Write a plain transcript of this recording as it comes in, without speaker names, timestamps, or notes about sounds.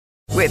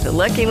With the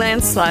Lucky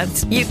Land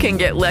Slots, you can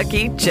get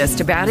lucky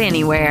just about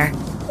anywhere.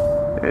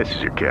 This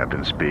is your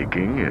captain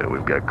speaking.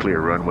 We've got clear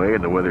runway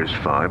and the weather's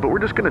fine, but we're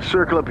just going to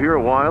circle up here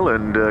a while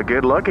and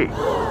get lucky.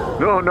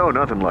 No,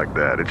 nothing like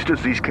that. It's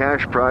just these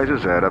cash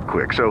prizes add up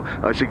quick. So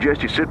I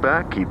suggest you sit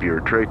back, keep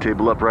your tray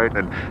table upright,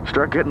 and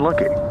start getting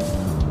lucky.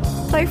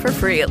 Play for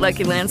free at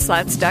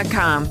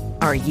LuckyLandSlots.com.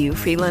 Are you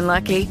feeling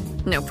lucky?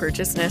 No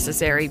purchase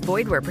necessary.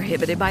 Void where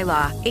prohibited by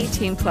law.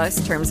 18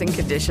 plus terms and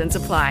conditions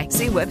apply.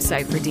 See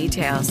website for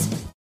details.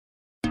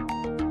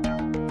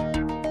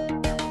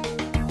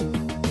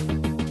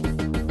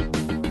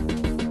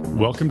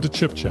 Welcome to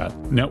Chip Chat,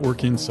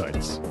 Network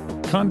Insights.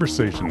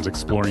 Conversations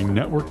exploring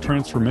network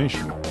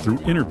transformation through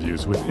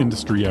interviews with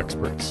industry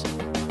experts.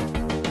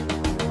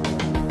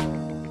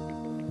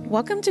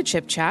 Welcome to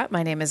Chip Chat.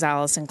 My name is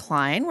Allyson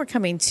Klein. We're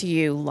coming to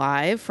you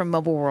live from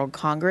Mobile World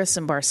Congress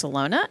in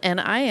Barcelona, and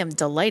I am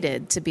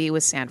delighted to be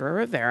with Sandra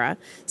Rivera,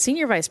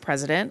 Senior Vice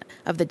President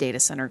of the Data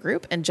Center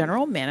Group and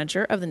General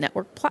Manager of the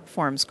Network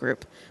Platforms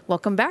Group.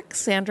 Welcome back,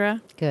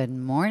 Sandra. Good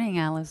morning,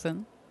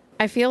 Allyson.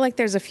 I feel like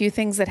there's a few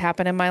things that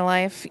happen in my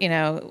life. You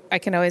know, I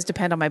can always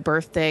depend on my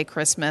birthday,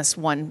 Christmas,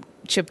 one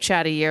Chip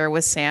Chat a year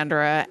with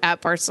Sandra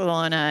at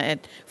Barcelona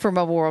for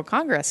Mobile World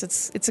Congress.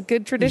 It's a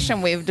good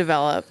tradition we've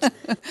developed.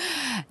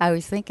 I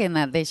was thinking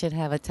that they should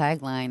have a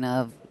tagline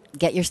of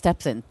 "Get your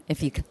steps in"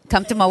 if you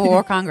come to Mobile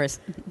World Congress.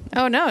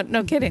 Oh,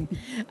 no kidding.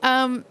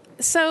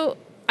 So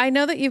I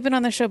know that you've been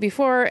on the show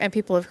before and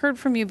people have heard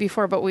from you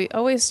before, but we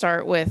always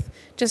start with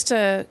just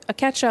a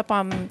catch up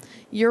on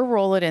your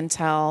role at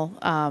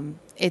Intel.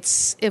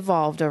 It's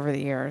evolved over the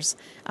years.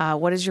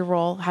 What is your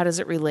role? How does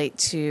it relate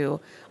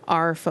to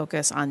our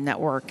focus on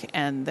network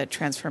and the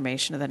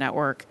transformation of the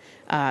network,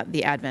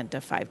 the advent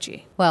of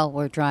 5G? Well,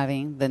 we're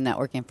driving the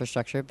network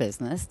infrastructure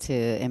business to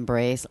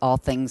embrace all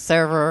things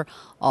server,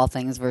 all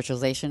things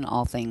virtualization,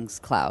 all things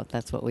cloud.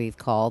 That's what we've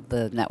called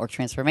the network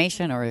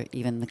transformation or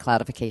even the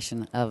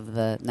cloudification of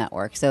the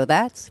network. So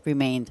that's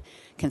remained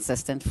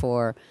consistent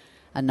for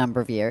a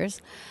number of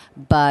years.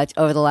 But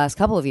over the last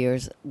couple of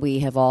years,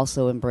 we have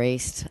also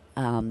embraced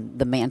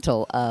the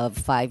mantle of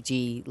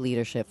 5G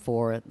leadership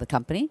for the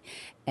company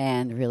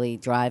and really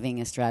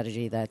driving a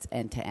strategy that's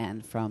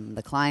end-to-end from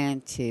the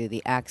client to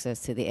the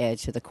access to the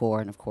edge to the core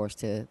and, of course,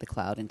 to the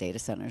cloud and data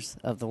centers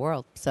of the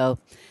world. So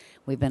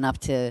we've been up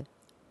to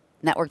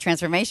network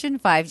transformation,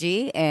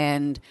 5G,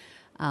 and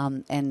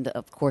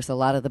of course, a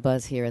lot of the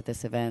buzz here at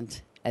this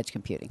event, edge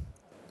computing.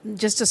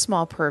 Just a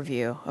small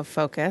purview of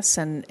focus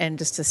and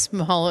just a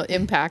small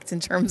impact in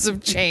terms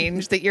of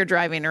change that you're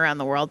driving around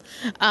the world.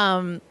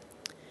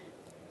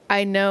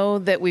 I know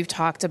that we've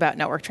talked about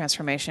network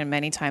transformation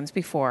many times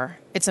before.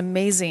 It's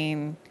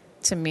amazing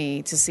to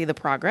me to see the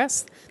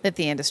progress that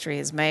the industry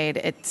has made.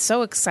 It's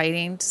so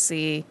exciting to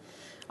see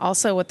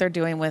also what they're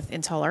doing with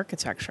Intel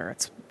architecture.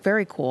 It's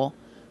very cool.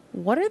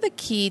 What are the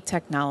key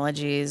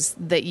technologies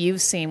that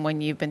you've seen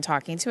when you've been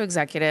talking to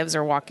executives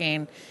or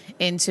walking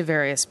into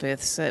various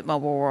booths at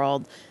Mobile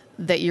World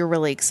that you're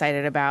really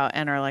excited about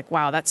and are like,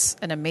 wow, that's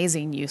an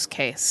amazing use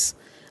case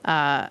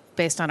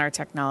based on our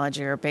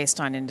technology or based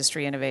on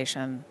industry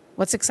innovation?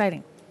 What's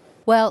exciting?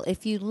 Well,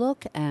 if you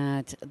look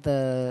at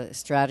the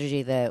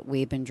strategy that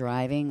we've been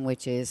driving,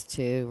 which is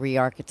to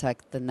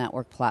re-architect the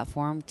network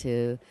platform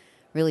to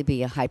really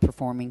be a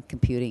high-performing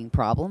computing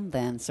problem,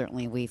 then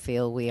certainly we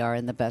feel we are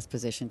in the best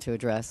position to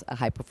address a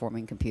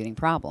high-performing computing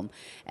problem.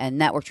 And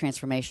network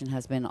transformation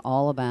has been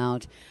all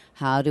about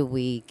how do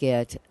we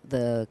get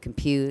the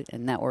compute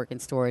and network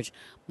and storage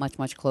much,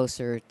 much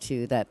closer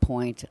to that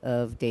point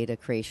of data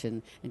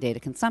creation and data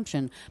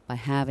consumption by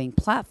having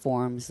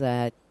platforms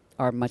that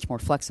are much more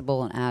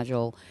flexible and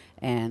agile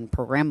and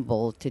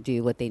programmable to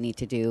do what they need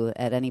to do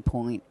at any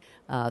point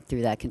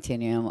through that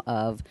continuum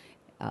of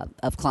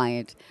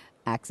client,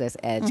 access,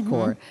 edge,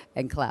 core,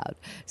 and cloud.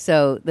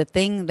 So the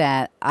thing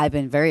that I've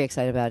been very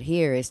excited about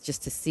here is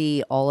just to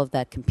see all of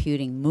that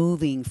computing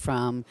moving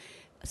from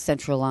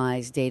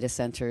centralized data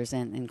centers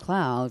and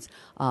clouds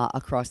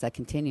across that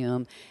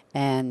continuum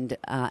and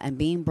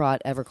being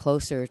brought ever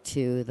closer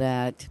to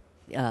that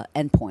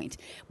endpoint,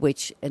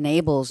 which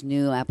enables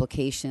new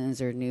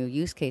applications or new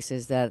use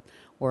cases that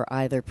were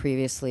either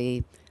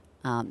previously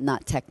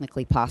not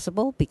technically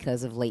possible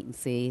because of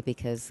latency,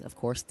 because, of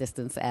course,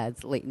 distance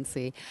adds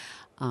latency,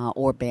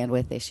 or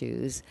bandwidth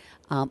issues,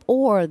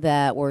 or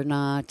that were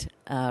not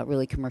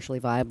really commercially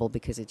viable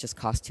because it just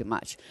cost too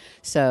much.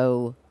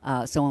 So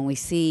when we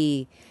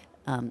see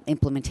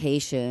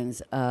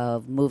implementations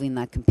of moving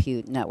that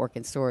compute, network,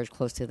 and storage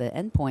close to the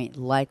endpoint,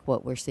 like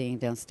what we're seeing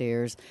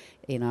downstairs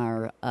in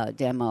our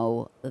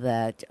demo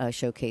that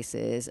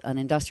showcases an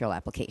industrial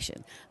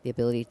application, the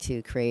ability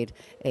to create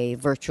a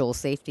virtual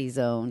safety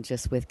zone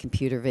just with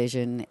computer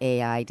vision,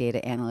 AI,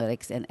 data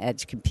analytics, and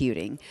edge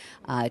computing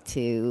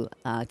to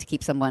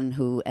keep someone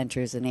who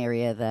enters an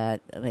area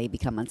that may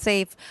become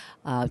unsafe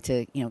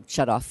to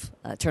turn off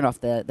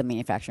the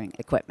manufacturing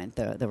equipment,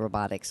 the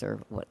robotics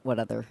or what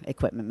other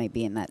equipment may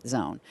be in that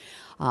zone.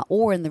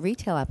 Or in the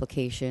retail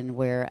application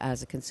where,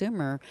 as a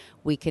consumer,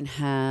 we can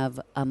have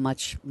a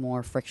much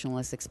more frictionless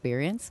seamless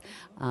experience.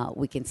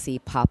 We can see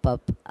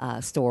pop-up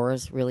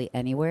stores really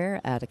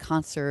anywhere, at a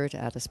concert,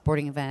 at a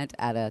sporting event,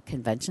 at a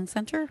convention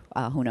center.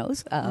 Who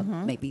knows?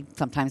 Maybe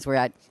sometimes we're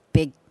at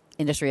big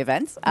industry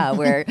events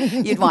where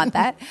you'd want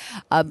that.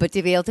 But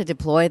to be able to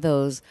deploy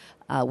those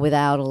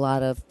without a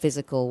lot of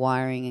physical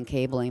wiring and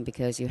cabling,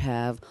 because you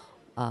have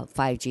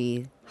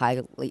 5G, high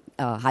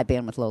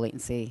bandwidth, low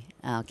latency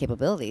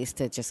capabilities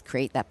to just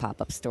create that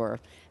pop-up store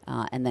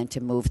and then to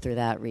move through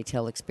that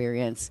retail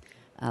experience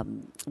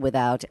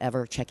without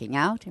ever checking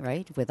out,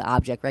 right? With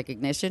object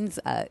recognitions,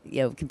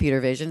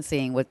 computer vision,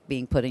 seeing what's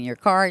being put in your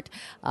cart,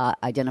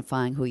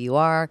 identifying who you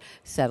are,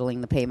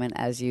 settling the payment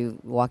as you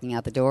walking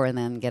out the door, and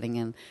then getting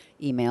an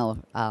email,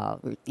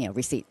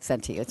 receipt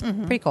sent to you. It's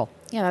pretty cool.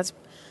 Yeah,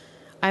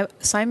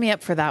 sign me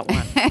up for that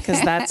one,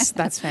 because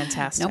that's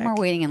fantastic. No more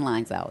waiting in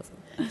lines, Allyson.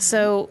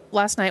 So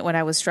last night when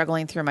I was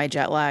struggling through my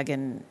jet lag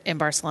in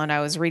Barcelona,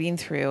 I was reading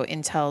through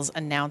Intel's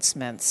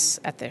announcements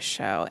at this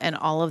show and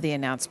all of the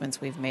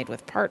announcements we've made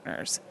with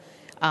partners.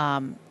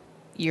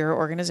 Your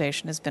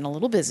organization has been a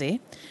little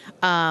busy.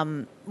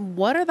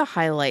 What are the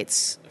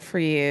highlights for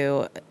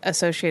you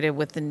associated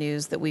with the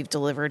news that we've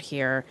delivered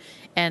here?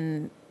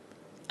 And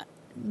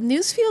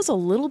news feels a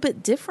little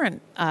bit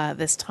different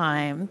this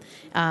time,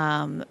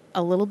 a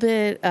little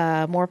bit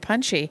more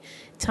punchy.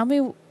 Tell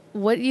me,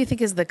 what do you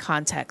think is the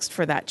context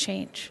for that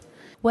change?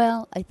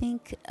 Well, I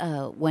think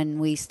when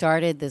we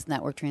started this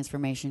network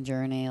transformation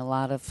journey, a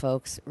lot of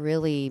folks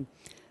really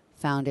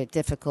found it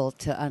difficult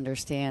to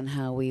understand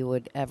how we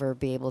would ever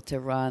be able to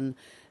run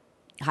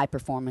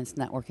high-performance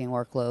networking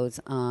workloads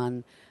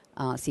on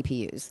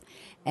CPUs.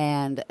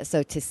 And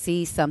so to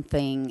see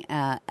something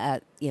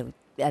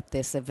at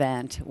this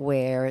event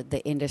where the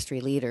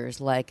industry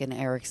leaders like an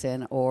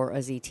Ericsson or a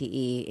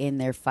ZTE in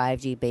their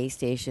 5G base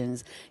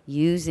stations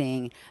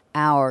using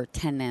our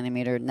 10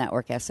 nanometer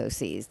network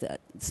SoCs, the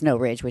Snow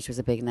Ridge, which was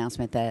a big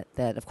announcement that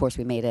of course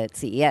we made at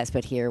CES,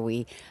 but here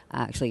we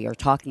actually are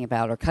talking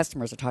about, or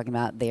customers are talking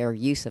about their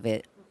use of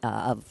it,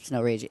 of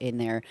Snow Ridge in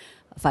their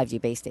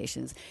 5G base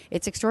stations.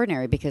 It's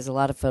extraordinary because a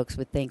lot of folks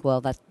would think,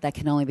 well, that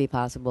can only be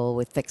possible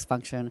with fixed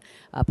function,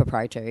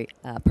 proprietary,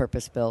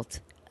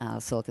 purpose-built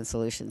silicon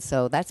solutions.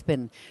 So that's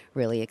been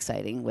really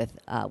exciting with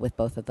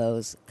both of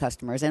those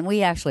customers. And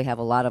we actually have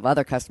a lot of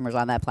other customers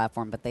on that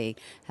platform, but they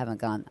haven't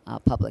gone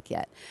public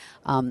yet.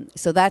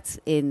 So that's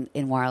in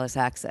wireless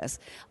access.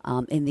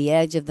 In the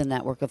edge of the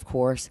network, of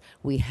course,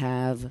 we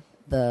have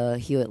the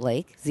Hewitt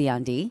Lake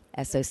Xeon D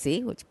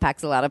SoC, which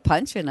packs a lot of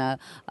punch in a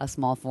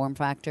small form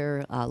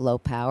factor, low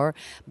power.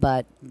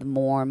 But the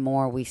more and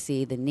more we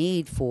see the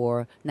need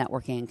for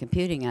networking and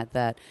computing at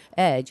that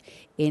edge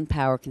in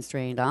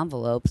power-constrained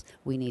envelopes,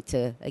 we need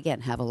to,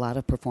 again, have a lot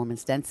of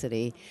performance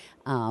density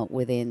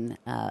within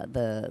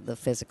the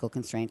physical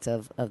constraints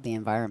of the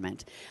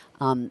environment.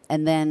 And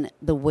then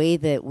the way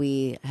that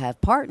we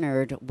have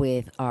partnered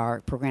with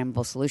our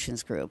programmable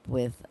solutions group,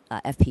 with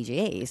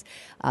FPGAs,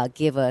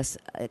 give us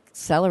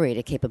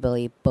accelerated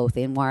capability both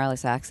in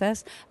wireless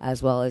access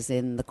as well as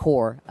in the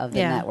core of the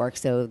network.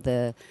 So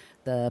the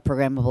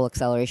programmable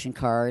acceleration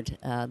card,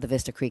 the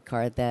Vista Creek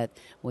card that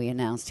we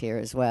announced here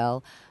as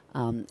well,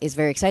 is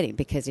very exciting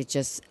because it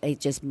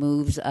just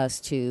moves us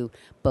to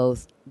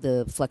both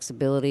the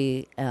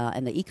flexibility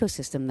and the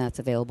ecosystem that's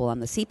available on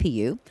the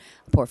CPU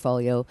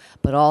portfolio,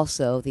 but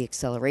also the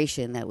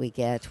acceleration that we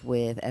get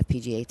with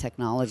FPGA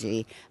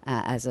technology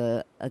as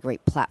a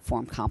great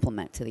platform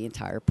complement to the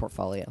entire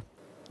portfolio.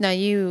 Now,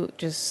 you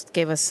just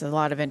gave us a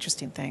lot of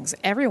interesting things.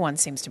 Everyone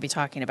seems to be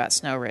talking about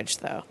Snow Ridge,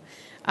 though.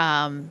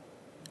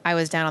 I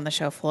was down on the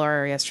show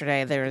floor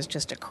yesterday. There was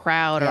just a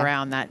crowd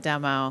around that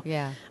demo.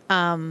 Yeah.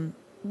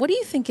 What do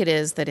you think it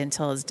is that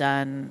Intel has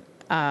done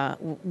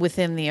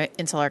within the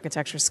Intel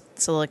architecture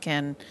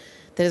silicon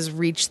that has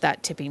reached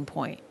that tipping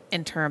point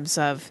in terms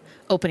of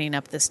opening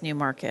up this new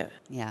market?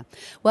 Yeah.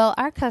 Well,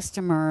 our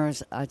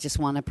customers just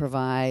want to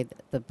provide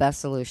the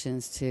best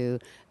solutions to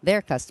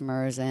their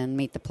customers and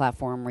meet the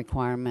platform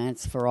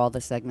requirements for all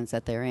the segments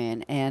that they're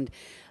in. And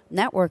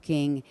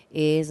networking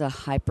is a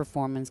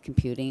high-performance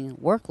computing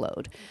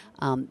workload.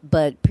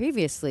 But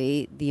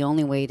previously, the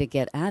only way to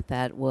get at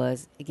that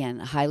was, again,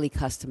 highly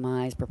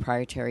customized,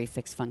 proprietary,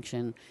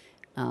 fixed-function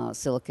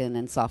silicon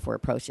and software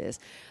approaches.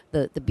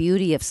 The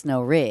beauty of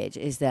Snow Ridge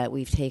is that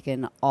we've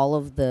taken all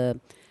of the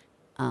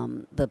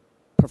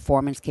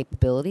performance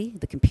capability,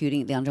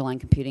 the underlying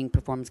computing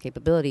performance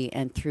capability,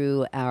 and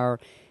through our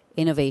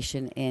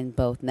innovation in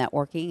both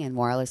networking and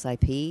wireless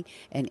IP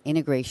and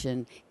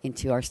integration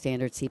into our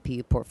standard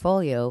CPU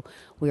portfolio,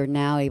 we are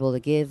now able to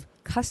give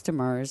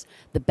customers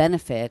the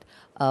benefit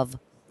of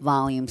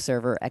volume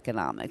server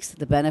economics,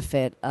 the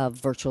benefit of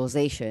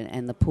virtualization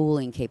and the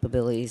pooling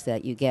capabilities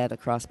that you get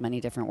across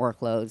many different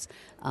workloads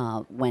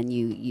when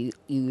you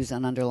use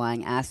an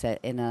underlying asset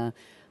in a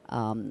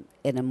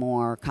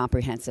more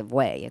comprehensive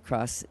way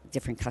across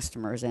different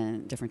customers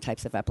and different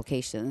types of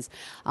applications,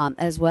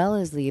 as well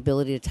as the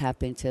ability to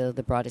tap into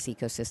the broadest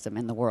ecosystem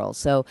in the world.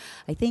 So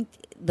I think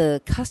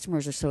the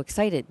customers are so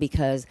excited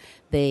because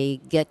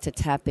they get to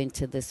tap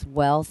into this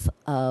wealth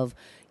of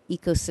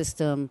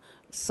ecosystem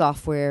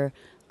software,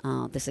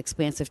 this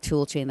expansive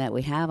tool chain that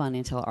we have on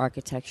Intel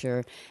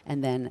architecture,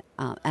 and then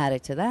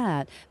added to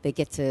that, they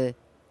get to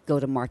go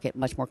to market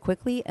much more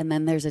quickly, and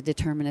then there's a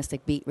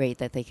deterministic beat rate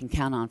that they can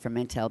count on from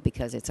Intel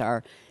because it's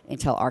our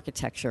Intel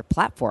architecture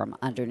platform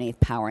underneath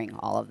powering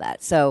all of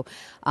that. So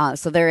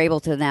they're able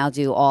to now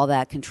do all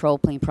that control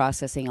plane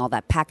processing, all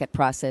that packet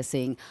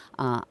processing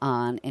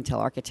on Intel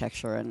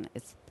architecture, and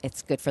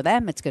it's good for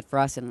them, it's good for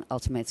us, and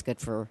ultimately it's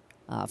good for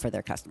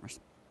their customers.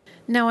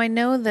 Now, I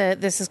know that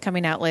this is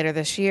coming out later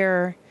this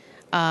year,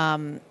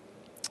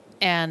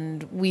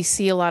 and we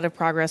see a lot of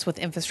progress with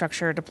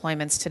infrastructure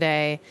deployments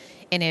today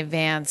in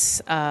advance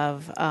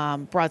of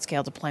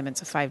broad-scale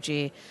deployments of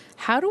 5G.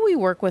 How do we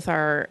work with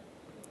our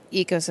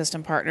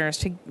ecosystem partners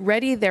to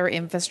ready their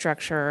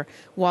infrastructure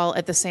while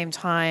at the same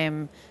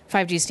time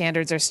 5G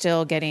standards are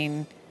still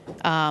getting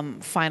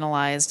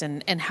finalized,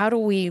 and how do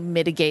we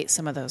mitigate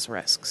some of those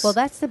risks? Well,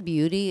 that's the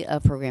beauty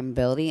of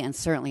programmability, and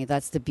certainly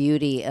that's the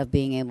beauty of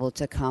being able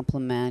to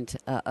complement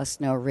a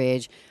Snow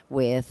Ridge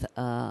with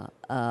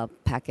a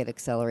packet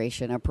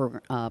acceleration, a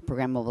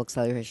programmable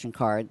acceleration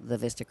card, the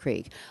Vista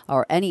Creek,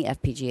 or any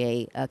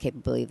FPGA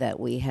capability that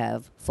we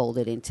have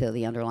folded into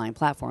the underlying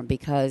platform,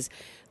 because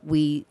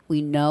we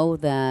know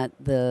that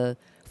the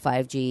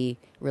 5G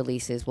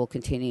releases will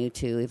continue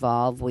to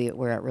evolve.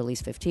 We're at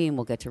release 15.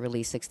 We'll get to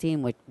release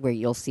 16, where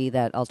you'll see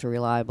that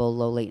ultra-reliable,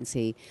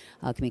 low-latency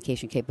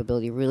communication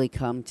capability really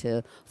come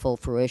to full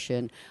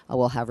fruition.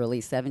 We'll have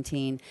release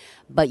 17.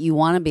 But you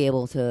want to be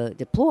able to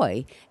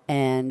deploy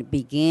and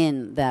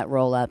begin that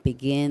rollout,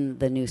 begin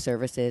the new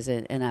services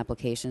and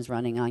applications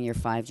running on your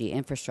 5G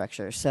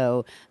infrastructure.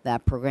 So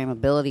that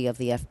programmability of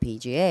the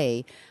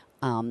FPGA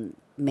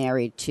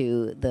married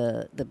to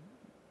the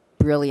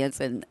brilliance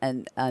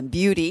and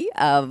beauty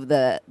of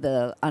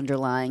the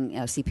underlying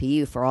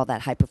CPU for all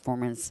that high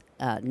performance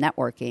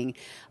networking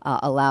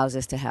allows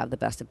us to have the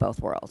best of both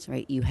worlds,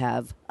 right? You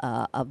have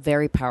a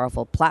very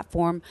powerful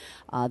platform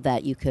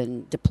that you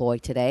can deploy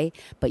today,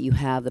 but you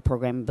have the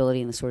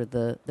programmability and the sort of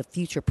the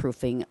future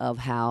proofing of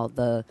how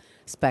the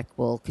spec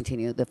will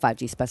continue, the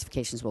 5G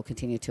specifications will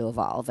continue to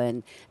evolve,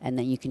 and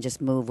then you can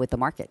just move with the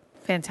market.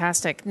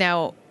 Fantastic.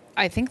 Now,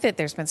 I think that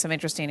there's been some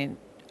interesting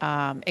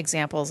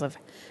examples of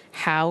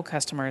how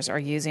customers are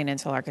using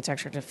Intel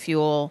architecture to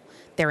fuel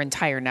their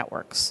entire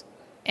networks.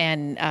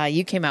 And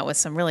you came out with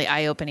some really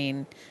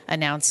eye-opening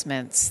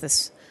announcements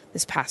this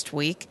past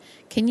week.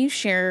 Can you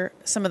share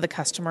some of the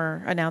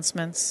customer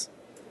announcements?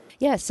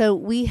 Yeah, so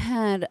we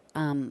had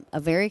a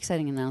very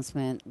exciting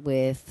announcement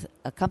with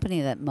a company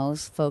that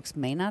most folks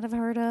may not have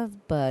heard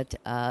of, but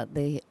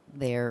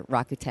they're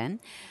Rakuten.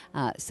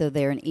 So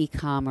they're an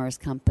e-commerce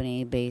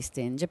company based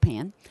in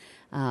Japan.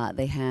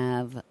 They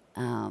have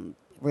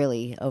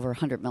really over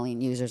 100 million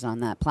users on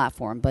that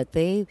platform, but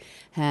they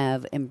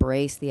have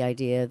embraced the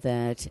idea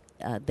that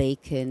they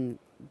can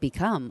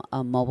become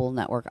a mobile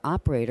network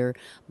operator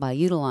by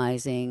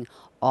utilizing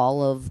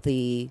all of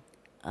the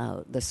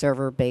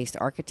server-based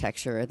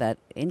architecture that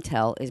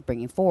Intel is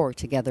bringing forward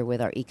together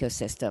with our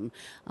ecosystem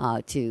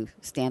to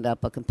stand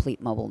up a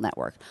complete mobile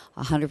network.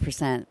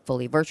 100%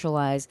 fully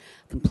virtualized,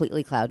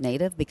 completely cloud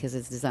native because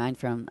it's designed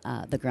from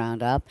the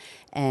ground up,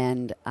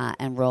 and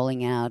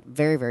rolling out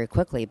very, very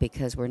quickly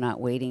because we're not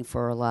waiting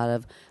for a lot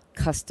of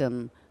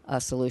custom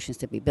solutions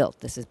to be built.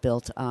 This is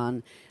built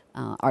on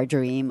our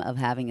dream of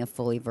having a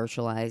fully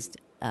virtualized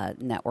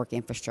network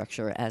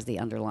infrastructure as the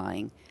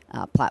underlying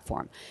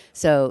platform.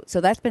 So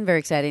that's been very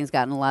exciting. It's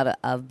gotten a lot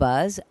of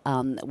buzz.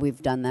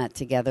 We've done that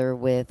together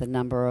with a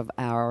number of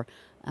our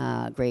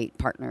great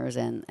partners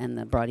and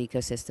the broad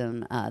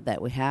ecosystem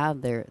that we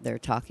have. They're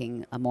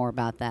talking more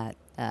about that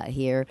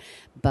here,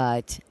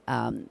 but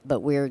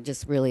we're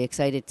just really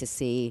excited to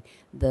see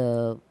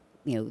the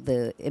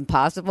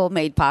impossible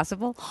made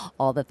possible.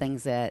 All the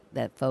things that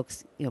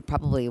folks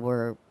probably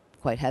were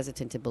quite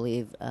hesitant to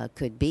believe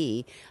could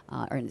be,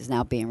 or is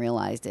now being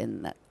realized,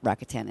 and that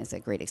Rakuten is a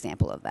great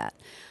example of that.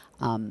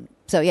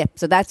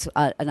 So that's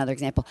another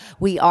example.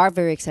 We are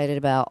very excited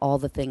about all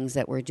the things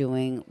that we're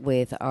doing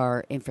with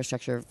our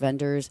infrastructure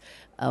vendors.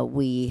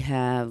 We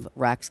have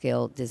rack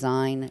scale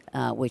design,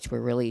 which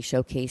we're really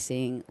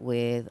showcasing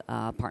with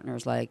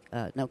partners like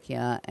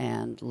Nokia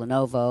and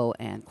Lenovo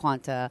and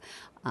Quanta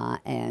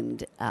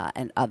and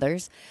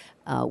others.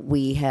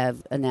 We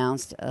have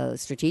announced a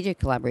strategic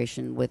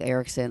collaboration with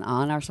Ericsson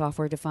on our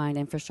software-defined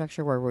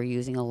infrastructure, where we're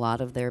using a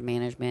lot of their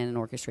management and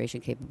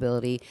orchestration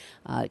capability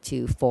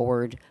to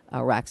forward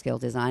rack scale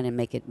design and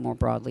make it more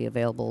broadly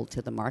available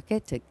to the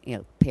market, to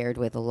paired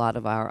with a lot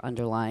of our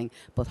underlying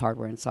both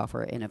hardware and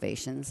software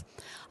innovations.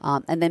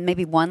 And then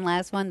maybe one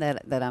last one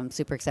that I'm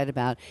super excited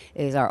about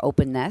is our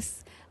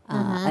openness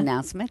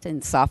announcement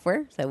in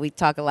software. So we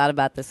talk a lot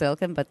about the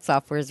silicon, but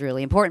software is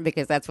really important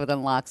because that's what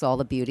unlocks all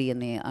the beauty in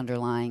the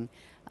underlying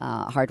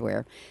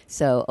hardware.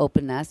 So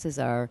OpenNest is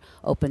our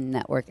Open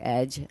Network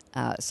Edge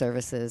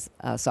services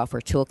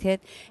software toolkit,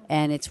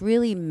 and it's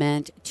really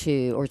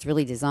it's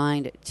really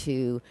designed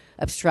to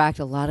abstract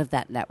a lot of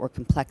that network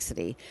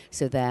complexity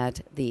so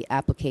that the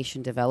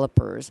application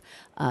developers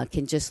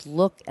can just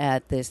look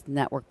at this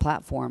network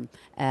platform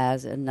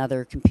as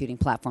another computing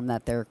platform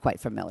that they're quite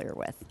familiar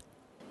with.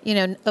 You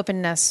know,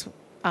 OpenNest,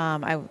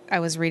 I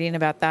was reading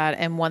about that,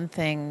 and one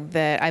thing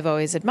that I've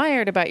always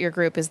admired about your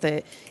group is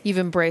that you've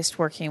embraced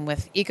working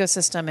with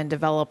ecosystem and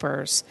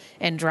developers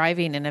and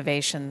driving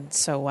innovation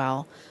so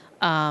well.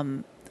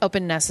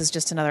 OpenNest is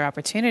just another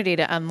opportunity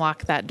to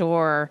unlock that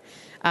door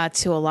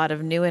to a lot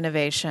of new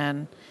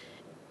innovation.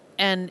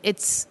 And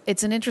it's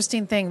an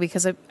interesting thing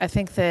because I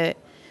think that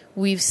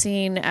we've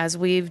seen, as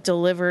we've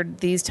delivered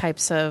these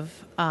types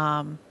of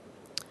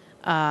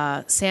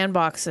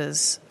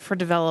sandboxes for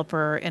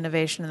developer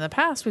innovation in the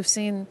past, we've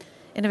seen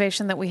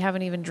innovation that we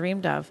haven't even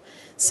dreamed of.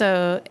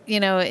 So, you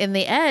know, in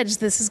the edge,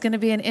 this is going to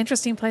be an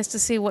interesting place to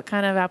see what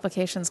kind of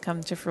applications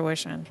come to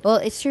fruition. Well,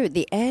 it's true.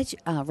 The edge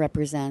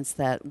represents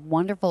that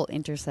wonderful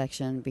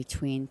intersection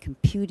between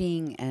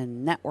computing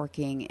and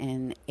networking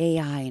and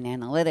AI and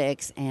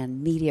analytics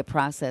and media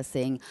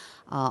processing,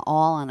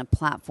 all on a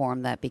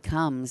platform that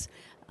becomes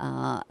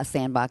a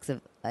sandbox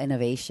of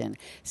innovation.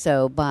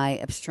 So by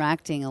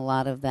abstracting a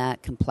lot of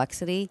that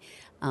complexity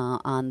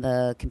on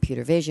the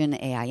computer vision,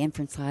 AI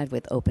inference side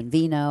with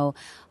OpenVINO,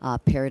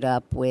 paired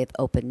up with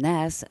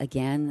OpenNest,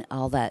 again,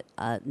 all that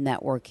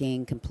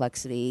networking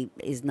complexity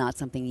is not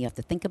something you have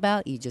to think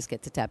about. You just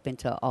get to tap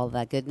into all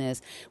that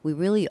goodness. We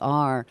really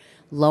are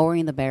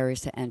lowering the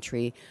barriers to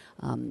entry,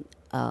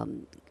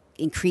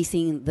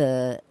 increasing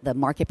the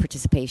market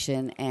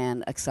participation,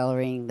 and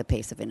accelerating the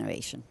pace of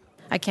innovation.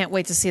 I can't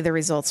wait to see the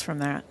results from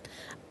that.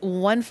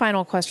 One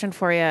final question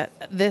for you.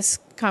 This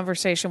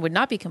conversation would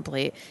not be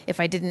complete if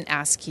I didn't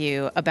ask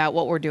you about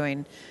what we're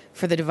doing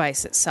for the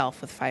device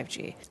itself with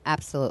 5G.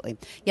 Absolutely.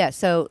 Yeah,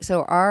 so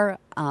our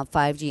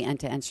 5G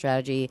end-to-end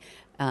strategy,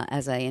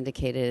 as I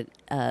indicated,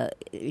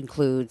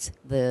 includes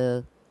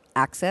the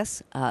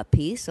access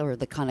piece or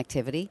the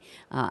connectivity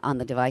on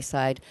the device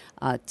side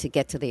to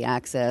get to the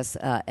access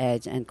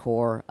edge and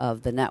core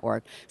of the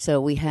network. So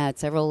we had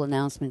several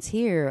announcements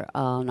here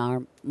on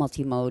our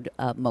multi-mode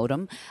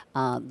modem.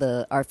 Our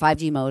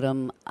 5G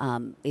modem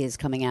is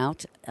coming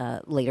out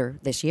later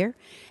this year,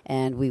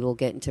 and we will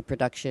get into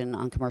production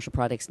on commercial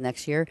products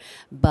next year.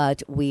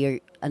 But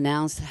we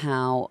announced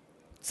how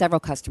several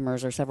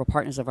customers or several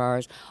partners of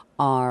ours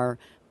are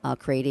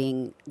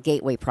creating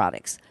gateway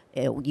products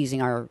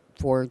using our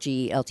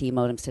 4G LTE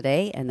modems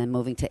today, and then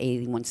moving to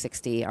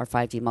 8160, our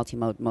 5G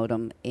multi-mode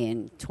modem,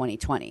 in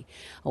 2020.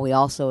 We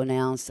also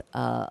announced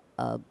a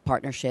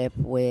partnership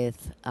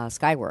with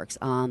Skyworks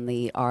on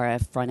the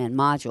RF front-end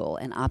module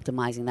and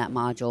optimizing that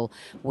module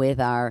with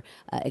our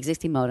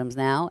existing modems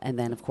now, and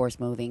then, of course,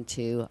 moving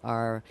to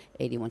our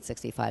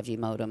 8160 5G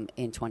modem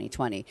in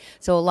 2020.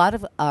 So a lot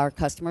of our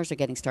customers are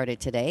getting started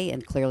today,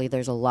 and clearly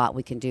there's a lot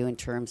we can do in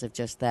terms of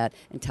just that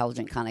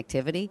intelligent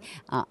connectivity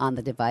on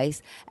the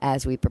device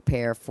as we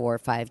prepare for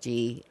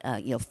 5G,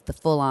 the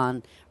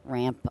full-on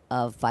ramp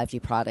of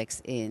 5G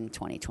products in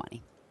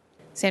 2020.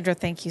 Sandra,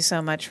 thank you so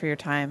much for your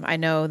time. I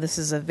know this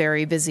is a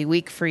very busy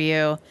week for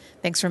you.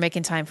 Thanks for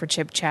making time for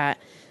Chip Chat.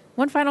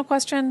 One final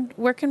question.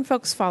 Where can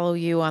folks follow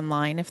you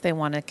online if they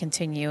want to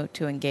continue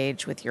to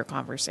engage with your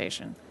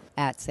conversation?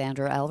 At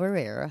Sandra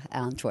Alvarera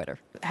on Twitter.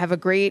 Have a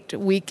great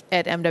week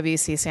at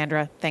MWC,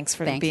 Sandra. Thanks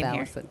for being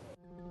Allyson. Here.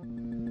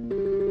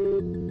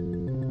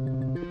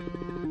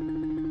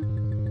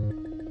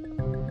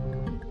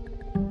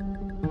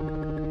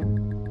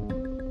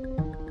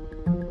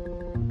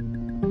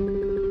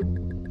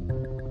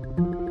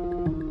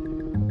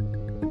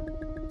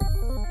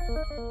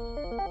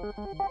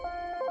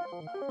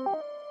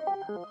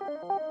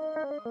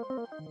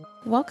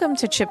 Welcome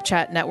to Chip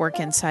Chat Network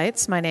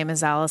Insights. My name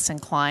is Allyson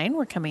Klein.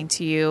 We're coming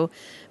to you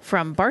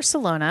from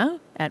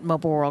Barcelona at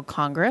Mobile World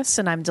Congress,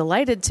 and I'm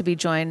delighted to be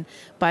joined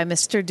by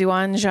Mr.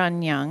 Duan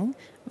Zhanyang,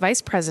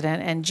 Vice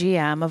President and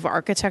GM of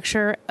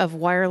Architecture of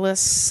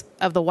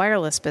the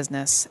wireless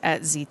business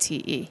at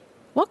ZTE.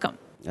 Welcome.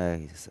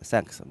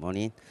 Thanks.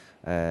 Morning.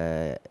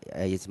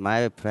 It's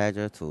my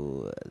pleasure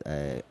to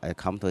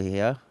come to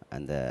here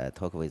and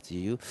talk with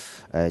you.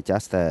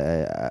 Just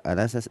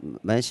as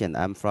mentioned,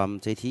 I'm from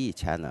ZTE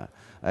China.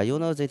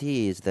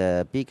 ZTE is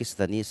the biggest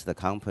nearest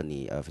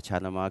company of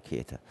China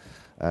market.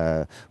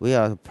 We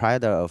are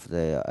proud of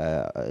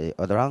the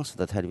advanced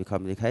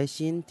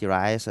telecommunication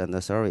device and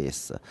the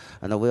service,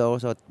 and we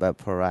also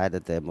provide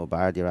the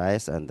mobile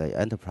device and the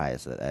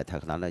enterprise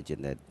technology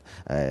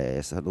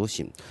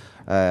solution.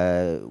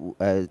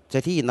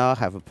 ZTE now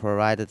have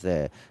provided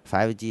the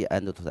 5G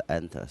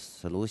end-to-end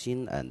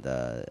solution and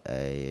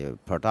a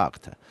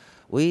product.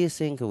 We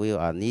think we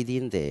are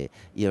needing the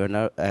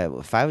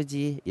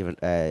 5G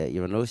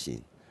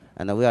evolution,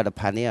 and we are the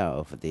pioneer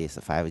of this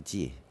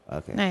 5G.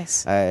 Okay.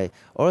 Nice.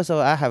 Also,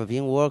 I have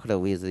been working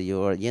with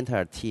your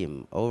entire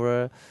team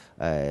over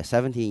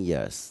 17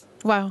 years.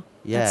 Wow.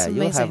 Yeah, That's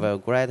you have amazing. a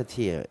great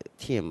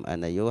team,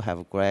 and you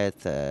have great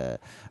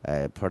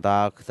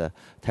product,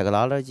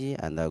 technology,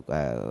 and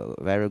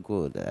very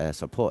good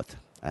support.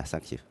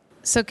 Thank you.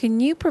 So, can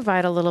you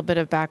provide a little bit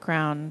of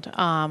background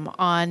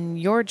on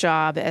your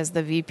job as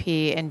the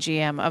VP and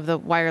GM of the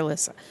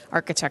Wireless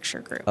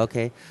Architecture Group?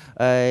 Okay,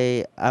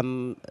 I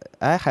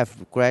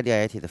have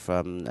graduated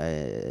from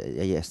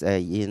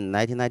in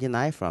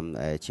 1999 from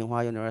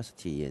Tsinghua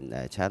University in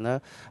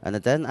China, and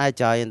then I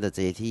joined the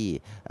ZTE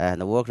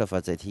and worked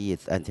for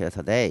ZTE until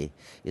today.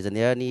 It's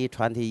nearly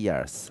 20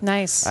 years.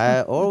 Nice.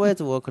 I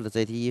always worked at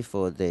ZTE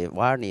for the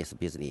wireless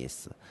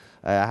business.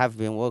 I have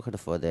been working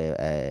for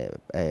the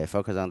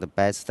focus on the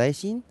base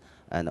station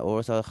and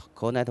also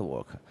core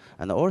network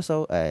and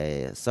also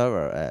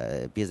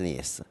server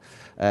business.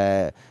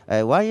 1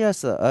 year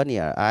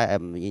earlier, I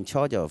am in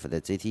charge of the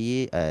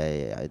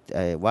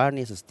ZTE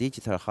wireless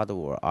digital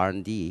hardware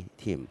R&D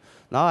team.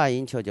 Now I'm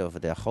in charge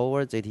of the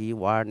whole ZTE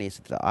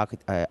wireless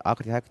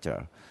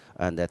architecture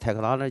and the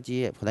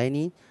technology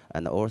planning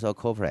and also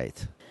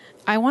corporate.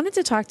 I wanted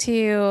to talk to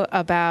you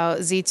about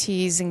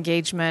ZTE's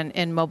engagement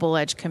in mobile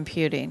edge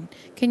computing.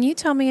 Can you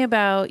tell me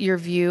about your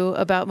view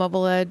about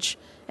mobile edge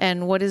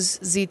and what is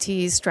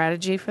ZTE's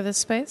strategy for this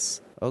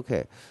space?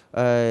 Okay,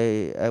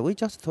 we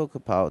just talk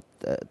about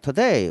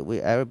today.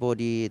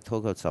 Everybody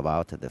talks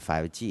about the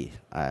 5G.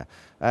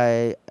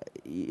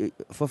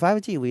 For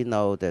 5G, we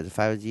know that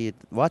 5G.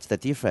 What's the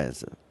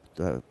difference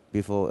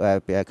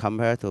before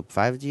compared to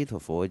 5G to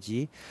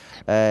 4G?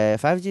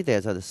 5G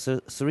there's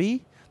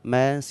three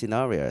main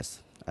scenarios.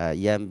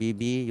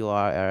 EMBB,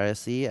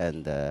 URLLC,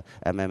 and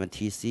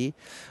MMTC.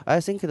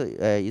 I think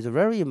it's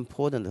very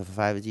important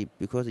for 5G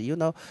because,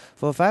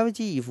 for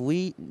 5G, if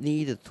we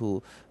need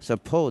to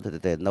support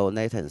the low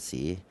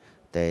latency,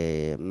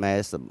 the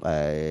massive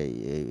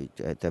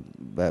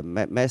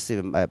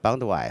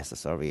bandwidth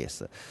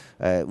service,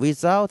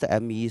 without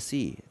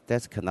MEC,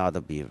 that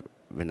cannot be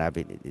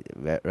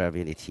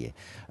reliability.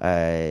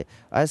 I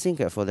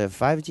think for the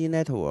 5G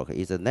network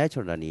is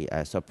naturally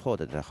support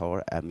the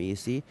whole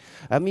MEC.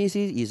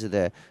 MEC is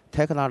the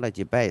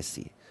technology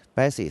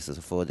basis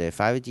for the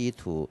 5G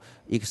to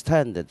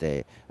extend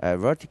the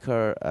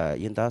vertical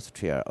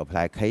industrial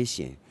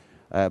application.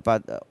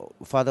 But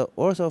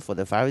also for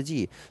the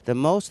 5G, the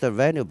most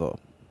valuable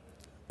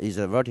is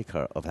a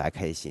vertical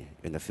application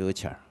in the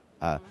future.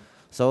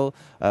 So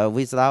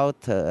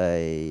without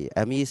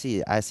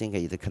MEC, I think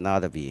it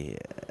cannot be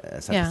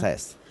a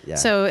success. Yeah.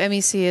 So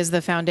MEC is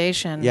the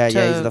foundation. Yeah,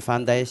 it's the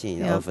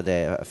foundation of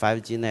the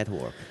 5G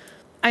network.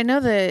 I know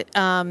that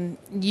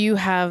you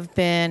have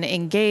been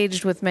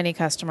engaged with many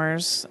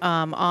customers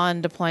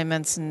on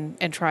deployments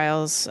and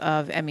trials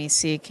of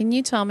MEC. Can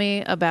you tell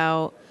me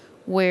about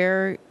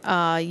where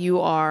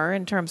you are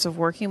in terms of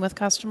working with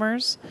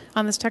customers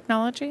on this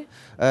technology?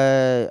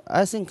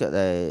 I think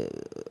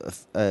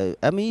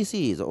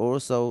MEC is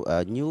also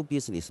a new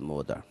business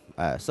model.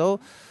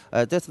 So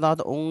that's not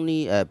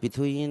only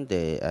between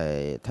the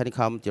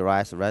telecom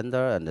device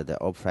vendor and the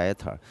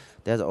operator.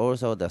 There's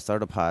also the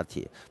third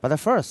party. But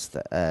first,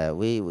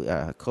 we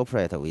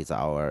cooperate with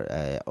our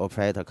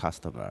operator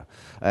customer.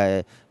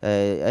 I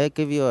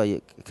give you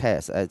a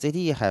case.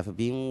 ZTE have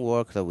been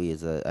worked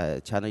with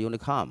China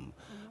Unicom.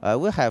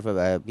 We have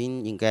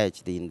been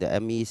engaged in the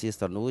MEC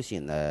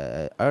solution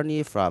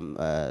early from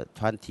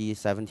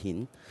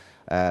 2017.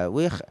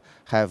 We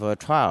have a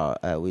trial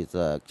with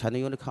China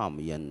Unicom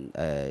in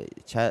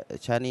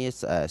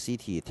Chinese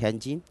city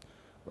Tianjin.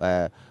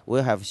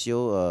 We have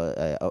shown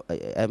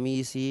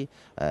MEC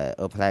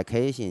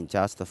application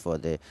just for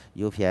the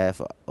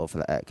UPF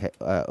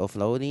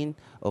offloading,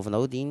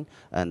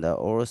 and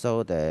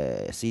also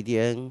the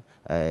CDN,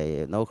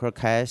 local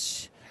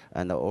cache,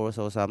 and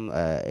also some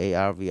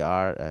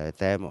AR/VR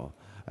demo.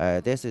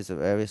 This is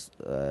very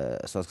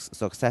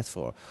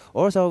successful.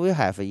 Also, we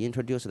have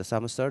introduced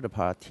some third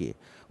party.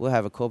 We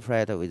have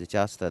cooperated with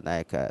just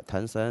like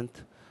Tencent,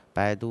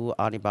 Baidu,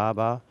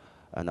 Alibaba,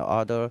 and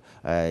other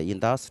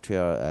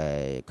industrial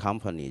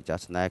company,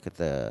 just like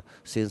the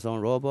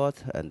Samsung Robot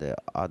and the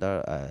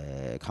other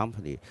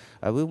company.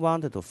 We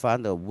wanted to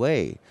find a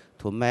way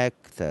to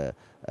make the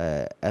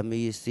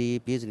MEC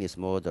business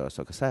model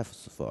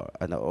successful,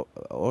 and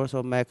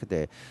also make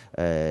the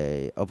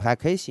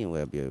application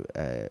will be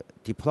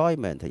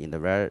deployment in the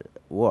real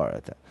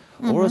world.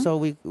 Also,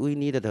 we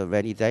needed to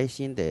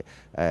validation the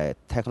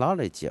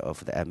technology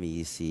of the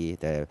MEC,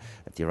 the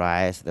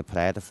device, the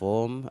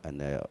platform,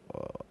 and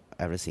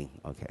everything.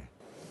 Okay.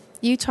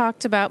 You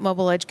talked about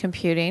mobile edge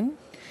computing,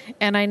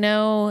 and I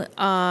know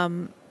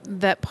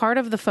that part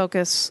of the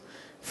focus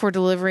for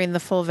delivering the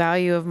full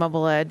value of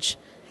mobile edge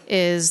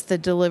is the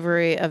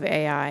delivery of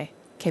AI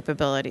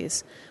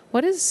capabilities.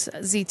 What is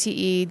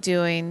ZTE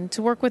doing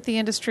to work with the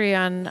industry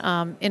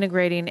on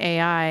integrating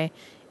AI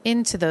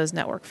into those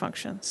network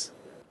functions?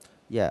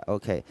 Yeah,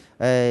 okay.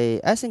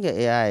 I think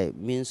AI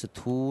means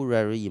two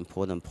very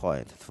important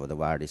points for the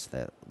wireless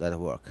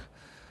network.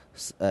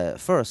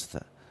 First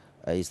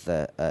is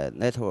the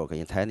network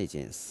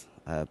intelligence.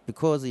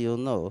 Because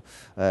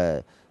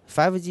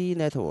 5G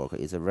network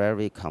is a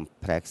very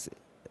complex.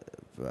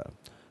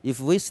 If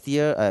we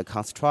still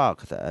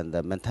construct and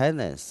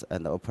maintenance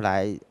and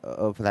optimize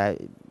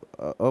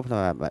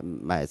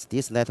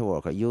this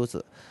network, use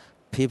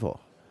people,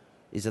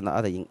 is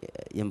not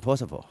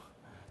impossible.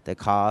 The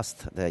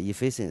cost, the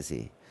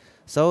efficiency.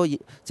 So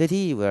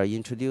ZTE will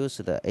introduce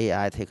the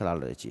AI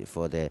technology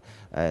for the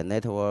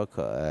network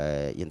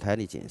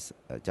intelligence,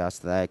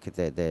 just like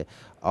the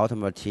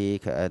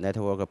automatic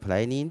network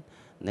planning,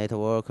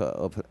 network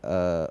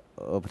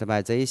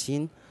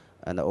optimization,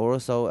 and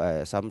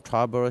also some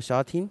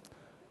troubleshooting.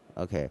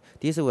 Okay,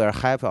 this will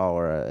help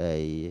our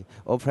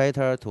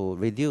operator to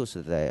reduce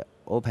the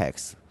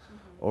OPEX,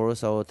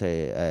 also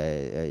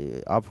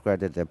to upgrade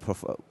the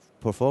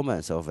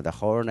performance of the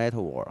whole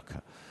network.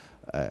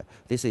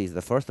 This is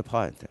the first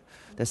point.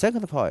 The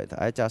second point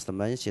I just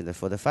mentioned,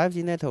 for the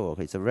 5G network,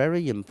 it's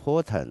very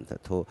important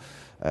to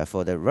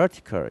for the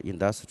vertical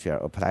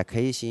industrial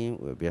application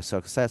will be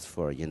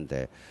successful in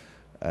the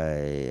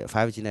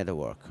 5G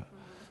network.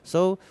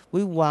 So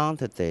we want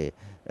the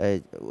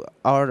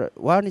our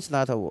one is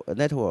not a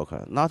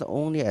network, not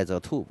only as a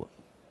tool,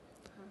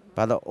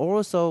 but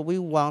also we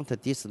want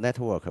this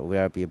network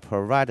will be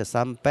provide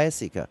some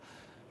basic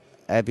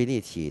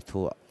ability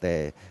to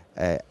the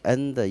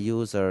end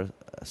user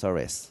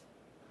service.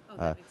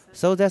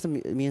 So that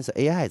means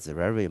AI is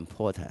very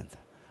important.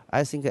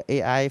 I think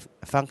AI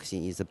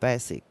function is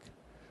basic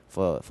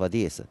for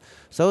this.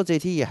 So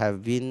ZTE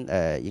have been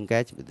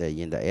engaged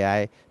in the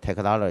AI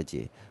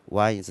technology.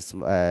 One is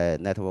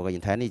network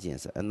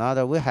intelligence.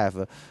 Another, we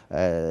have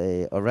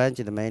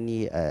arranged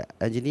many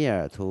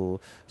engineers to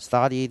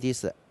study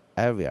this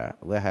area.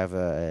 We have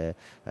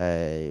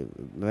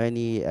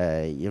many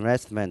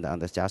investment on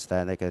just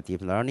like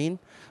deep learning,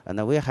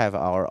 and we have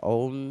our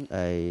own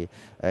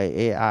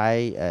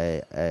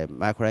AI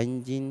micro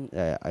engine,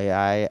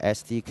 AI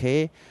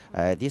SDK.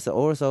 This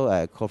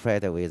also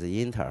cooperated with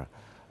Intel.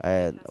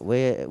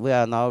 We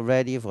are now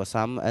ready for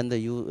some end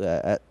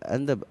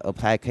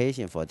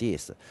application for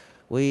this.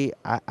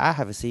 I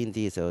have seen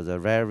this as a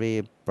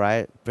very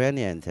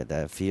brilliant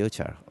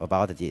future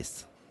about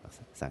this.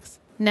 Thanks.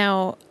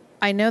 Now,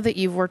 I know that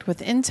you've worked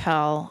with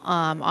Intel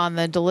on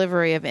the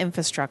delivery of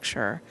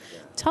infrastructure.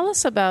 Tell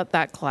us about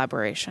that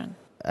collaboration.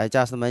 I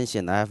just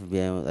mentioned I've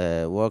been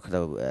worked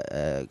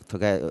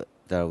together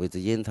with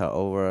Intel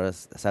over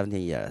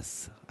 17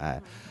 years.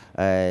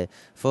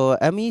 For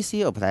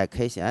MEC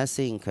application, I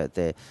think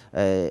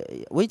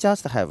we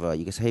just have an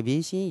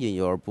exhibition in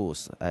your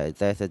booth that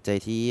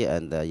ZTE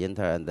and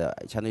Intel and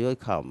China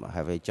Unicom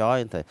have a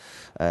joint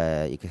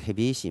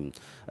exhibition.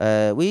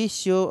 We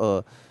show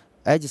an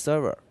edge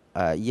server.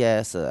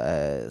 Yes,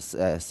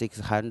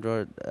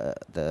 600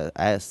 the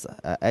S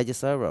edge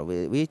server,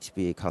 which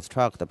be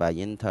constructed by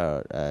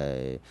Intel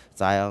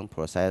Xeon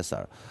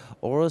processor.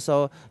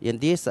 Also, in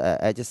this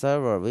edge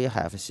server, we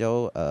have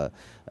shown a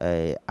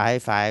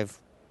i5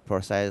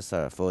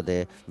 processor for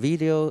the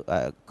video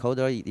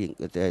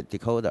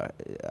decoder,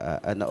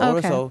 and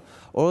also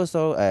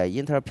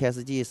Intel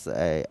PSG's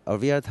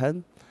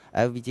Aviaton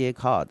FPGA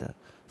card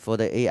for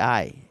the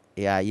AI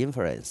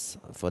inference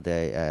for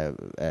the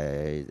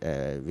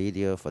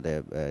video for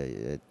the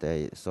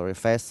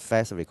face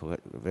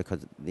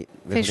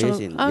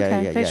recognition.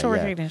 Facial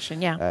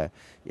recognition. Yeah.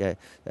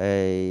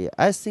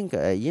 I think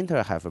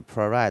Intel have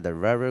provided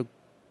very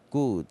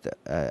good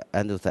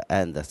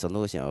end-to-end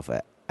solution of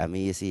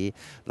MEC.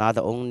 Not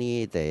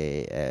only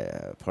the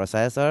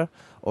processor,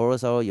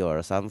 also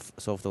your some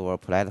software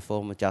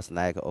platform, just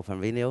like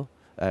OpenVINO,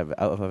 and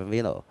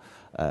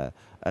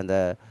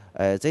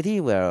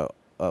ZTE will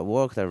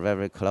worked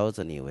very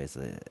closely with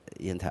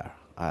Intel.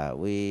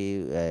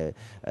 We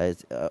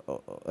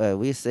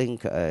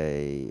think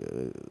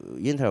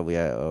Intel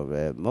will be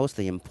the most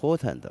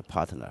important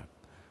partner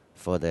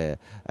for the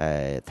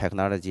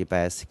technology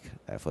basic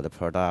for the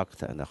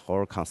product and the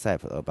whole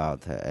concept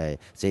about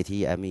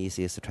ZTE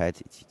MEC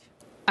strategy.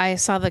 I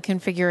saw the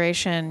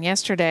configuration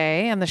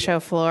yesterday on the show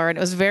floor, and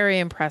it was very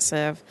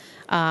impressive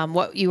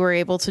what you were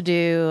able to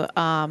do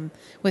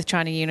with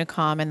China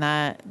Unicom in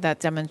that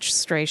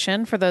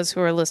demonstration. For those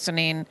who are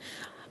listening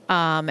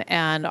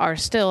and are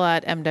still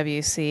at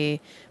MWC,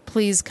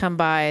 please come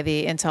by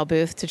the Intel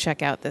booth to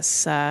check out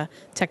this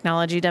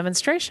technology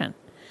demonstration.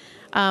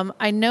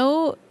 I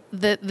know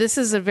that this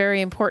is a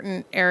very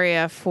important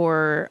area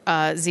for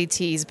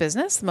ZTE's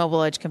business,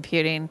 mobile edge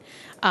computing.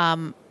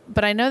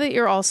 But I know that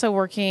you're also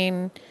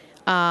working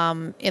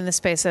in the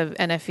space of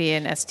NFV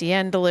and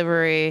SDN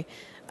delivery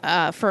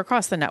for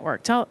across the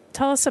network. Tell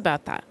us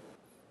about that.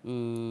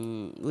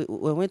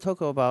 When we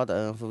talk about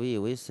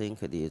NFV, we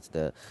think it is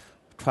the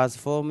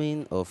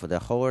transforming of the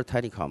whole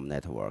telecom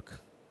network.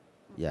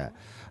 Yeah.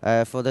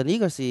 For the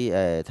legacy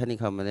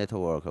telecom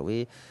network,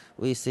 we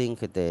think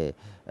that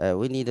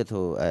we need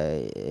to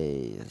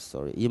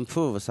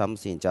improve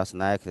something just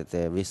like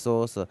the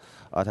resource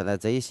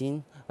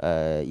utilization,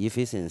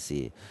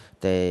 efficiency,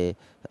 the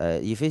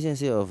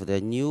efficiency of the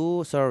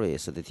new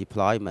service, the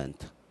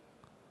deployment,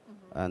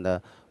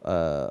 and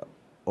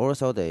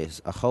also there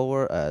is a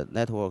whole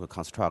network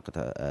construct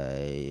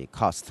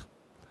cost.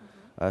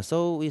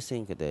 So we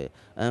think the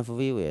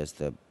NFV is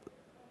the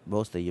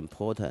most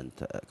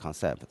important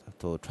concept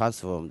to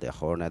transform the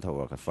whole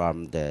network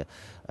from the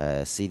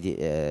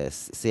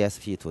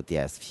CSP to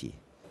DSP.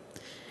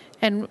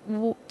 And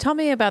tell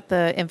me about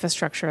the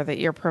infrastructure that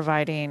you're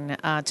providing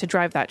to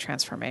drive that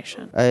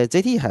transformation.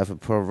 ZTE have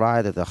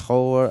provided the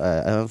whole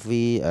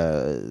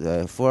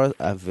MV, full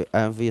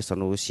MV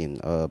solution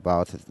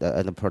about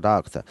the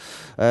product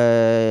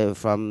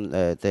from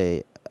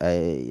the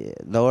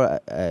lower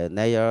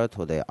layer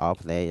to the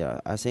up layer.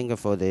 I think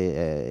for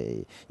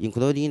the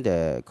including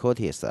the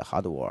Cortex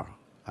hardware.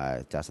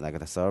 Just like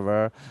the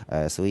server,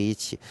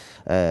 switch,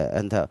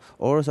 and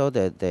also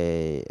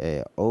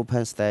the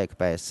OpenStack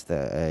based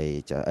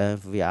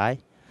NFVI,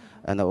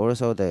 and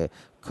also the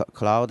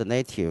cloud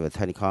native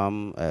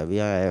telecom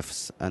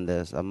VNFs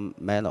and some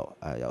Melo,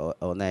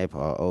 ONAP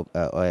or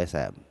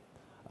OSM.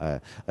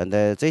 And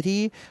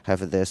ZTE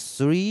have the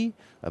three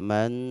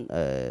main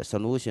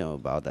solutions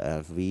about the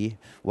NFV.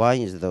 One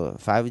is the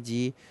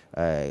 5G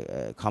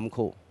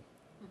Comco.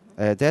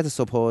 That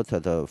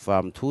supported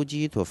from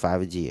 2G to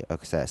 5G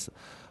access.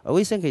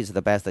 We think it's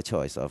the best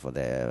choice of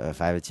the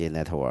 5G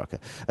network.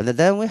 And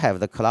then we have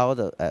the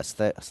cloud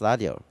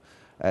studio.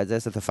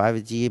 That's the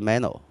 5G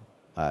manual.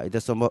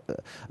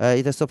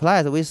 It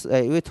supplies,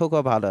 we talk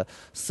about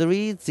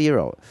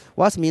 3.0.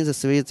 What means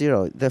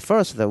 3.0? The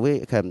first,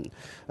 we can,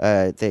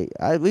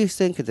 we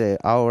think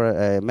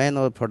our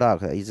manual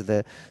product is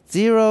the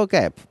zero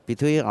gap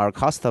between our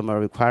customer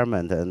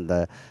requirement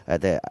and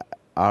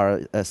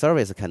our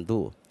service can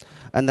do.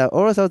 And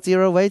also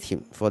zero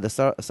waiting for the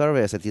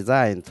service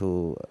design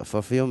to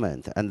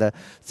fulfillment, and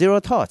zero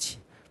touch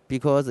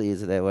because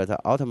it's the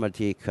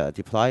automatic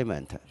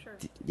deployment. Sure.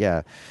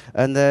 Yeah,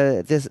 and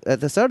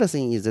the third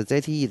thing is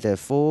ZTE the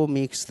full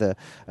mixed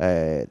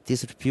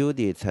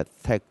distributed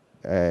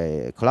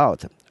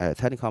cloud,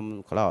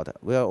 telecom cloud.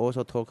 We'll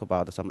also talk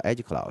about some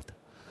edge cloud.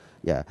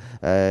 Yeah,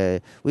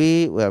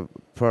 we will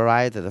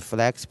provide the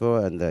flexible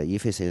and the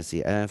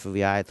efficiency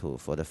NFVI tool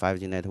for the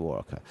 5G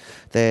network.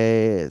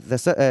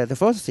 The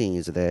first thing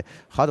is the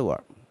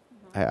hardware.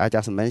 I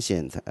just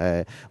mentioned.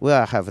 We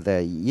will have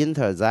the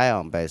Intel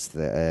Xeon based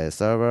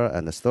server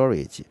and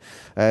storage.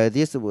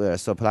 This will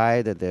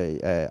supply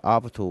the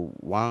up to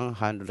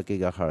 100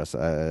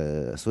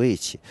 gigahertz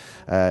switch.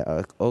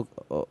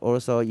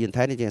 Also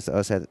intelligence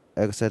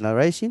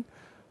acceleration.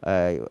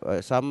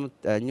 Some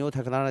new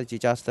technology,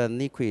 just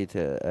liquid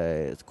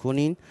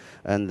cooling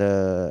and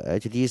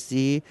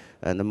HDC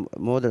and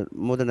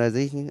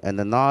modernization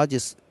and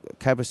large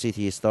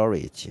capacity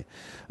storage.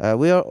 We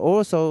will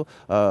also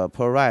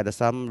provide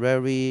some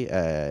very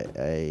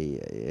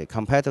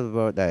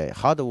compatible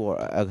hardware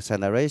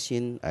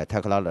acceleration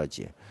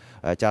technology,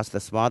 just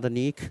smart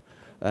NIC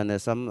and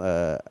some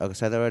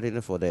accelerating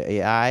for the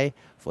AI,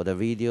 for the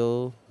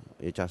video.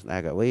 Just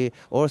like we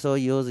also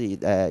use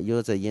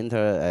the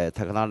Intel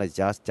technology,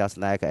 just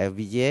like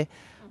FPGA,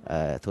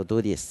 to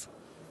do this.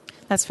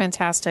 That's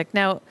fantastic.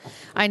 Now,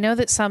 I know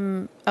that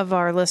some of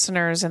our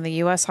listeners in the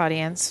U.S.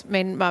 audience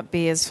may not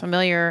be as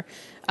familiar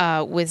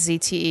with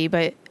ZTE,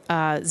 but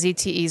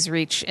ZTE's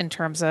reach in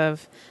terms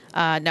of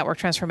network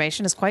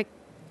transformation is quite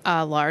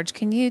large.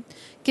 Can you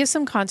give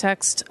some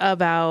context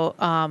about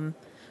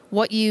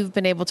what you've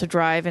been able to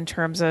drive in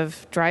terms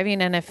of driving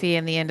NFV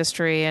in the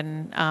industry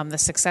and the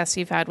success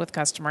you've had with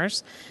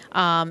customers,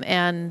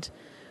 and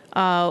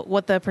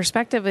what the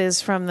perspective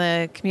is from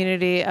the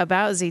community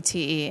about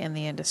ZTE in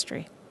the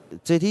industry?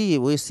 ZTE,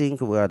 we think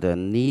we are the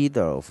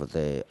leader of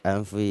the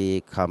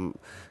NFV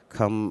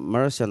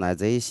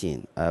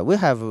commercialization. We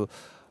have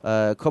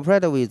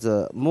cooperated with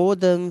more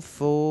than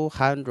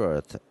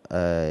 400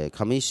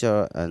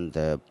 commercial and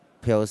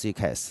POC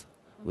cases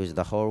with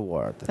the whole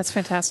world. That's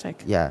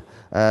fantastic. Yeah.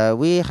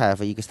 We have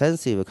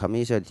extensive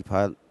commercial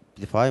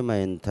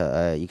deployment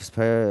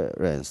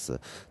experience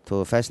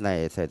to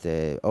facilitate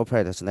the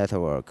operators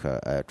network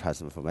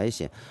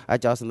transformation. I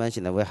just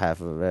mentioned that we have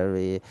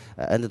very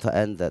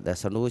end-to-end the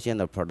solution,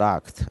 the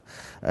product,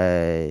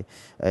 and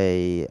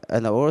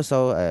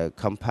also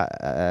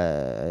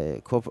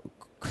cooperate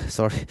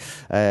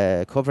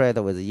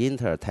with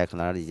Intel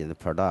technology and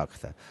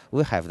product.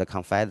 We have the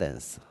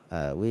confidence.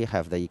 We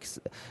have the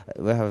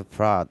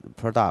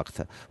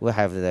product. We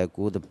have the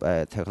good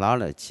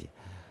technology,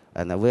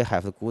 and we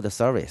have the good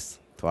service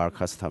to our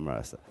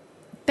customers.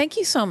 Thank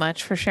you so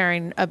much for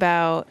sharing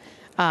about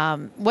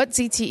what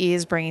ZTE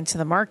is bringing to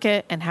the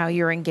market and how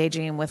you're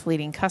engaging with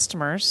leading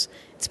customers.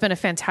 It's been a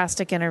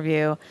fantastic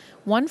interview.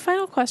 One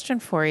final question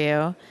for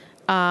you.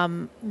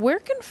 Where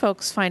can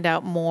folks find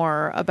out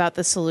more about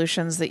the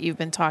solutions that you've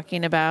been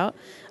talking about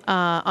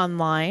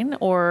online,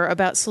 or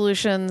about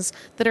solutions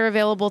that are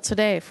available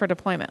today for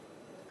deployment?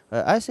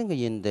 I think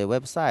in the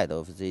website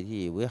of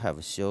ZTE, we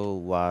have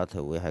shown what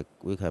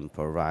we can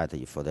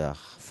provide for the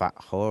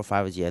whole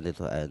 5G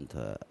end-to-end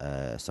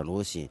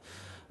solution,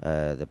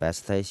 the base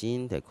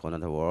station, the core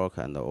network,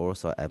 and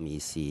also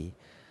MEC.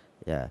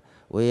 Yeah,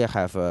 we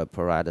have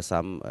provided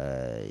some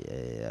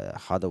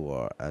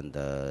hardware and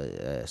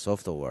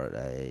software,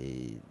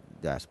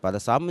 yes,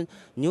 but some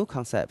new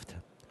concept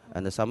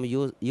and some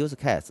use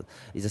case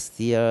is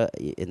still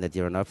in the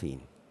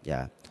developing.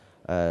 Yeah,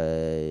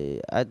 I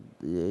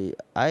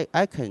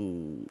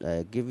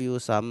can give you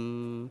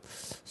some,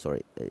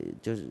 sorry,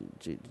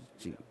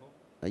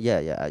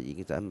 yeah,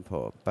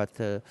 example. But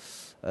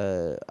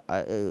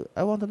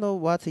I want to know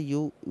what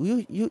you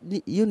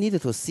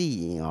need to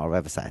see in our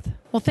website.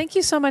 Well, thank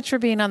you so much for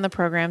being on the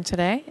program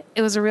today.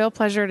 It was a real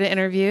pleasure to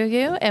interview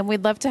you, and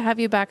we'd love to have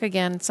you back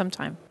again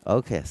sometime.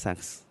 Okay,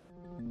 thanks.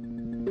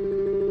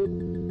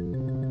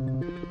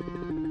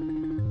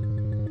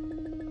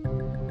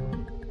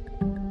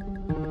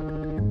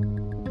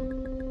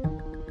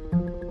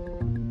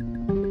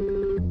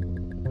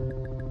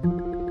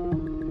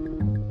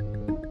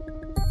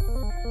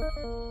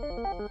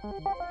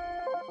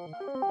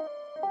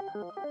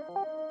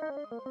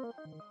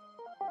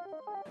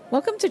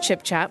 Welcome to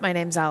Chip Chat. My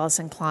name's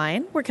Allyson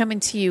Klein. We're coming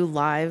to you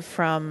live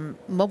from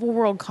Mobile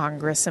World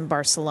Congress in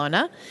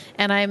Barcelona,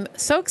 and I'm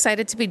so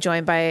excited to be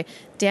joined by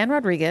Dan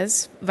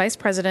Rodriguez, Vice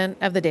President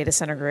of the Data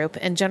Center Group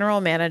and General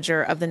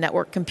Manager of the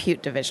Network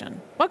Compute Division.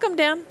 Welcome,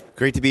 Dan.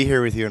 Great to be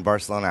here with you in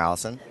Barcelona,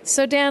 Allyson.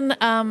 So, Dan,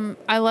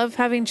 I love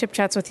having Chip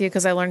Chats with you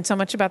because I learned so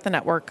much about the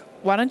network.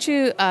 Why don't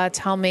you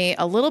tell me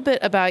a little bit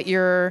about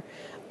your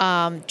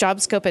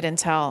job scope at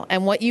Intel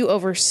and what you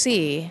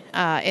oversee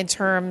in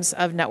terms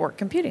of network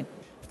computing?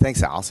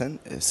 Thanks, Allyson.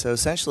 So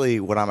essentially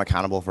what I'm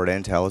accountable for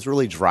at Intel is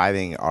really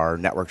driving our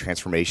network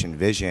transformation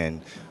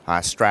vision,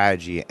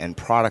 strategy, and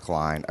product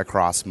line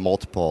across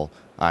multiple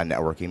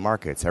networking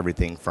markets,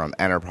 everything from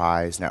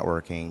enterprise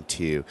networking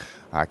to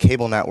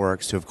cable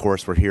networks to, of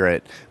course, we're here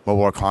at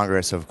Mobile World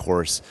Congress, of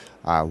course,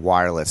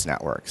 wireless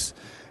networks.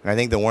 And I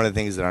think that one of the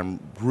things that I'm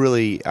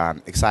really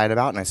excited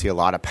about, and I see a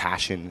lot of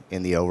passion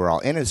in the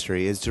overall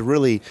industry, is to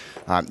really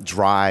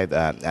drive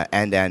an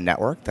end-to-end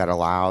network that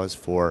allows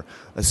for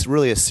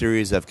really a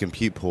series of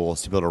compute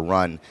pools to be able to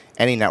run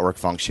any network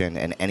function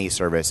and any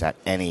service at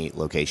any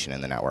location in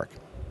the network.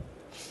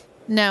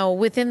 Now,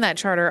 within that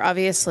charter,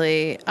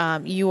 obviously,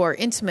 you are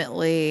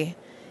intimately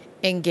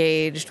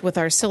engaged with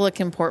our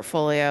silicon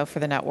portfolio for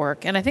the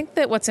network. And I think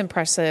that what's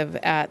impressive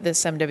at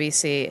this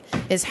MWC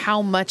is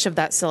how much of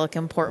that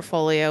silicon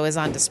portfolio is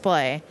on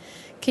display.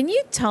 Can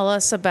you tell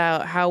us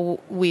about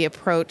how we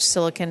approach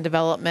silicon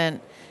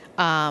development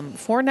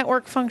for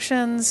network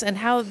functions and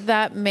how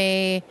that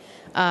may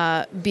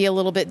be a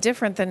little bit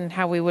different than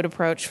how we would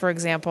approach, for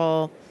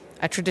example,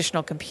 a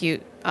traditional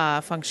compute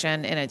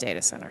function in a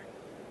data center?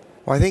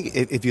 Well, I think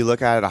if you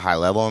look at it at a high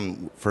level,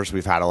 and first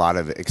we've had a lot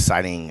of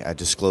exciting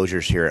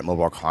disclosures here at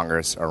Mobile World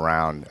Congress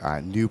around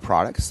new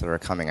products that are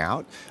coming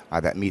out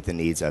that meet the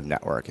needs of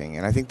networking.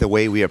 And I think the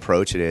way we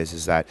approach it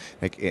is that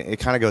it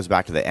kind of goes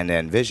back to the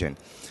end-to-end vision.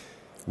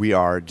 We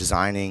are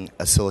designing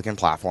a silicon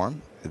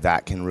platform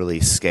that can really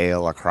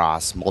scale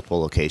across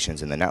multiple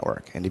locations in the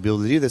network. And to be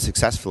able to do this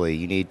successfully,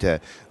 you need to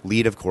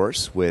lead, of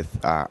course,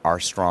 with our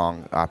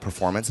strong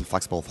performance and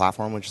flexible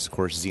platform, which is, of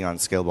course, Xeon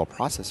Scalable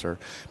Processor.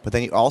 But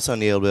then you also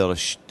need to be able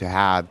to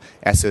have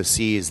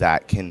SoCs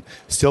that can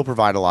still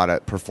provide a lot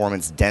of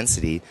performance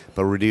density,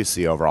 but reduce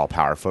the overall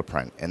power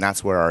footprint. And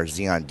that's where our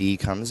Xeon D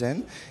comes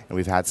in. And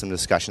we've had some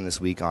discussion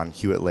this week on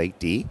Hewitt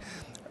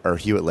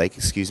Lake,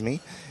 excuse me.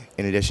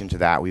 In addition to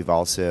that, we've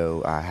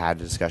also had a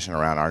discussion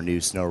around our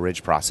new Snow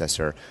Ridge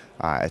processor,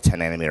 a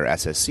 10-nanometer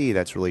SoC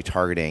that's really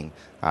targeting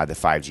the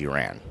 5G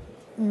RAN.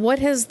 What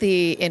has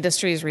the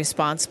industry's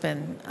response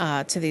been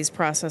to these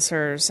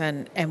processors,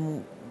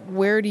 and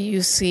where do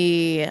you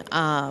see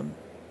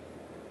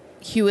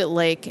Hewitt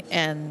Lake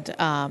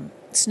and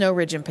Snow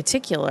Ridge in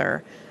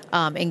particular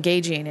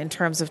engaging in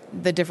terms of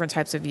the different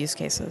types of use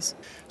cases?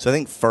 So I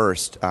think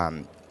first,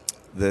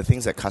 the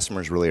things that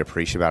customers really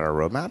appreciate about our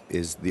roadmap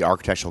is the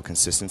architectural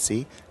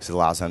consistency, because it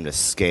allows them to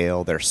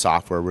scale their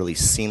software really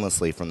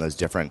seamlessly from those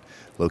different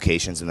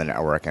locations in the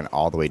network and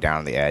all the way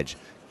down to the edge,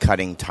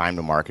 cutting time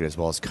to market as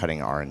well as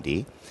cutting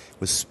R&D.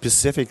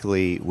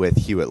 Specifically with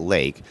Hewitt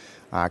Lake,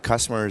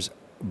 customers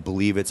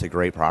believe it's a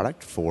great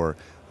product for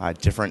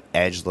different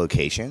edge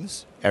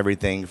locations,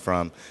 everything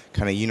from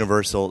kind of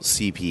universal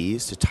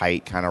CPEs to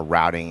tight kind of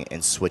routing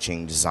and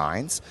switching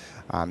designs.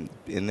 And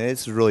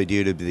this is really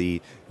due to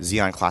the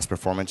Xeon class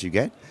performance you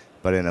get,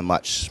 but in a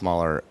much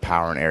smaller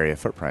power and area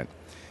footprint.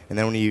 And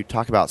then when you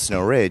talk about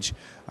Snow Ridge,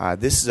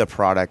 this is a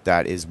product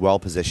that is well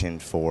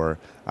positioned for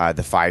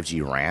the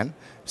 5G RAN.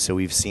 So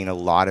we've seen a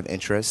lot of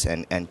interest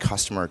and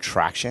customer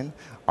traction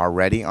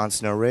already on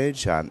Snow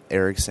Ridge.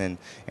 Ericsson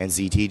and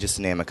ZT, just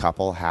to name a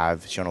couple,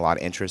 have shown a lot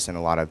of interest and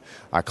a lot of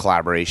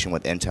collaboration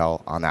with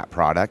Intel on that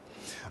product.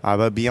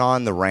 But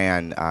beyond the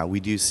RAN, we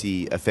do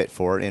see a fit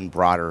for it in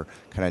broader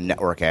kind of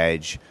network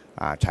edge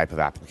type of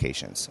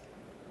applications.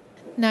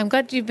 Now, I'm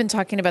glad you've been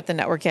talking about the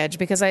network edge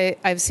because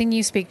I've seen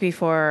you speak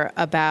before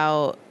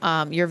about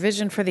your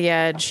vision for the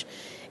edge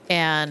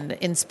and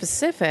in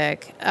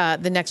specific,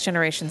 the next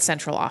generation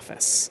central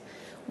office.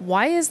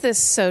 Why is this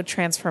so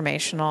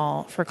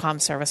transformational for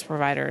comm service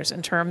providers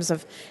in terms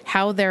of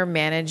how they're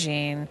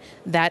managing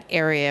that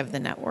area of the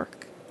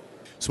network?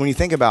 So when you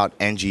think about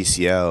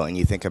NGCO and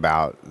you think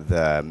about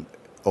the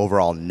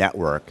overall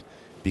network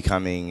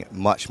becoming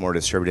much more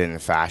distributed in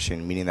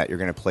fashion, meaning that you're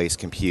going to place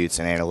computes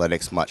and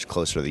analytics much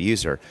closer to the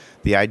user.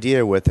 The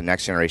idea with the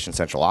next generation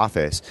central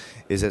office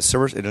is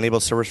that it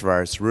enables service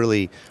providers to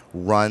really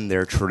run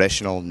their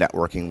traditional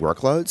networking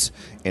workloads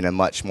in a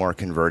much more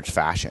converged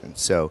fashion.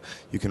 So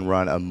you can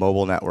run a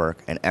mobile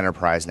network, an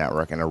enterprise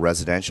network, and a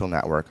residential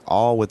network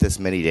all with this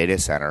mini data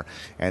center,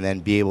 and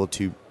then be able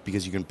to,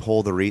 because you can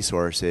pull the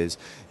resources,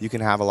 you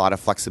can have a lot of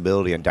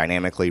flexibility and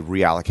dynamically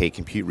reallocate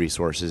compute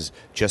resources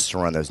just to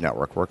run those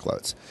network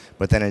workloads.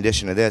 But then in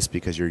addition to this,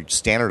 because you're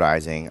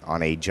standardizing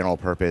on a general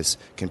purpose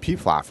compute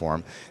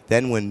platform,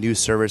 then when new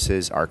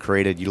services are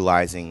created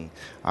utilizing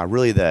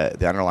really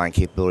the underlying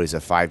capabilities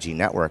of 5G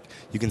network,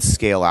 you can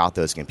scale out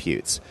those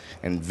computes.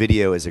 And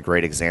video is a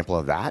great example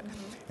of that.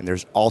 And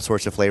there's all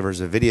sorts of flavors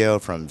of video,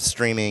 from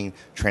streaming,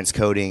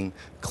 transcoding,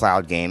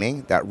 cloud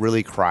gaming, that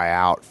really cry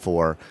out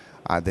for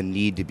the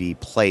need to be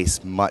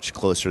placed much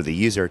closer to the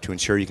user to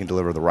ensure you can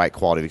deliver the right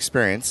quality of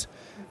experience.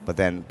 But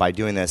then by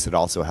doing this, it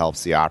also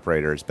helps the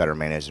operators better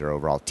manage their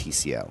overall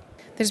TCO.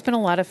 There's been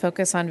a lot of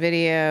focus on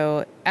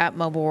video at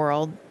Mobile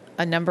World,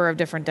 a number of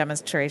different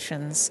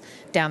demonstrations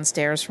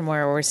downstairs from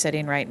where we're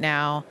sitting right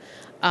now.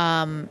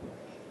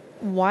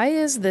 Why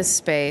is this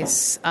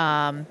space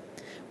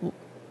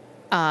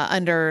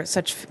under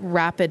such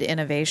rapid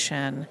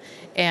innovation,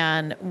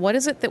 and what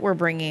is it that we're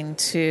bringing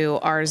to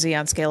our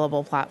Xeon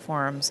Scalable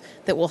platforms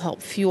that will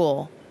help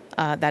fuel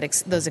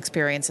those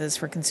experiences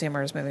for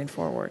consumers moving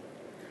forward?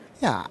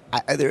 Yeah,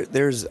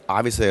 there's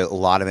obviously a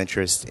lot of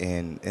interest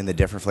in the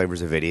different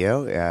flavors of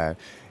video,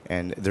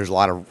 and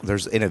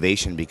there's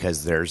innovation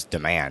because there's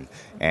demand.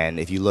 And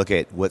if you look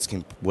at what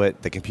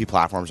the compute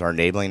platforms are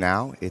enabling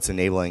now, it's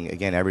enabling,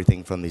 again,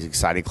 everything from these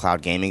exciting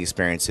cloud gaming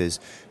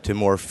experiences to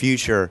more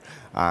future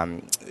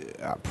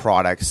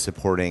products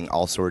supporting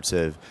all sorts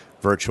of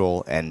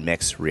virtual and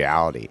mixed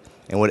reality.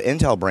 And what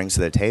Intel brings to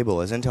the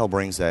table is Intel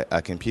brings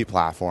a compute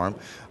platform,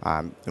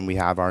 and we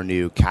have our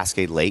new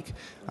Cascade Lake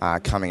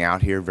coming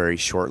out here very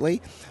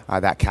shortly.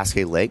 That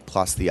Cascade Lake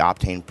plus the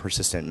Optane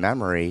persistent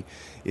memory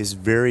is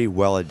very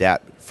well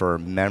adept for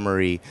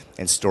memory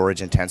and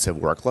storage intensive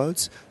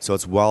workloads. So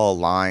it's well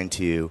aligned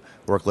to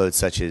workloads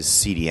such as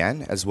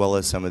CDN, as well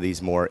as some of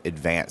these more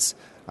advanced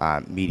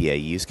media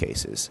use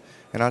cases.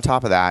 And on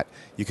top of that,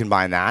 you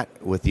combine that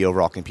with the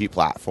overall compute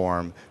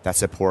platform that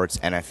supports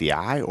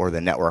NFVI or the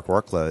network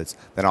workloads,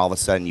 then all of a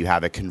sudden you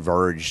have a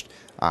converged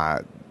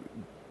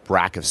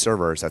rack of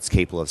servers that's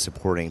capable of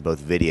supporting both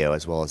video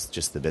as well as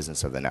just the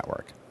business of the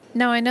network.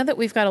 Now, I know that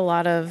we've got a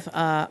lot of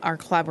our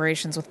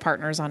collaborations with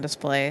partners on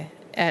display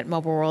at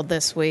Mobile World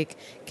this week.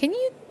 Can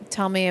you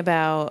tell me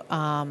about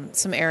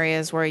some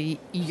areas where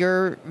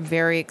you're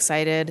very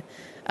excited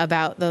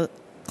about the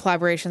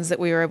collaborations that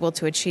we were able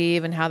to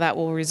achieve and how that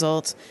will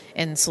result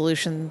in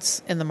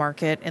solutions in the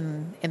market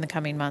in the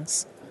coming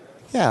months?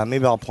 Yeah,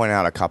 maybe I'll point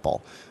out a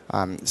couple.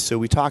 So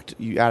we talked,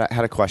 you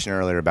had a question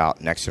earlier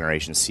about next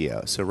generation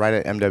CO. So right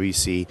at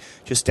MWC,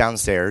 just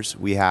downstairs,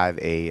 we have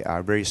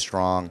a very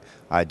strong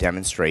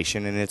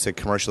demonstration, and it's a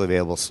commercially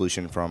available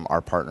solution from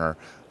our partner,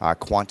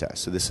 Quanta.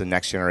 So this is a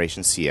next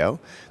generation CO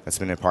that's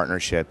been in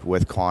partnership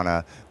with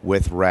Quanta,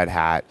 with Red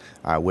Hat,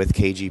 with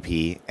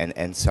KGP,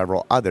 and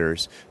several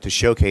others to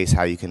showcase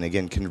how you can,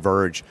 again,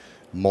 converge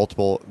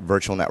multiple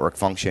virtual network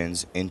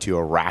functions into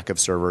a rack of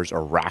servers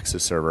or racks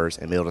of servers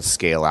and be able to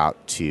scale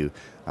out to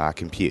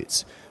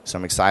computes. So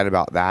I'm excited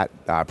about that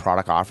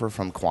product offer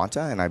from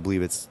Quanta, and I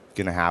believe it's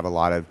going to have a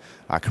lot of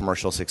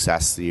commercial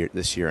success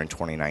this year in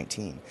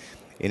 2019.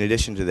 In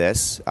addition to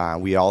this,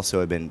 we also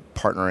have been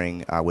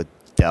partnering with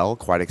Dell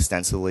quite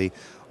extensively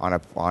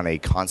on a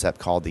concept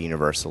called the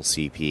Universal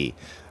CP.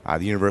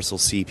 The Universal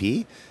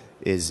CP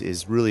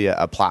is really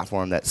a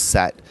platform that's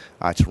set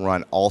to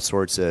run all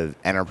sorts of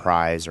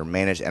enterprise or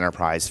managed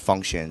enterprise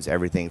functions,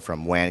 everything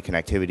from WAN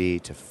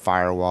connectivity to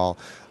firewall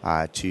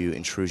to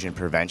intrusion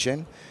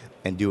prevention,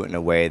 and do it in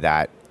a way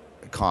that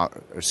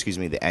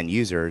the end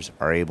users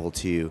are able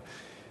to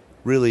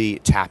really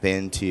tap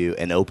into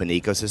an open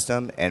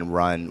ecosystem and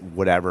run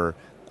whatever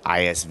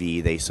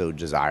ISV they so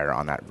desire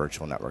on that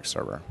virtual network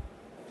server.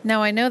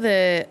 Now, I know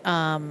that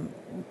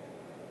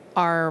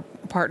our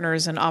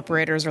partners and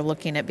operators are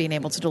looking at being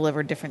able to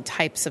deliver different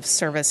types of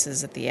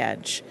services at the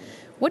edge.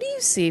 What do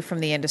you see from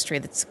the industry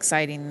that's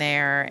exciting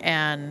there?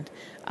 And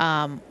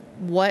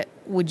what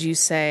would you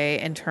say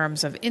in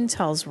terms of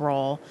Intel's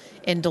role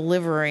in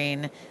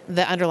delivering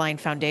the underlying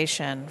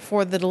foundation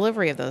for the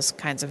delivery of those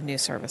kinds of new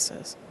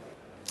services?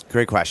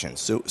 Great question.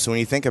 So when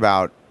you think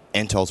about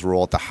Intel's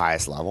role at the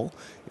highest level,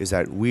 is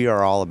that we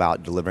are all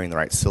about delivering the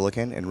right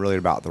silicon and really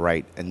about the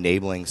right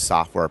enabling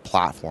software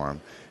platform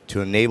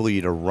to enable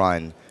you to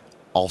run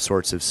all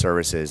sorts of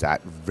services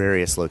at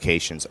various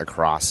locations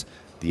across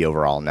the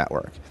overall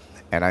network.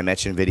 And I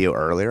mentioned video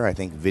earlier. I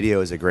think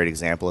video is a great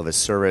example of a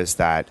service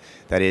that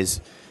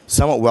is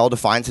somewhat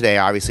well-defined today.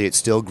 Obviously, it's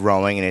still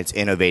growing and it's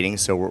innovating,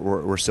 so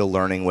we're still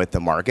learning with the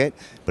market.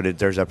 But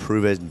there's a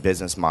proven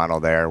business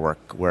model there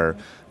where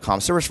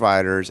comm service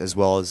providers, as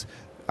well as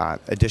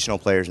additional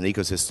players in the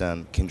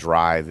ecosystem, can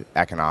drive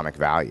economic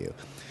value.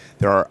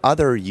 There are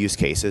other use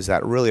cases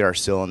that really are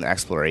still in the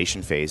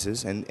exploration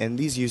phases, and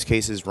these use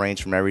cases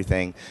range from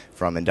everything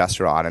from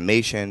industrial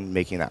automation,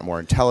 making that more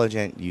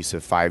intelligent, use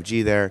of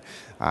 5G there,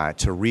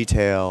 to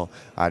retail,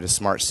 to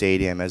smart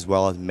stadium, as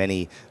well as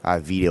many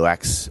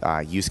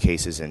V2X use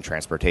cases in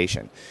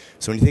transportation.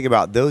 So when you think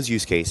about those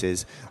use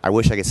cases, I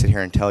wish I could sit here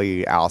and tell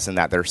you, Allyson,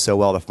 that they're so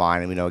well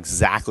defined and we know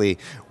exactly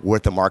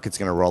what the market's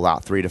going to roll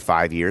out 3 to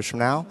 5 years from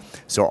now.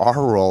 So our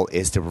role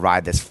is to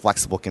provide this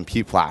flexible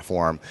compute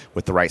platform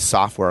with the right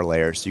software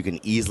layers so you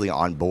can easily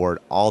onboard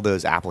all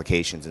those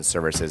applications and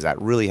services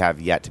that really have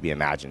yet to be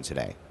imagined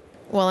today.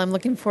 Well, I'm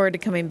looking forward to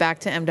coming back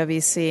to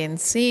MWC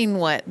and seeing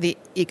what the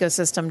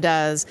ecosystem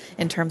does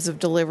in terms of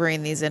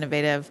delivering these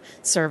innovative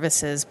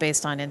services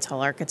based on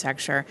Intel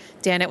architecture.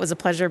 Dan, it was a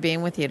pleasure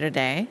being with you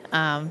today.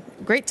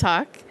 Great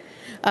talk.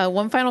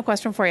 One final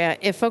question for you.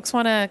 If folks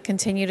want to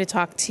continue to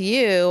talk to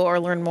you or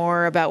learn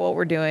more about what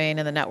we're doing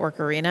in the network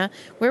arena,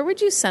 where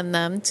would you send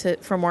them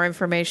for more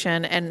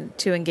information and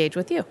to engage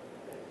with you?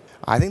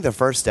 I think the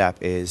first step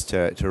is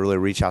to really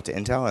reach out to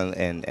Intel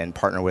and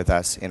partner with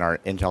us in our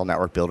Intel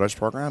Network Builders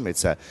program.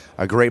 It's a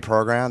great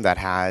program that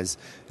has,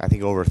 I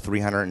think, over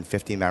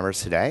 350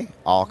 members today,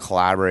 all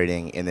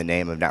collaborating in the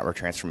name of network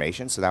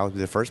transformation. So that would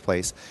be the first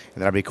place.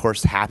 And then I'd be, of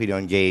course, happy to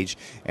engage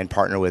and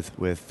partner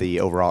with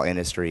the overall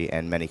industry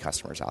and many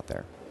customers out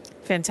there.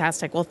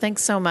 Fantastic. Well,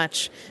 thanks so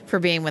much for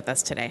being with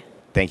us today.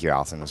 Thank you,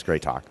 Allyson. It was a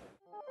great talk.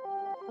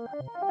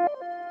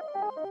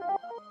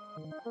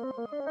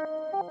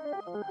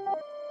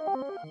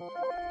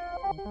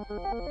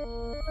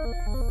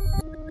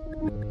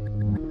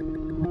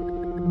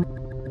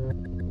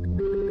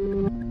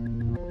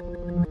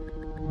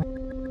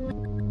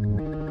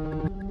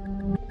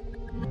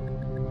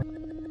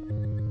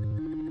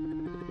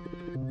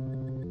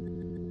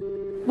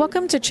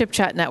 Welcome to Chip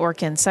Chat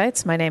Network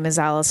Insights. My name is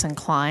Allyson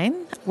Klein.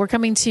 We're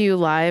coming to you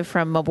live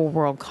from Mobile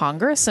World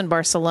Congress in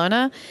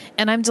Barcelona,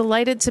 and I'm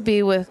delighted to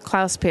be with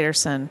Klaus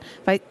Peterson,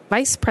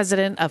 Vice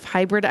President of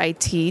Hybrid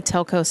IT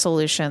Telco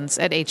Solutions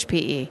at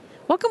HPE.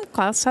 Welcome,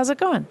 Klaus. How's it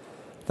going?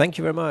 Thank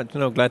you very much.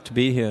 Glad to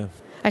be here.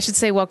 I should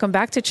say welcome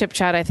back to Chip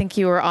Chat. I think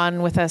you were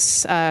on with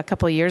us a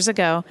couple of years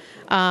ago.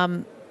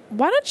 Why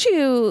don't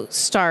you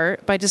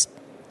start by just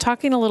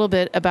talking a little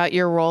bit about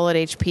your role at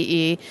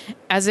HPE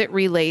as it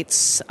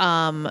relates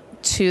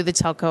to the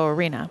telco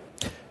arena?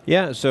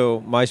 Yeah,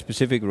 so my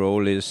specific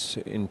role is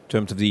in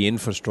terms of the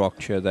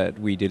infrastructure that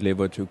we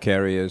deliver to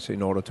carriers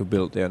in order to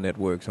build their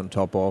networks on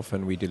top of,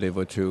 and we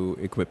deliver to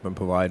equipment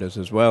providers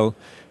as well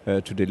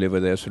to deliver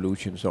their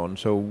solutions on.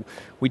 So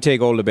we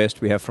take all the best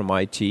we have from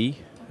IT,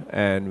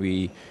 and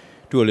we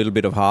do a little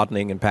bit of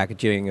hardening and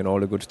packaging and all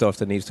the good stuff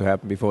that needs to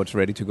happen before it's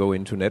ready to go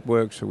into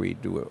networks. So we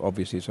do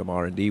obviously some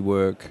R&D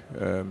work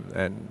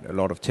and a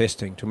lot of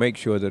testing to make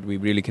sure that we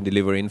really can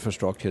deliver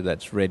infrastructure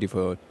that's ready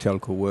for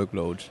telco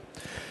workloads.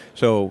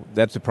 So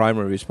that's the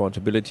primary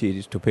responsibility,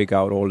 is to pick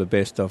out all the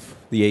best of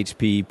the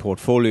HP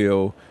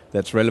portfolio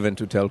that's relevant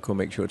to telco,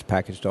 make sure it's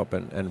packaged up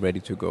and ready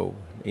to go,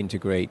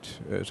 integrate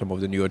some of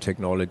the newer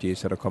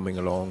technologies that are coming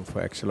along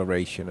for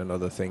acceleration and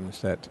other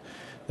things that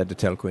the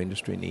telco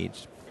industry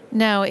needs.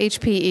 Now,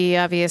 HPE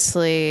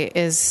obviously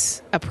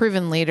is a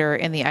proven leader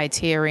in the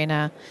IT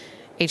arena.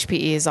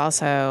 HPE is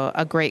also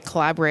a great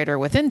collaborator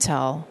with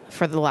Intel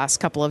for the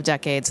last couple of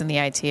decades in the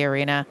IT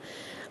arena.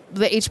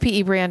 The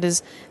HPE brand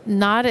is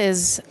not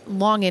as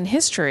long in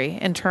history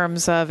in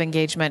terms of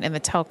engagement in the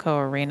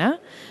telco arena.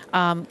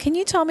 Can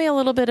you tell me a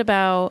little bit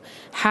about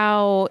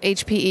how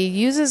HPE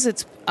uses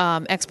its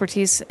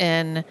expertise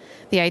in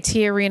the IT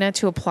arena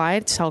to apply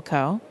to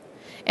telco,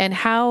 and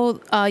how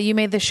you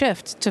made the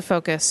shift to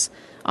focus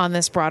on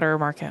this broader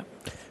market?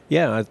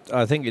 Yeah,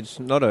 I think it's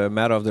not a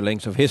matter of the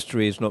length of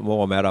history. It's not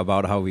more a matter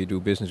about how we do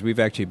business. We've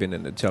actually been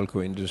in the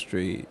telco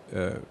industry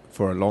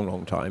for a long,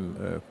 long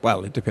time.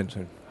 Well, it depends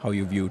on how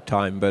you view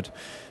time, but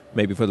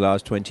maybe for the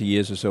last 20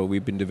 years or so,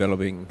 we've been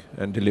developing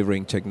and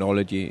delivering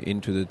technology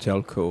into the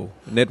telco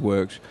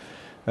networks.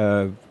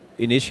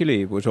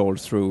 Initially, it was all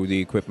through the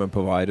equipment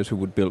providers who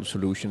would build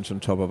solutions on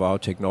top of our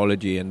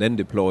technology and then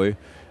deploy,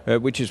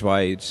 which is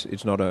why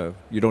it's not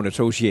you don't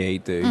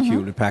associate the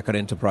Hewlett-Packard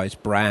Enterprise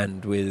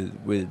brand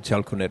with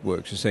telco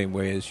networks the same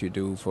way as you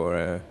do for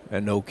a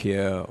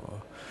Nokia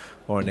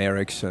or an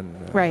Ericsson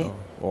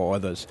or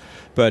others.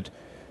 But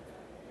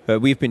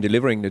we've been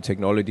delivering the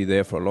technology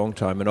there for a long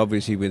time, and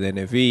obviously with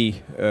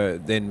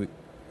NFV, then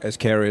as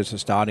carriers are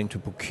starting to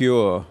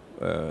procure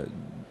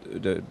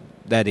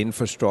that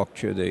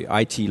infrastructure, the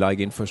IT-like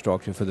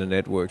infrastructure for the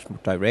networks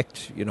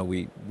direct,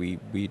 we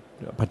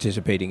are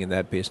participating in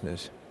that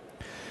business.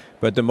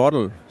 But the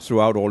model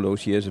throughout all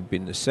those years have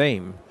been the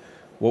same.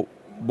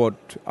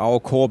 What our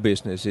core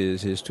business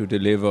is to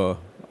deliver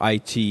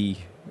IT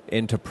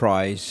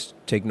enterprise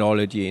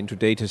technology into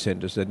data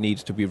centers that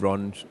needs to be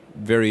run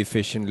very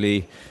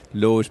efficiently,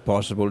 lowest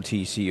possible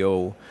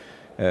TCO.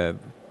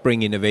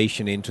 bring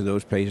innovation into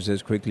those places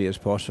as quickly as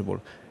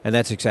possible. And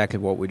that's exactly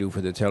what we do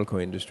for the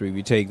telco industry.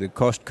 We take the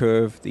cost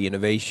curve, the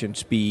innovation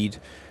speed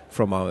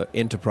from our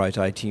enterprise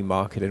IT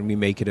market, and we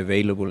make it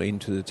available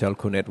into the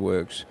telco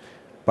networks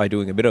by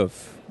doing a bit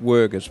of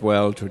work as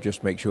well to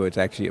just make sure it's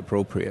actually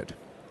appropriate.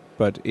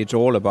 But it's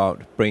all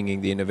about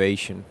bringing the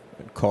innovation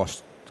and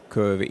cost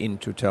curve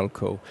into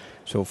telco.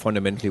 So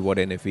fundamentally what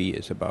NFV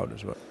is about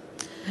as well.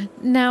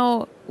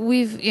 Now,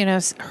 we've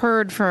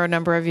heard for a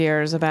number of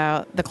years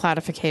about the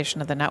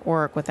cloudification of the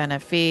network with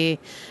NFV,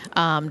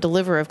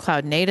 deliver of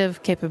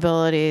cloud-native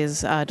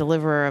capabilities,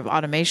 deliver of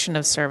automation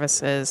of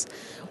services.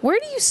 Where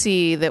do you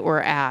see that we're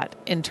at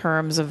in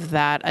terms of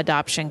that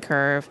adoption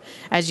curve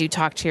as you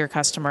talk to your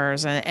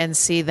customers and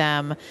see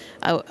them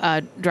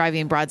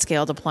driving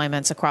broad-scale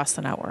deployments across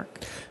the network?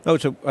 No,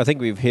 so I think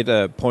we've hit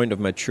a point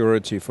of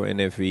maturity for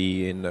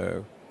NFV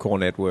in core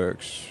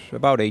networks.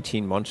 About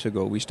 18 months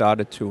ago, we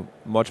started to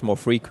much more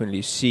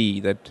frequently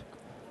see that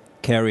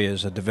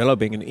carriers are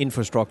developing an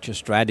infrastructure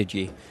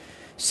strategy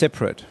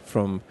separate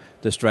from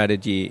the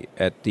strategy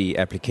at the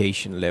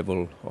application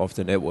level of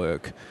the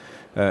network.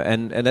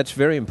 And that's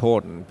very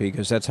important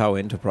because that's how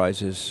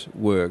enterprises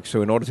work.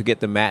 So in order to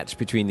get the match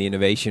between the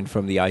innovation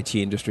from the IT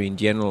industry in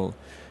general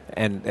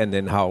and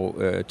then how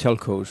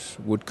telcos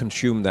would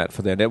consume that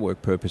for their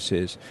network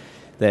purposes,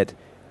 that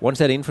once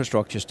that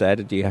infrastructure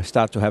strategy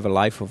starts to have a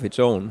life of its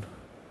own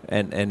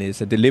and is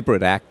a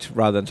deliberate act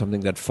rather than something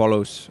that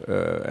follows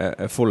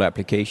a full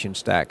application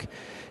stack,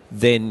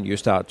 then you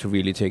start to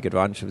really take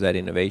advantage of that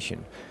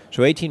innovation.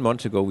 So 18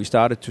 months ago, we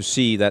started to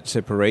see that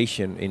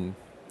separation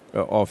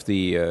of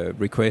the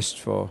requests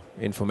for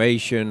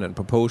information and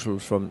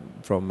proposals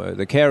from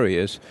the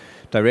carriers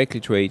directly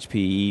to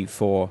HPE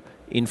for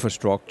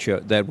infrastructure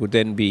that would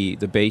then be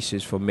the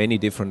basis for many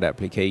different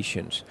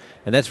applications.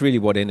 And that's really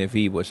what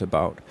NFV was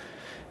about.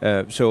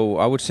 So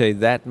I would say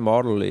that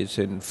model is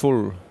in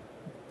full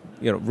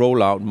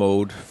rollout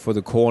mode for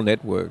the core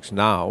networks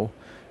now.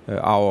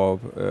 Our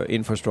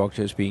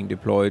infrastructure is being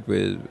deployed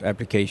with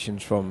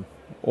applications from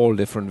all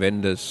different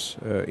vendors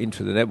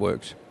into the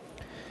networks.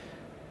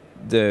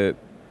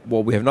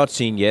 What we have not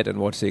seen yet, and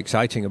what's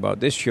exciting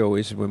about this show,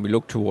 is when we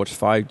look towards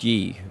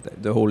 5G,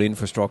 the whole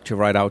infrastructure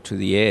right out to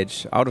the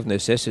edge, out of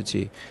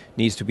necessity,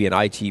 needs to be an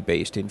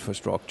IT-based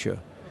infrastructure.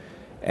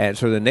 And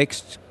so the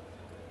next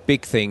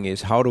big thing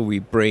is how do we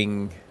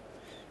bring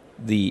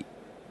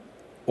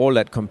all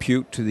that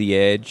compute to the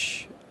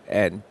edge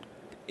and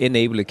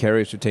enable the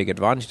carriers to take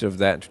advantage of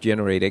that to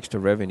generate extra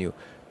revenue,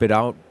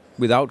 but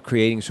without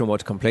creating so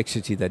much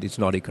complexity that it's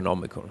not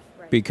economical.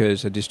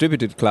 Because a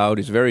distributed cloud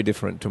is very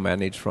different to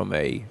manage from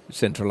a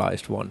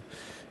centralized one.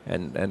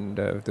 And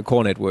the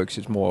core networks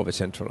is more of a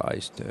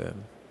centralized.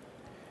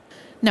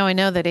 Now, I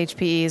know that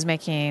HPE is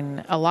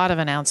making a lot of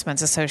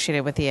announcements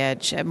associated with the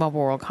Edge at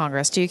Mobile World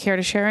Congress. Do you care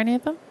to share any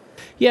of them?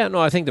 Yeah,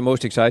 no, I think the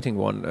most exciting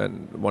one,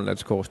 and one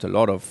that's caused a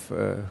lot of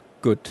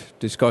good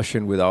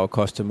discussion with our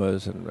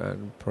customers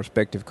and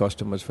prospective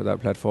customers for that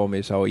platform,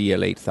 is our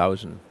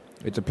EL8000.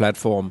 It's a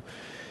platform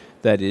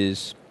that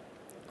is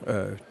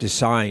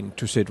designed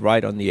to sit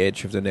right on the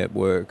edge of the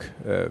network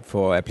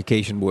for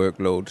application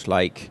workloads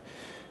like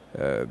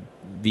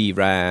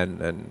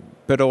vRAN,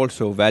 but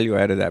also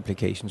value-added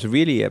applications. So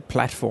really a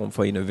platform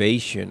for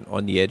innovation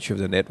on the edge of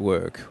the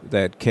network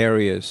that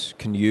carriers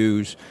can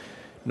use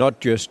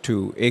not just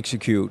to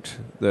execute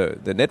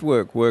the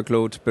network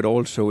workloads, but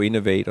also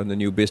innovate on the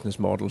new business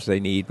models they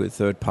need with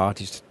third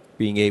parties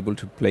being able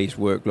to place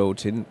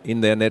workloads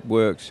in their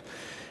networks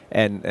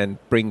and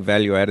bring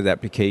value-added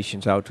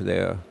applications out to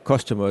their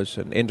customers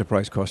and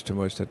enterprise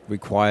customers that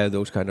require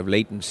those kind of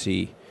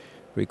latency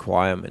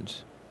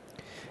requirements.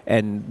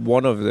 And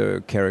one of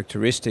the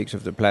characteristics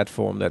of the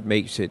platform that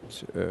makes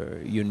it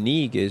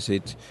unique is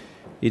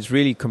it's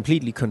really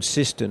completely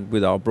consistent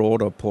with our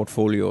broader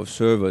portfolio of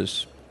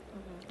servers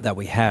that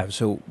we have.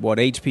 So what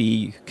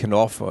HPE can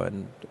offer,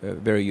 and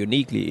very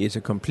uniquely, is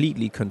a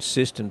completely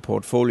consistent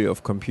portfolio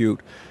of compute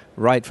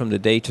right from the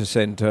data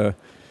center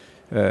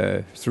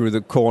through the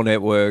core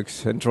networks,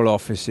 central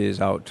offices,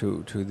 out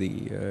to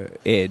the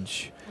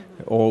edge,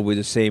 all with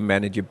the same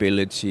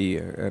manageability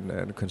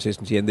and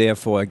consistency. And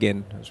therefore,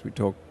 again, as we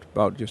talked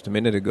about just a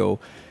minute ago,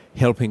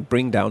 helping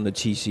bring down the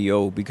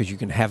TCO because you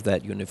can have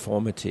that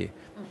uniformity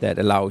that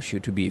allows you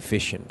to be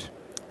efficient.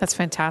 That's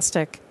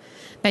fantastic.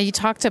 Now, you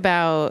talked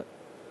about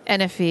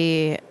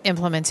NFV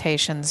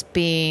implementations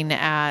being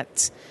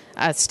at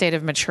a state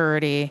of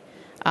maturity,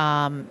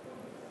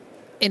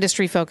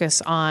 industry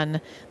focus on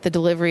the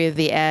delivery of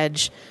the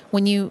edge.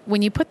 When you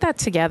put that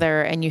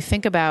together and you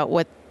think about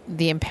what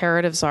the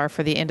imperatives are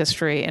for the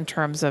industry in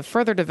terms of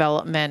further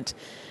development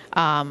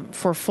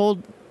for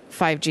full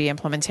 5G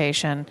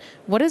implementation,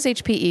 what is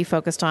HPE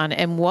focused on,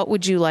 and what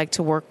would you like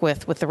to work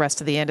with the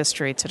rest of the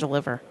industry to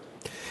deliver?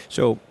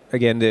 So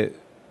again,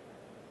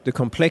 the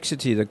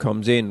complexity that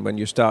comes in when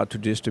you start to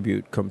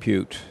distribute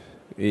compute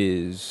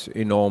is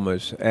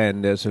enormous,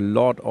 and there's a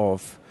lot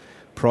of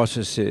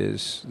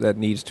processes that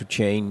needs to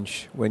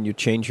change when you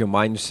change your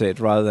mindset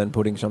rather than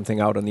putting something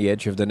out on the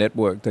edge of the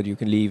network that you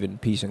can leave in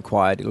peace and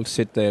quiet. It'll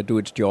sit there, do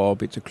its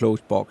job, it's a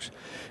closed box.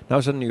 Now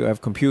suddenly you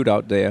have compute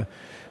out there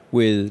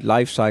with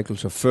life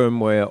cycles of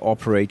firmware,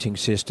 operating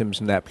systems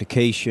and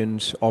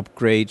applications,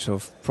 upgrades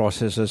of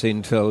processors.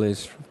 Intel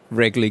is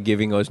regularly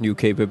giving us new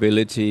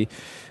capability.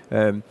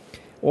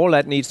 All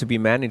that needs to be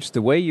managed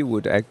the way you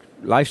would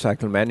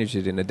lifecycle manage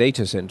it in a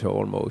data center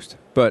almost,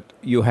 but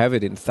you have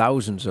it in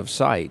thousands of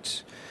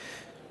sites.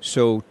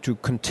 So to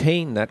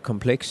contain that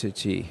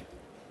complexity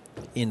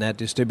in that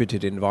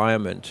distributed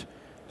environment,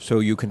 so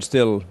you can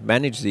still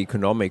manage the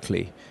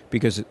economically,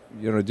 because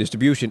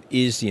distribution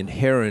is the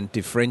inherent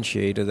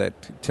differentiator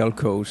that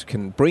telcos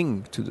can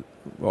bring to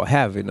or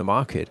have in the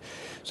market.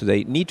 So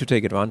they need to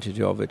take advantage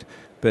of it,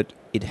 but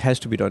it has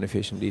to be done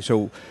efficiently.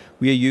 So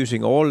we are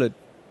using all the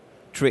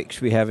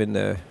tricks we have in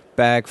the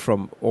bag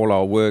from all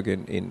our work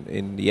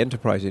in the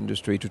enterprise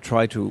industry to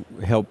try to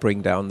help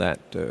bring down that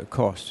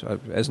cost.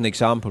 As an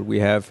example, we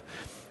have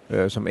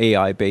some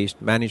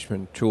AI-based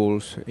management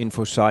tools,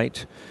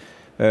 InfoSight,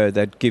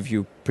 that give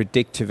you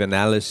predictive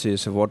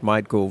analysis of what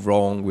might go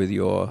wrong with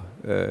your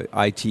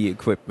IT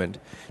equipment.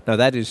 Now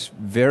that is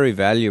very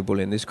valuable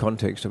in this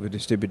context of a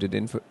distributed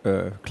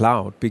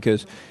cloud,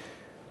 because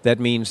that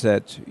means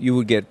that you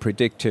will get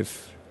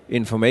predictive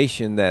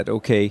information that,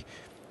 okay,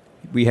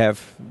 we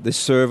have this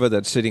server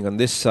that's sitting on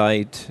this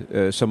site.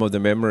 Some of the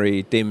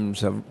memory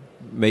DIMMs are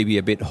maybe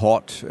a bit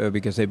hot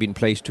because they've been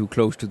placed too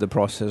close to the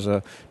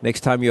processor.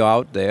 Next time you're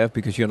out there,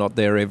 because you're not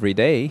there every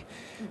day,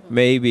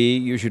 maybe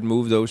you should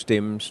move those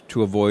DIMMs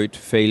to avoid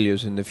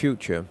failures in the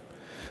future.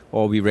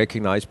 Or we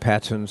recognize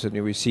patterns and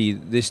we see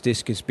this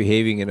disk is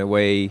behaving in a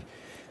way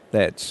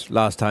that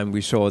last time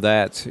we saw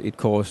that, it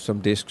caused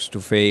some disks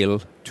to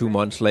fail 2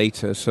 months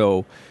later.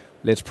 So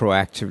let's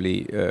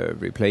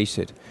proactively replace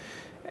it.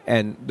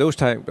 And those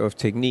type of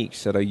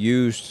techniques that are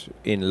used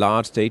in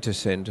large data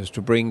centers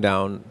to bring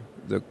down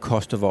the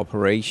cost of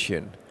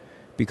operation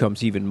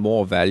becomes even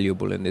more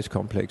valuable in this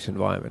complex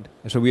environment.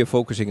 And so we are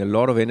focusing a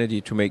lot of energy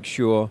to make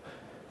sure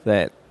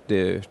that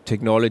the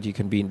technology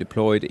can be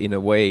deployed in a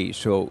way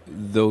so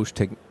those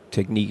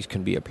techniques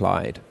can be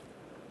applied.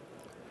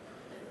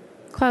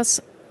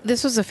 Klaus,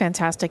 this was a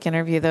fantastic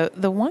interview.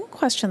 The one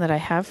question that I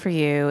have for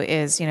you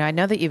is, I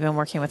know that you've been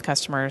working with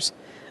customers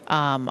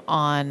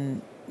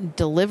on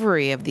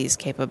delivery of these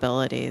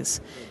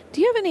capabilities.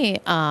 Do you have any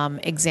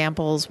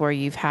examples where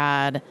you've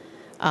had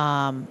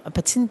a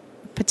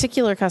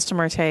particular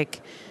customer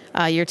take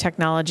your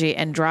technology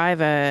and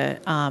drive a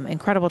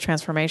incredible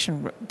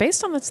transformation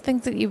based on the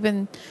things that you've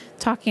been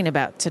talking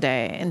about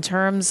today in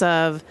terms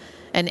of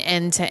an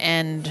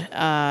end-to-end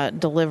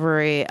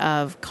delivery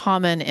of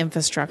common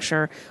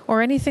infrastructure,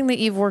 or anything that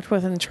you've worked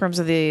with in terms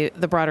of the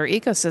broader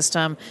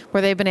ecosystem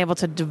where they've been able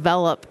to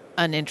develop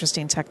an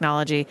interesting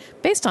technology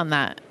based on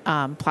that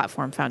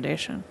platform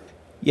foundation?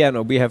 Yeah,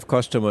 no, we have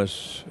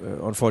customers,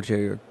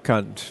 unfortunately I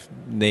can't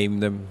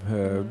name them,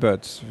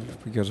 but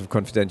because of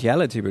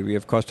confidentiality, but we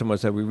have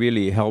customers that we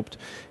really helped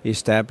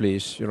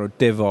establish,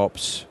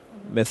 DevOps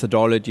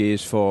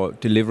methodologies for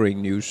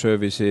delivering new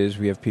services.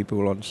 We have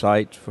people on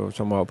site for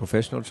some of our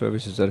professional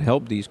services that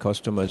help these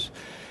customers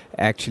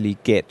actually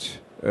get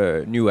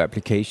new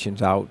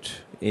applications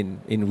out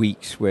in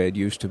weeks where it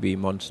used to be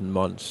months and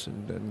months,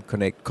 and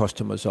connect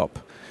customers up,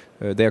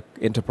 their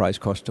enterprise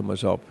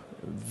customers up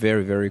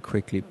very, very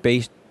quickly,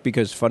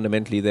 because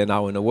fundamentally they're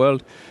now in a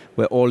world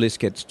where all this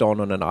gets done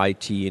on an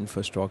IT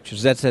infrastructure.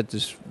 So that's at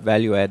this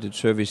value-added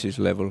services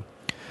level.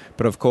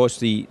 But of course,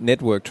 the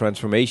network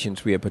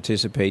transformations we are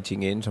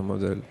participating in, some of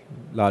the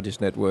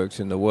largest networks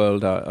in the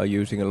world are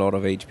using a lot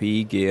of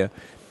HPE gear.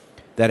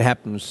 That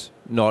happens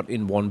not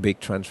in one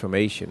big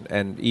transformation.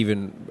 And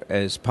even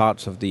as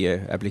parts of the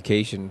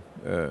application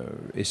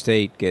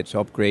estate gets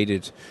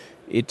upgraded,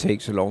 it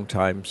takes a long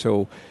time.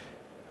 So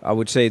I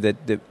would say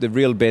that the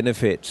real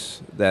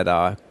benefits that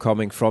are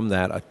coming from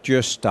that are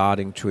just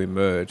starting to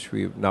emerge.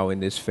 We're now in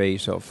this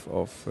phase of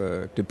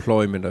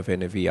deployment of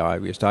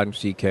NFVI. We're starting to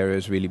see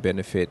carriers really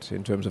benefit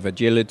in terms of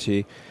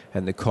agility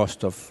and the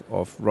cost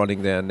of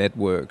running their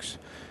networks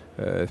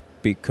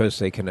because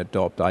they can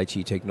adopt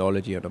IT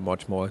technology on a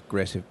much more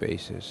aggressive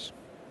basis.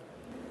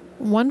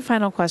 One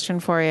final question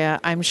for you.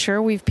 I'm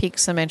sure we've piqued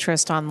some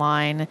interest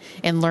online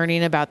in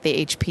learning about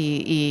the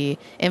HPE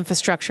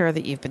infrastructure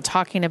that you've been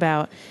talking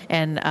about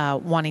and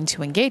wanting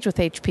to engage with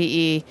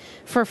HPE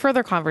for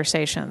further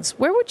conversations.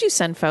 Where would you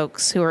send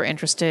folks who are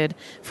interested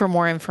for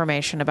more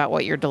information about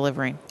what you're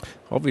delivering?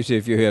 Obviously,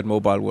 if you're here at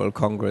Mobile World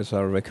Congress,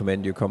 I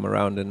recommend you come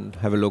around and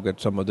have a look at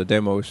some of the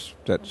demos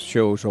that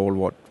shows all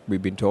what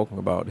we've been talking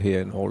about here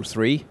in Hall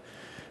 3.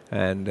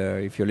 And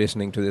if you're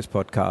listening to this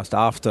podcast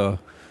after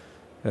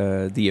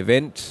the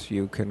event,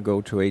 you can go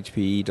to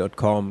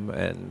hpe.com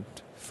and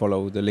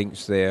follow the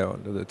links there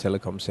under the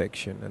telecom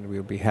section, and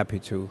we'll be happy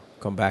to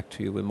come back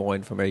to you with more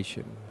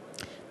information.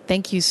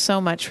 Thank you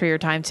so much for your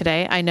time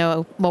today. I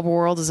know Mobile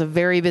World is a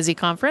very busy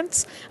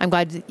conference. I'm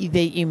glad that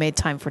you made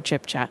time for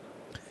Chip Chat.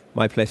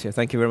 My pleasure.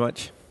 Thank you very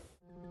much.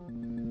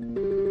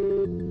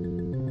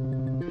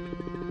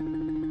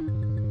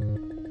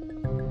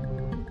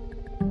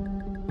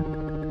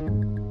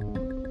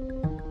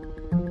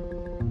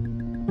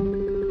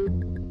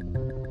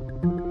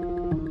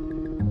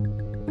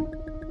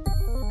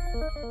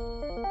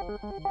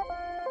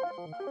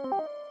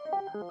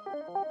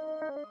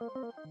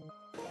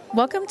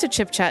 Welcome to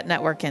Chip Chat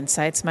Network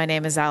Insights. My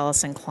name is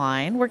Allyson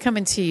Klein. We're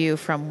coming to you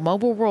from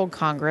Mobile World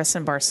Congress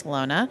in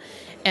Barcelona,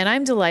 and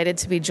I'm delighted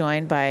to be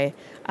joined by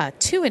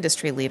two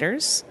industry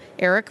leaders,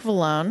 Eric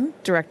Vallone,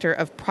 Director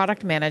of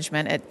Product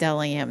Management at Dell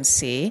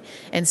EMC,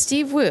 and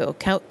Steve Wu,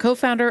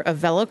 co-founder of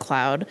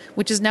VeloCloud,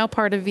 which is now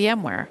part of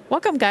VMware.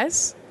 Welcome,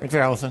 guys. Thanks,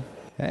 Allyson.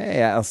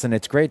 Hey, Allyson,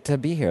 it's great to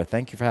be here.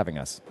 Thank you for having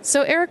us.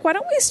 So, Eric, why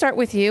don't we start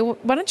with you?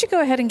 Why don't you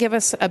go ahead and give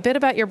us a bit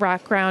about your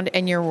background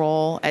and your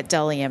role at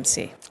Dell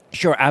EMC?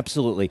 Sure,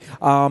 absolutely.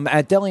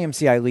 At Dell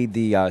EMC, I lead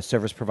the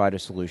Service Provider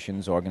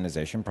Solutions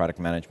Organization, Product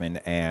Management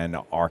and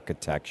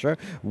Architecture,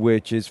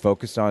 which is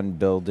focused on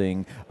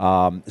building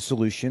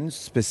solutions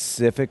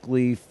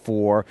specifically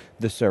for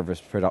the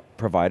service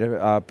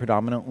provider,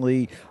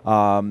 predominantly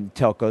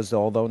telcos,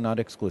 although not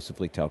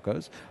exclusively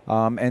telcos.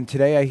 And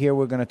today I hear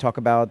we're going to talk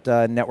about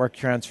network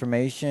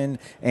transformation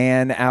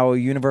and our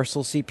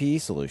universal CPE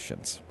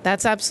solutions.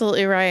 That's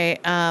absolutely right.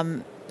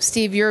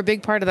 Steve, you're a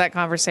big part of that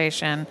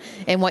conversation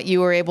and what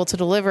you were able to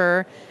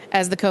deliver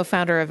as the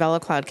co-founder of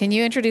VeloCloud. Can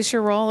you introduce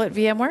your role at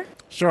VMware?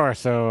 Sure.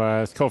 So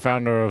as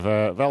co-founder of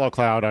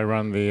VeloCloud, I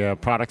run the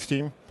products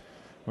team,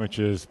 which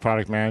is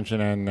product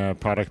management and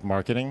product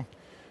marketing.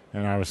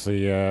 And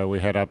obviously, we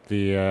head up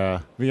the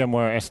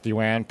VMware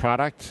SD-WAN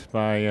product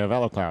by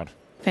VeloCloud.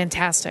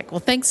 Fantastic. Well,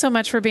 thanks so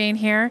much for being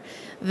here.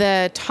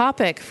 The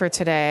topic for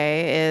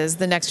today is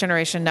the next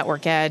generation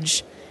network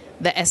edge,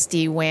 the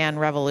SD-WAN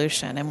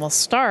revolution. And we'll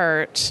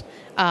start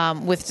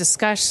with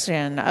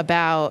discussion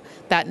about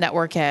that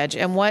network edge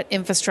and what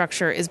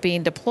infrastructure is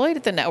being deployed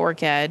at the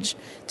network edge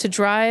to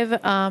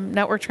drive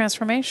network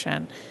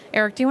transformation.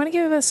 Eric, do you want to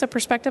give us a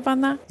perspective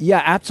on that?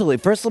 Yeah, absolutely.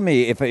 First, let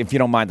me, if you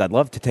don't mind, I'd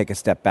love to take a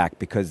step back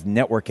because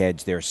network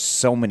edge, there's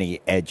so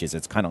many edges.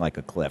 It's kind of like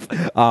a cliff.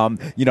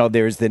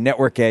 There's the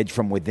network edge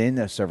from within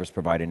a service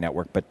provider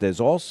network, but there's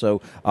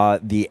also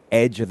the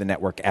edge of the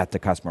network at the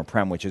customer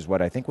prem, which is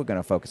what I think we're going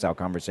to focus our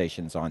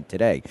conversations on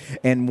today.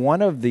 And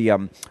one of the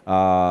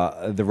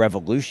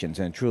revolutions,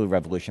 and truly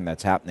revolution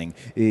that's happening,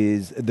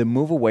 is the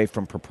move away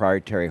from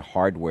proprietary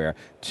hardware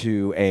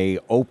to a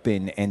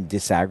open and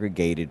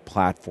disaggregated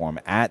platform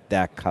at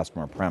that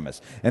customer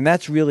premise. And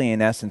that's really,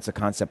 in essence, the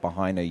concept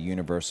behind a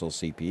universal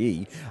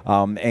CPE.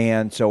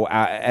 And so,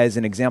 as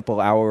an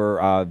example,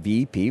 our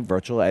VEP,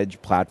 Virtual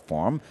Edge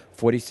Platform,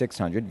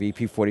 4600,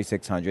 VP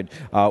 4600,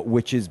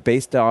 which is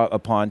based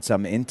upon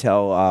some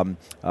Intel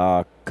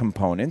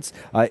components,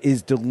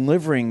 is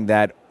delivering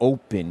that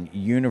open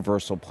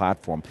universal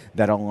platform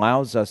that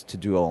allows us to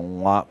do a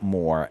lot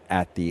more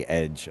at the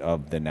edge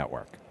of the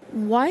network.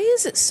 Why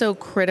is it so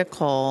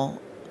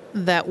critical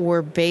that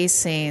we're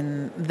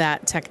basing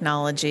that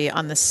technology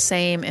on the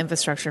same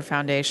infrastructure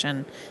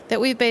foundation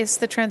that we base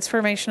the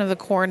transformation of the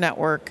core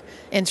network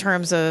in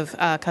terms of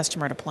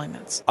customer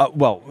deployments?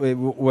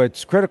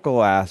 What's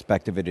critical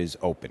aspect of it is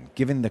open,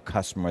 giving the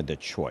customer the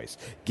choice,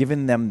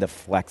 giving them the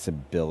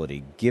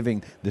flexibility,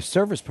 giving the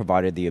service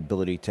provider the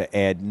ability to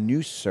add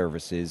new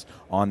services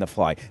on the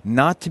fly,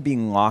 not to be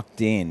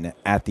locked in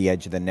at the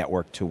edge of the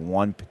network to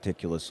one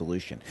particular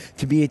solution,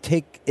 to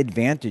take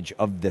advantage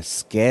of the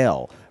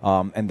scale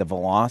and the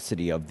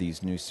velocity of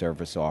these new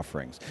service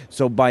offerings.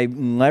 So by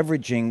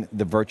leveraging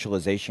the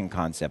virtualization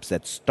concepts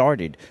that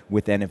started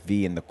with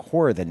NFV in the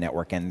core of the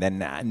network and then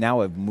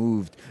now have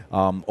moved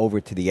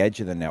over to the edge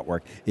of the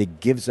network, it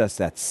gives us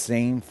that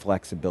same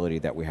flexibility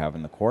that we have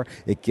in the core.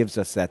 It gives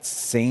us that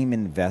same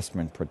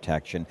investment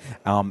protection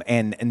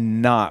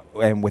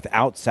and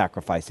without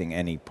sacrificing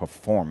any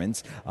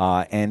performance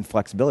and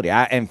flexibility.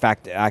 In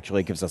fact,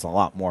 actually, it gives us a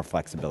lot more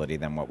flexibility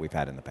than what we've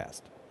had in the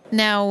past.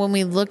 Now, when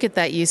we look at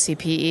that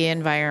UCPE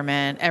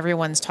environment,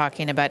 everyone's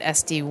talking about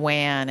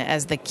SD-WAN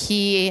as the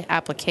key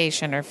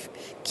application or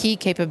key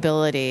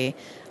capability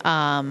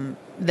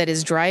that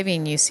is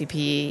driving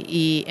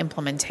UCPE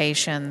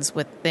implementations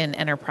within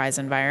enterprise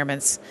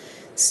environments.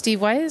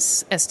 Steve, why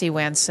is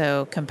SD-WAN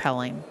so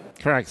compelling?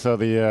 Correct. So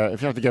if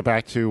you have to get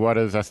back to what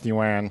is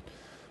SD-WAN,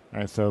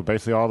 right, so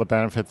basically all the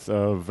benefits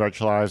of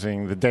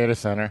virtualizing the data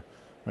center,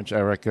 which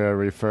Eric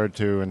referred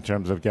to in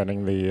terms of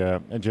getting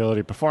the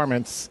agility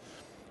performance.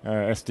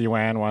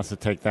 SD-WAN wants to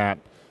take that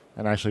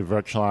and actually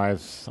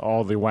virtualize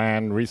all the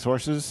WAN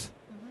resources,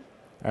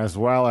 as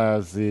well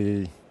as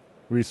the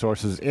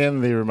resources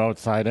in the remote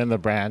site, in the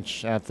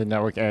branch, at the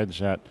network edge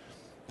that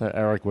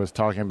Eric was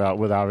talking about,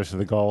 with obviously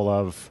the goal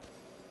of,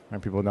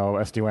 and people know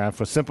SD-WAN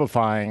for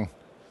simplifying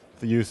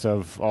the use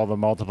of all the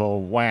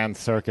multiple WAN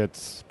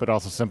circuits, but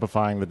also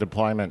simplifying the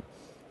deployment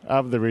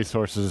of the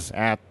resources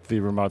at the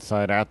remote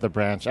site, at the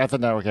branch, at the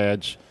network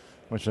edge,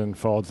 which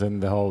unfolds in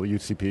the whole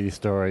UCPE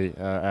story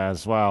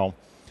as well.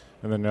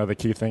 And then the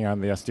key thing on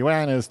the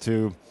SD-WAN is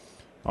to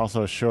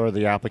also assure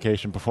the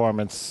application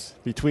performance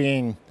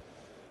between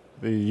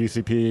the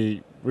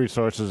UCP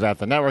resources at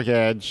the network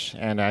edge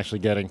and actually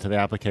getting to the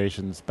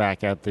applications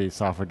back at the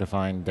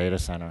software-defined data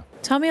center.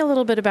 Tell me a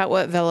little bit about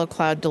what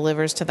VeloCloud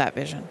delivers to that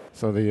vision.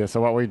 So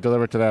what we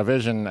deliver to that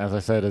vision, as I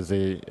said, is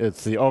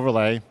it's the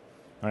overlay,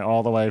 right,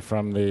 all the way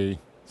from the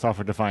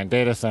software-defined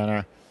data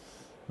center,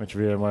 which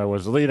VMware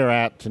was the leader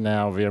at, to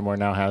now VMware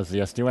now has the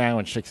SD-WAN,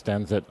 which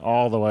extends it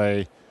all the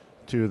way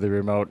to the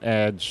remote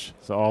edge.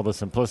 So all the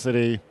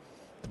simplicity,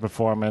 the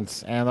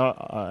performance, and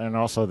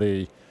also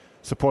the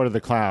support of the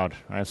cloud.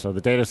 Right? So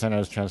the data center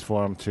is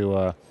transformed to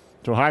a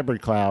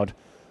hybrid cloud.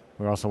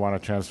 We also want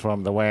to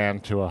transform the WAN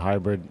to a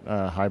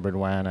hybrid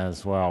WAN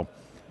as well.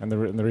 And the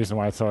reason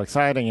why it's so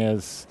exciting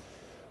is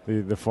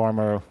the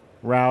former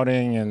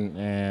routing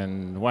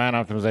and WAN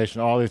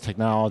optimization, all these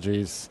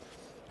technologies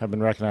have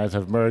been recognized,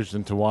 have merged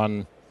into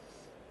one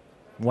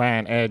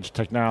WAN edge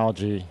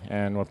technology,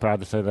 and we're proud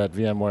to say that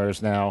VMware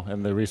is now,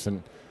 in the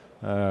recent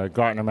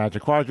Gartner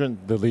Magic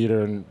Quadrant, the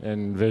leader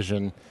in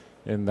vision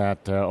in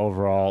that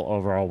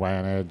overall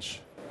WAN edge.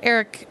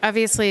 Eric,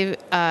 obviously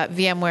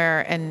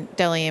VMware and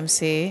Dell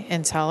EMC,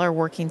 Intel are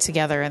working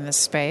together in this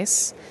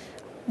space.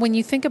 When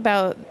you think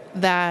about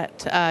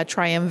that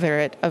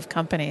triumvirate of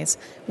companies,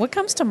 what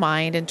comes to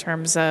mind in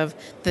terms of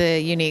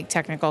the unique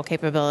technical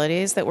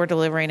capabilities that we're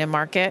delivering in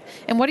market?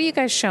 And what are you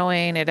guys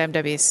showing at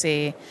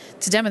MWC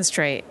to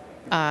demonstrate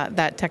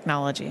that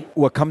technology?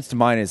 What comes to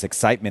mind is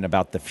excitement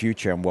about the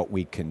future and what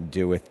we can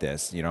do with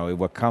this. You know,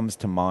 what comes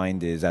to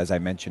mind is, as I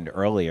mentioned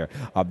earlier,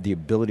 the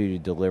ability to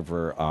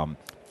deliver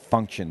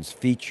functions,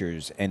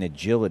 features, and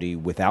agility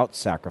without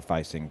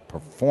sacrificing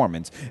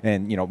performance.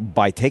 And, you know,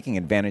 by taking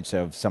advantage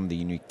of some of the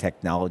unique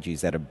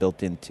technologies that are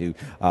built into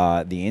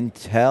the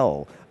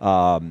Intel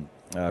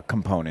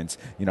components,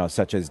 you know,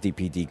 such as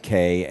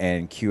DPDK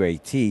and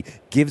QAT,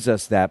 gives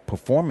us that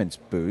performance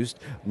boost.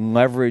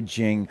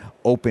 Leveraging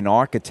open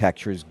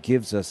architectures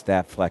gives us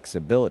that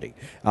flexibility.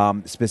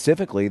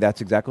 Specifically,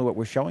 that's exactly what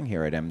we're showing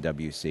here at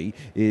MWC,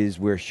 is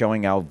we're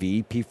showing our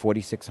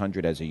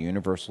VP4600 as a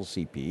universal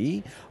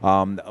CPE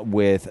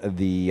with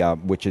the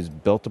which is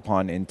built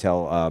upon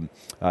Intel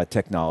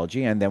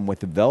technology, and then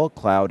with the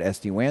VeloCloud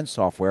SD-WAN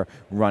software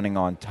running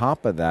on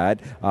top of that,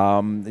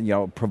 you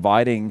know,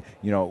 providing,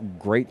 you know,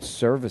 great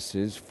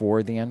services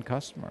for the end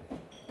customer.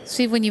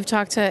 Steve, when you've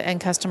talked to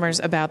end customers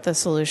about the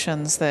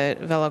solutions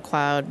that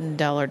VeloCloud and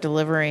Dell are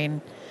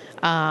delivering,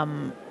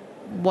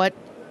 what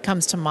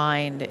comes to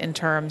mind in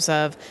terms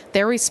of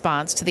their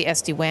response to the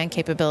SD-WAN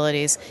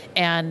capabilities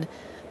and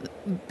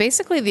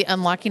basically the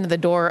unlocking of the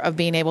door of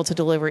being able to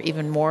deliver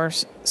even more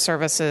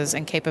services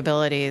and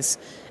capabilities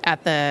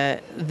at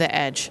the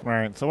edge?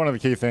 Right. So one of the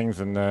key things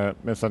in the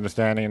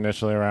misunderstanding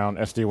initially around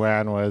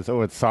SD-WAN was,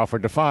 it's software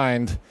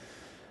defined.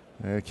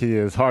 The key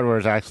is hardware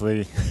is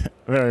actually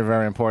very,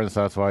 very important.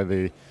 So that's why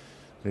the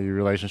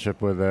relationship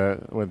with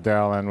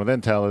Dell and with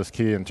Intel is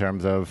key in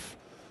terms of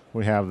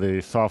we have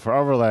the software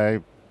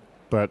overlay,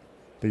 but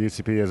the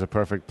UCP is a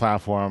perfect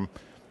platform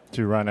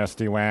to run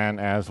SD-WAN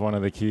as one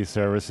of the key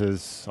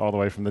services all the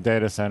way from the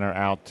data center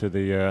out to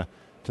the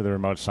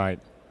remote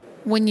site.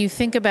 When you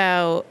think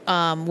about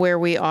where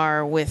we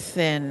are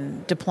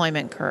within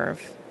deployment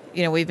curve,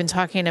 you know, we've been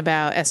talking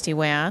about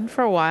SD-WAN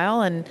for a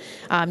while, and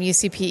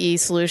UCPE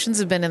solutions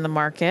have been in the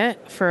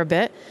market for a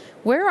bit.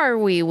 Where are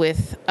we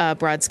with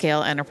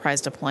broad-scale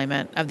enterprise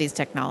deployment of these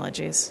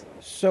technologies?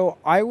 So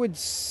I would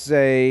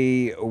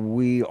say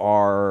we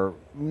are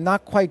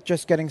not quite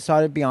just getting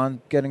started.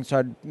 Beyond getting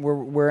started,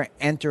 we're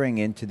entering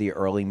into the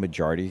early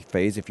majority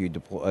phase. If you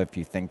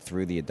think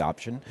through the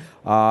adoption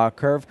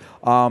curve,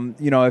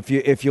 you know,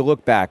 if you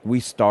look back, we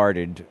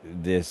started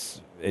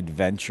this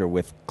adventure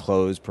with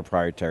closed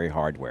proprietary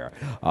hardware,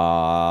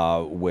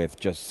 with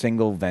just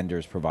single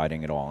vendors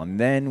providing it all. And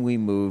then we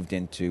moved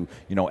into,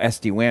 you know,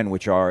 SD-WAN,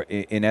 which are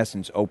in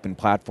essence open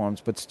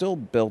platforms, but still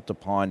built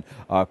upon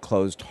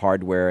closed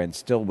hardware and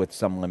still with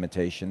some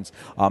limitations.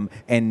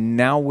 And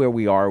now where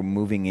we are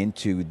moving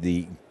into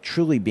the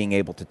truly being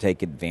able to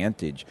take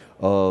advantage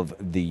of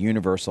the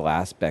universal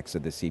aspects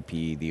of the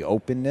CPE, the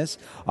openness,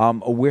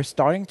 we're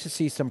starting to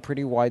see some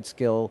pretty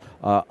wide-scale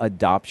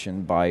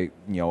adoption by, you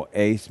know,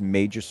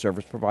 major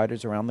service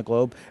providers around the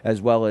globe,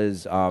 as well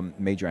as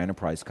major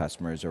enterprise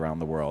customers around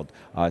the world,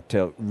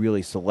 to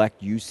really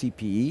select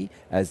UCPE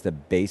as the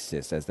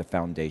basis, as the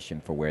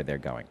foundation for where they're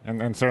going.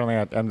 And certainly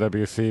at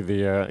MWC,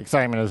 the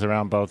excitement is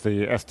around both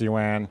the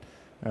SD-WAN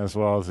as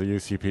well as the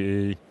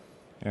UCPE.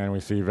 And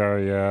we see we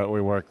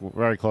work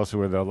very closely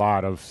with a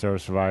lot of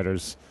service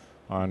providers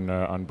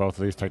on both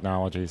of these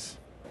technologies.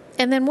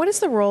 And then what is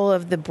the role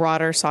of the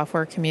broader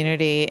software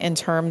community in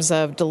terms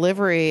of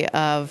delivery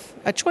of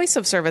a choice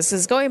of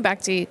services? Going back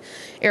to,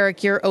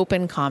 Eric, your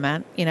open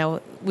comment, you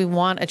know, we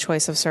want a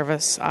choice of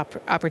service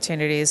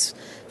opportunities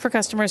for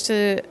customers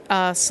to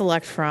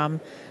select from.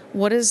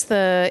 What is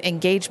the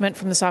engagement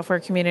from the software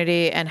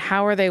community, and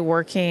how are they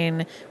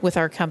working with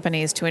our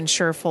companies to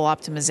ensure full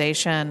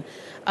optimization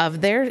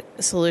of their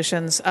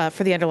solutions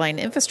for the underlying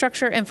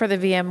infrastructure and for the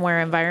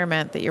VMware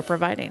environment that you're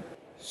providing?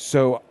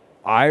 So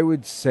I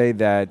would say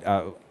that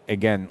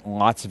again,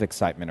 lots of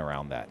excitement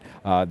around that.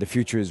 The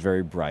future is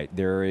very bright.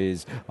 There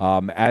is,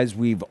 as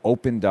we've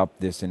opened up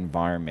this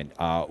environment,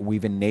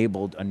 we've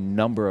enabled a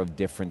number of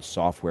different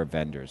software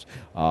vendors.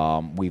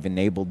 We've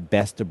enabled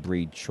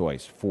best-of-breed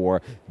choice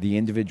for the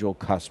individual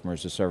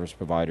customers, the service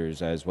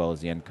providers, as well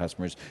as the end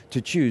customers,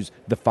 to choose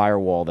the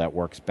firewall that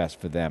works best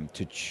for them,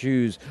 to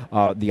choose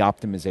the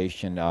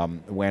optimization,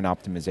 WAN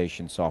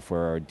optimization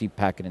software or deep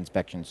packet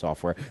inspection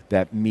software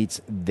that meets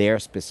their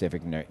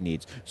specific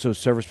needs. So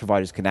service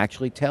providers can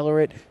actually tailor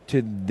it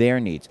to their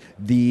needs.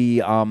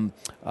 The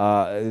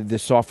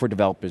software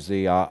developers,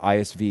 the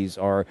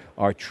ISVs,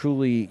 are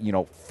truly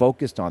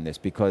focused on this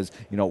because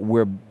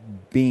we're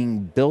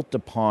being built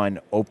upon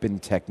open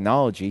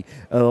technology.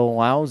 It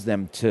allows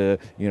them to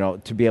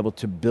be able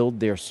to build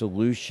their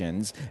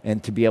solutions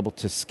and to be able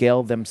to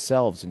scale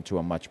themselves into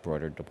a much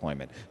broader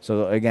deployment.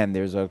 So again,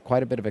 there's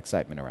quite a bit of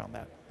excitement around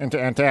that. And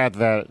to add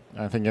that,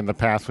 I think in the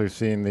past we've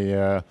seen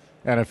the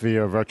NFV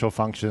or virtual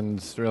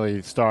functions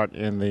really start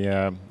in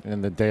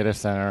the data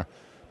center.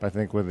 But I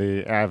think with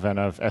the advent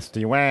of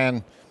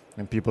SD-WAN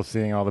and people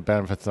seeing all the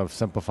benefits of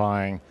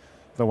simplifying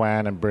the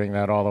WAN and bringing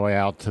that all the way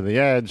out to the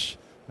edge,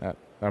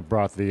 that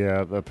brought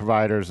the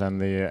providers and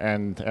the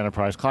end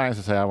enterprise clients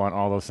to say, I want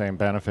all those same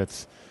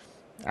benefits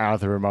out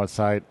of the remote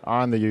site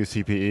on the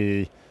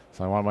UCPE.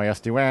 So I want my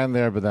SD-WAN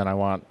there, but then I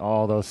want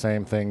all those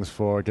same things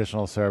for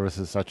additional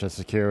services such as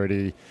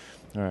security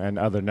and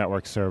other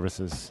network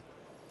services.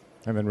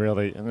 And then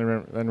really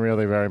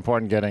very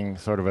important, getting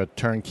sort of a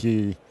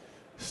turnkey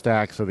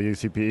stack, so the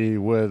UCPE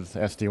with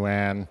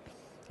SD-WAN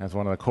as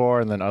one of the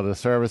core, and then other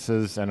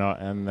services, and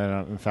then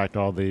in fact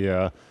all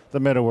the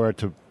middleware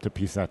to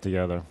piece that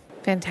together.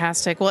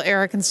 Fantastic. Well,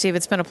 Eric and Steve,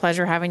 it's been a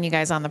pleasure having you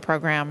guys on the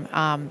program.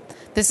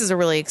 This is a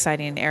really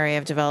exciting area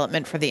of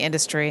development for the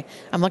industry.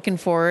 I'm looking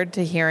forward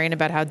to hearing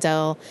about how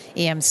Dell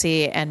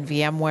EMC and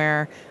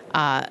VMware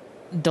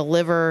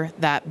deliver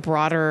that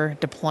broader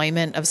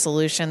deployment of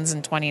solutions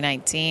in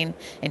 2019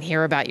 and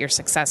hear about your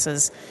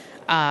successes.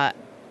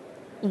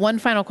 One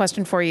final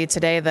question for you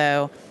today,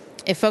 though.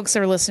 If folks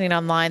are listening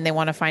online, they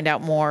want to find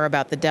out more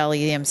about the Dell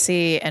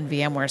EMC and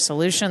VMware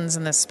solutions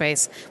in this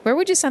space, where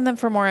would you send them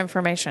for more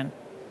information?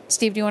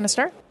 Steve, do you want to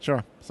start?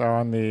 Sure. So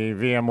on the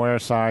VMware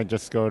side,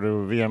 just go to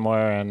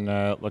VMware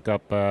and look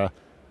up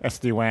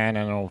SD-WAN,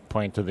 and it'll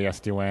point to the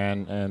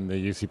SD-WAN and the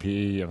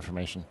UCPE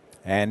information.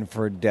 And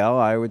for Dell,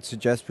 I would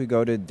suggest we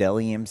go to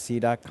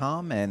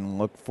DellEMC.com and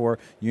look for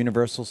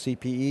Universal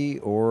CPE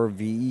or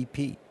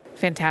VEP.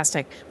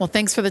 Fantastic. Well,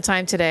 thanks for the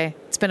time today.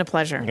 It's been a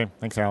pleasure. Okay.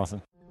 Thanks,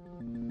 Allyson.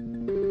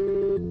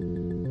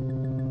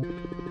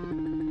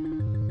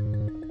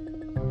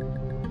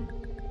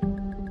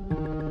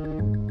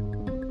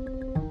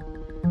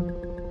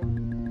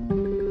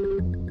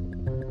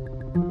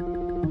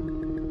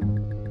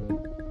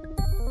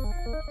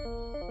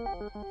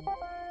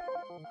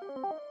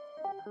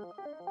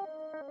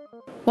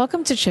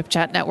 Welcome to Chip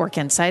Chat Network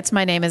Insights.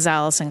 My name is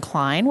Allyson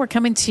Klein. We're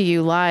coming to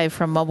you live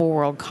from Mobile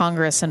World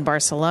Congress in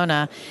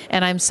Barcelona,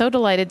 and I'm so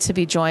delighted to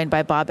be joined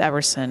by Bob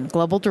Everson,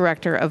 Global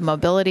Director of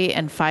Mobility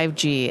and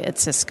 5G at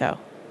Cisco.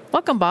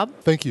 Welcome, Bob.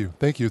 Thank you.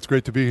 It's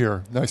great to be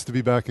here. Nice to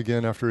be back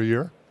again after a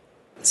year.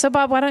 So,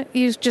 Bob, why don't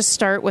you just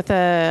start with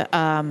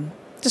a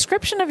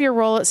description of your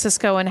role at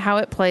Cisco and how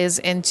it plays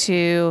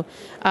into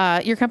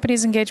your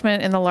company's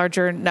engagement in the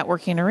larger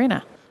networking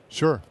arena?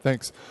 Sure,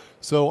 thanks.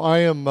 So I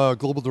am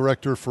Global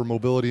Director for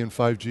Mobility and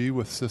 5G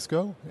with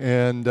Cisco,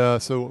 and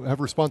so have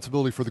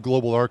responsibility for the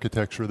global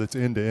architecture that's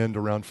end-to-end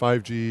around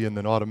 5G and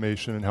then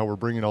automation and how we're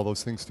bringing all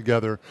those things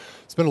together.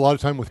 Spend a lot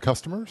of time with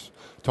customers,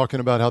 talking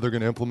about how they're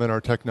going to implement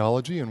our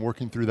technology and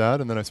working through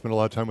that, and then I spend a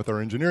lot of time with our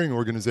engineering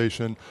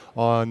organization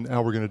on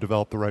how we're going to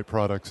develop the right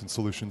products and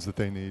solutions that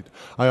they need.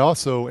 I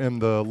also am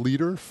the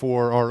leader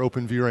for our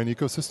Open vRAN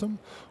ecosystem,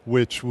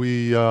 which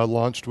we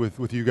launched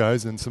with you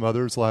guys and some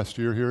others last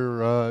year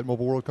here at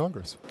Mobile World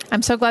Congress.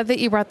 I'm so glad that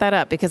you brought that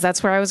up because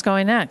that's where I was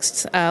going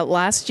next.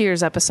 Last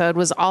year's episode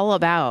was all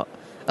about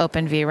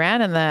Open vRAN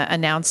and the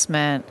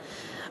announcement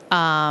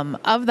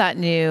of that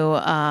new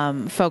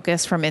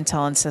focus from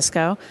Intel and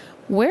Cisco.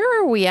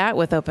 Where are we at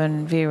with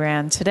Open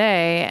vRAN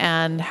today,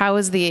 and how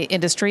has the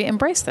industry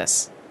embraced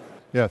this?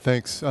 Yeah,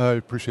 thanks. I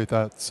appreciate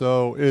that.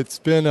 So it's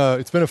been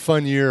a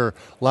fun year.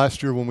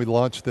 Last year when we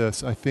launched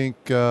this, I think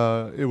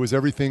it was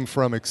everything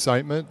from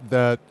excitement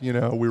that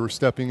we were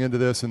stepping into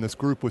this and this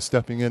group was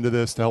stepping into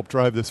this to help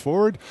drive this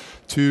forward,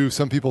 to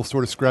some people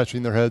sort of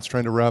scratching their heads,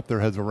 trying to wrap their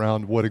heads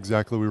around what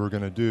exactly we were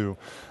going to do.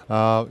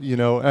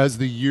 As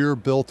the year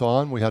built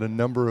on, we had a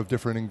number of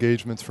different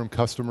engagements from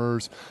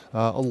customers,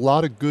 a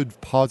lot of good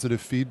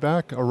positive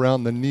feedback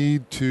around the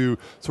need to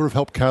sort of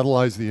help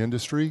catalyze the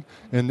industry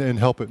and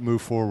help it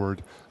move forward.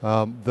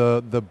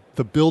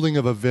 The building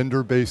of a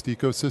vendor-based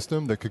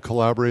ecosystem that could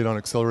collaborate on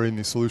accelerating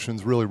these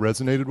solutions really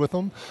resonated with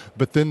them.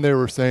 But then they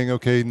were saying,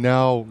 okay,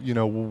 now,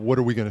 what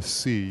are we going to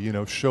see?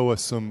 Show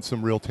us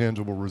some real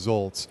tangible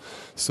results.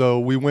 So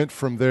we went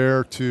from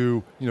there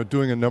to,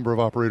 doing a number of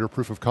operator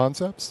proof of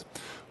concepts.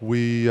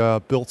 We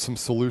built some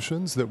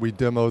solutions that we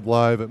demoed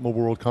live at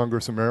Mobile World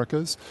Congress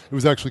Americas. It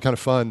was actually kind of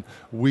fun.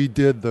 We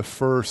did the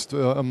first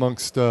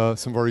amongst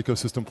some of our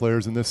ecosystem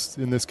players. In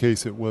this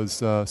case, it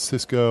was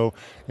Cisco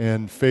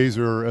and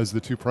Phaser as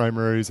the two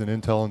primaries, and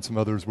Intel and some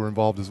others were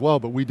involved as well.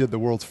 But we did the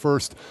world's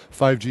first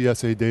 5G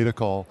SA data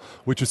call,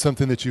 which is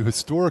something that you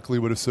historically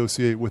would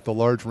associate with the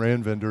large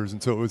RAN vendors.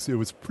 And so it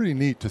was pretty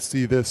neat to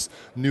see this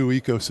new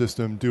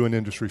ecosystem do an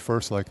industry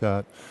first like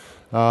that.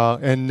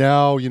 And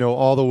now,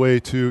 all the way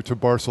to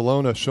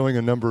Barcelona, showing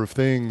a number of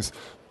things.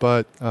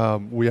 But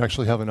we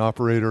actually have an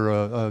operator,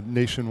 a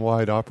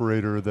nationwide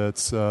operator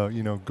that's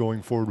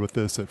going forward with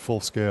this at full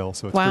scale.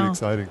 So it's pretty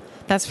exciting.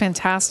 That's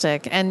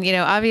fantastic. And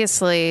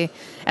obviously,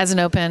 as an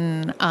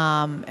open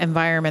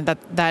environment,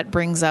 that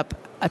brings up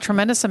a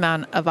tremendous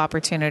amount of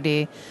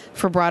opportunity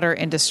for broader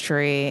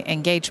industry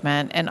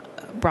engagement and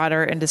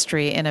broader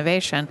industry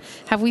innovation.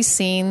 Have we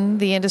seen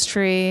the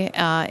industry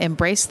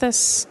embrace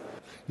this?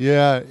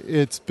 Yeah,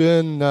 it's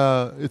been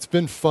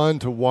fun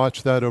to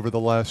watch that over the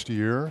last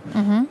year,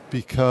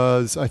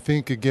 because I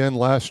think, again,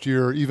 last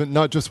year, even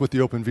not just with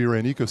the Open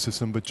vRAN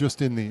ecosystem, but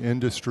just in the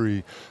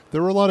industry,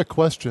 there were a lot of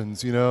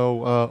questions.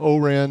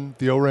 ORAN,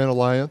 the ORAN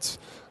Alliance,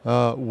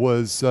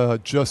 was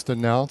just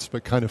announced,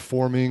 but kind of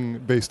forming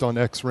based on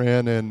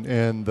XRAN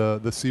and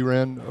the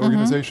CRAN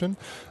organization.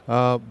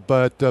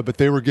 But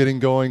they were getting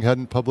going,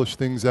 hadn't published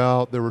things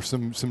out. There were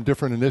some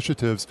different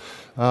initiatives.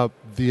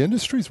 The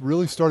industry's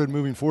really started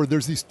moving forward.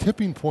 There's these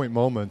tipping point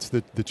moments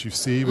that you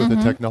see with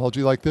a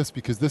technology like this,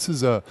 because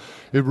it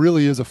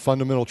really is a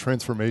fundamental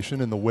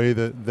transformation in the way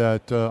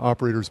that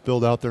operators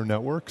build out their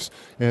networks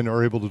and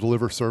are able to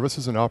deliver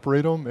services and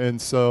operate them.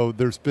 And so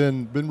there's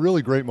been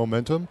really great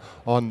momentum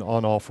on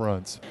all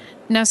fronts.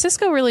 Now,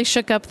 Cisco really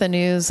shook up the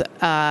news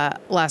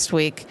last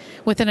week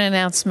with an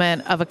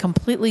announcement of a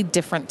completely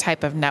different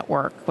type of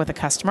network with a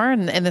customer,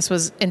 and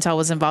Intel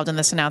was involved in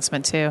this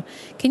announcement too.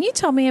 Can you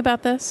tell me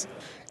about this?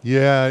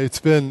 Yeah, it's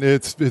been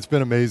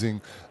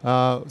amazing.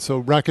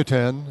 So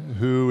Rakuten,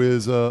 who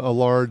is a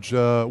large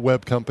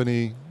web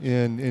company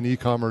in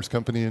e-commerce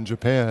company in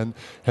Japan,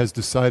 has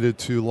decided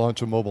to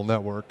launch a mobile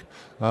network.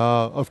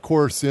 Of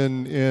course,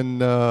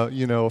 in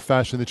a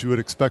fashion that you would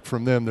expect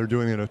from them, they're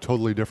doing it in a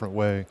totally different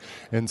way,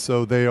 and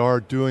so they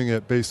are doing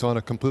it based on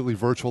a completely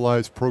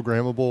virtualized,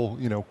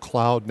 programmable,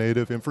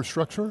 cloud-native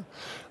infrastructure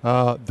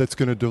that's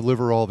going to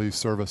deliver all these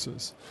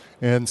services.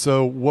 And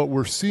so what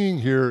we're seeing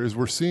here is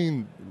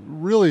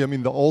really,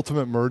 the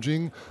ultimate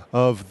merging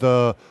of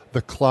the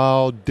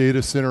cloud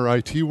data center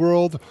IT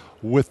world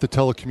with the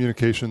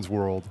telecommunications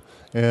world.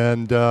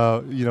 And,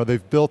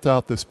 they've built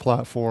out this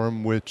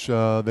platform, which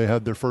they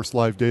had their first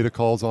live data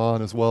calls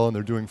on as well, and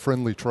they're doing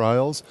friendly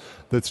trials.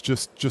 That's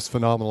just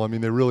phenomenal.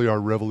 They really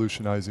are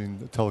revolutionizing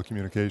the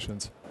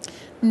telecommunications.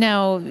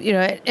 Now,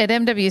 at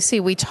MWC,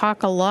 we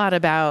talk a lot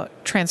about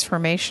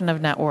transformation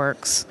of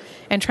networks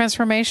and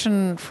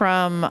transformation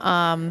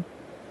from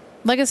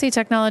legacy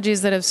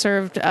technologies that have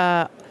served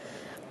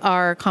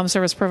our comm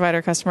service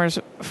provider customers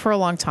for a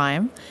long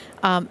time.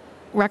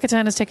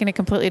 Rakuten is taking a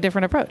completely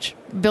different approach,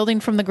 building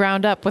from the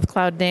ground up with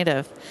cloud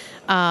native.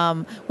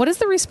 What has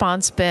the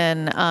response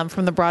been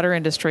from the broader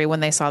industry when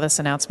they saw this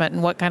announcement,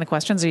 and what kind of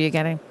questions are you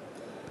getting?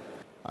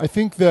 I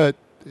think that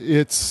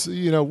it's,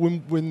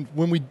 when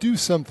we do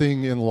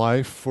something in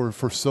life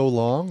for so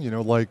long,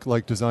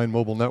 like design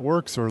mobile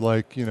networks, or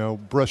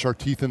brush our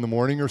teeth in the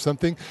morning or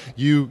something,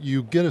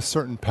 you get a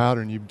certain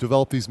pattern. You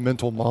develop these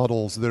mental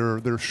models.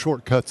 They're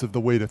shortcuts of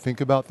the way to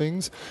think about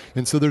things.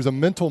 And so there's a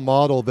mental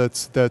model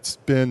that's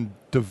been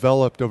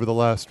developed over the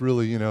last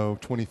really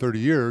 20, 30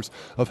 years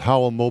of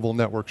how a mobile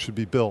network should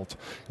be built.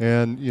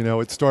 And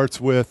it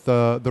starts with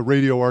the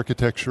radio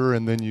architecture,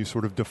 and then you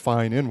sort of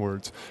define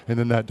inwards, and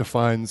then that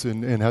defines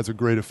and has a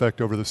great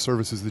effect over the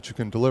services that you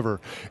can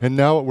deliver. And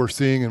now what we're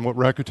seeing, and what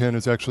Rakuten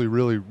is actually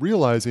really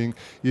realizing,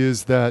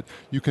 is that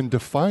you can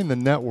define the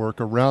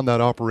network around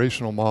that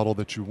operational model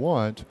that you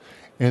want,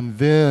 and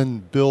then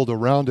build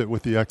around it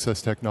with the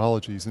excess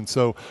technologies. And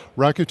so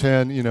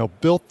Rakuten,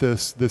 built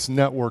this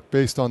network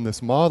based on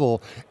this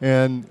model,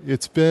 and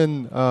it's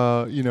been,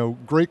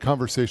 great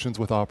conversations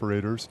with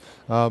operators.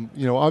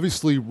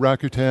 Obviously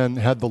Rakuten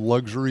had the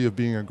luxury of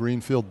being a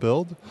greenfield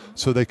build,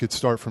 so they could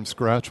start from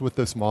scratch with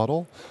this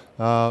model.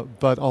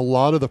 But a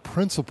lot of the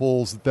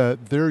principles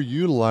that they're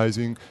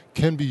utilizing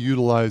can be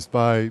utilized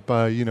by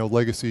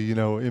legacy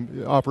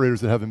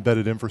operators that have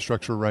embedded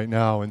infrastructure right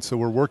now. And so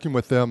we're working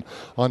with them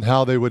on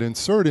how they would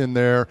insert in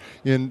there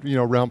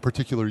around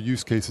particular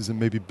use cases, and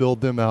maybe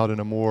build them out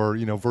in a more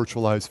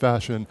virtualized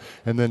fashion,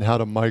 and then how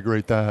to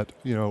migrate that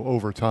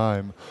over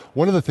time.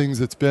 One of the things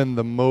that's been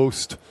the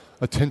most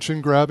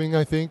attention grabbing,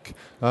 I think,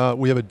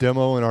 we have a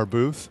demo in our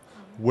booth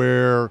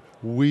where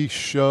we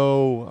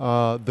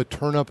show the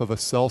turn-up of a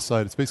cell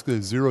site. It's basically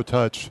a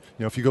zero-touch.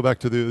 If you go back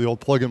to the old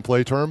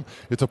plug-and-play term,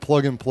 it's a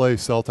plug-and-play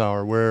cell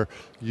tower where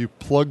you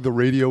plug the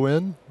radio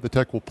in, the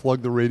tech will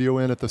plug the radio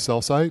in at the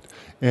cell site,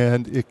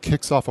 and it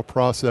kicks off a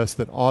process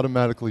that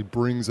automatically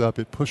brings up,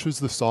 it pushes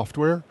the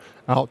software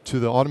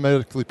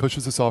automatically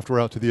pushes the software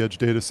out to the edge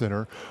data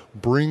center,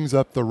 brings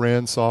up the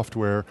RAN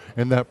software,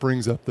 and that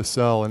brings up the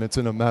cell, and it's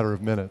in a matter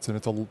of minutes. And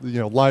it's a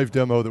live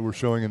demo that we're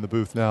showing in the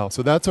booth now.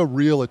 So that's a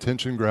real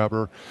attention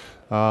grabber.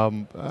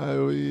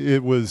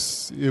 It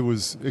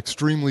was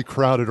extremely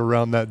crowded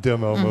around that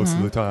demo most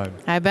of the time.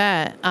 I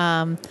bet.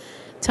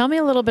 Tell me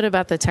a little bit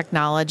about the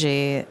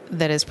technology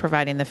that is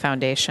providing the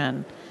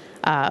foundation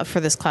for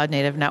this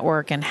cloud-native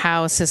network and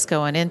how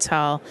Cisco and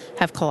Intel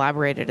have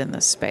collaborated in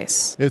this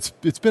space.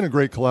 It's been a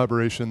great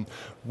collaboration.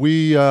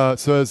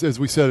 So as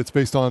we said, it's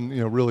based on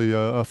really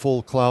a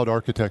full cloud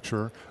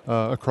architecture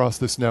across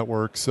this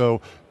network. So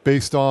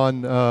based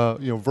on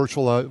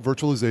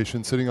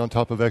virtualization sitting on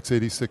top of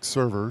x86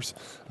 servers,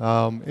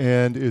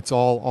 and it's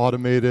all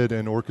automated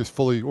and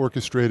fully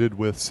orchestrated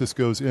with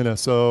Cisco's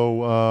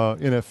NSO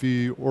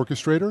NFV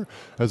orchestrator,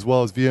 as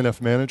well as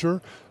VNF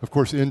manager. Of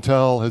course,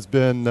 Intel has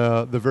been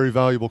the very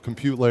valuable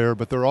compute layer,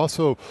 but they're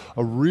also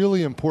a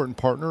really important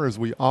partner as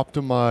we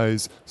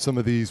optimize some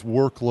of these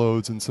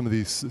workloads and some of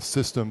these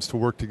systems to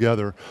work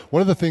together.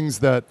 One of the things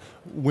that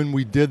when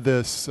we did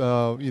this,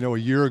 a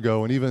year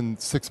ago and even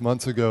 6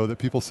 months ago, that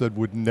people said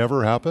would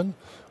never happen,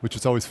 which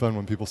is always fun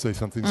when people say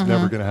something's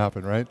never going to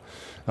happen, right?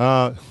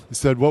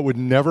 Said what would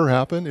never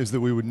happen is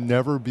that we would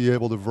never be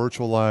able to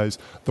virtualize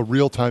the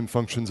real-time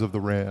functions of the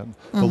RAN,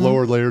 the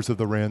lower layers of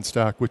the RAN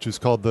stack, which is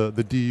called the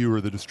DU,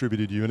 or the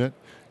distributed unit,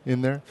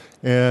 in there.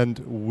 And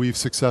we've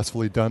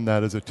successfully done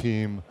that as a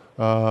team,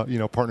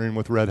 partnering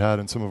with Red Hat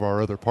and some of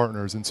our other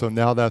partners. And so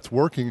now that's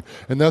working,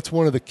 and that's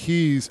one of the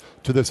keys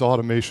to this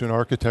automation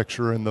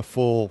architecture and the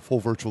full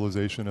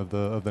virtualization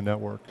of the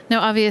network.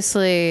 Now,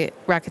 obviously,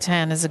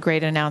 Rakuten is a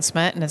great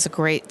announcement, and it's a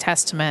great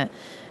testament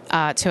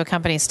to a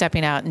company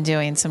stepping out and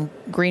doing some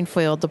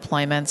greenfield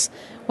deployments.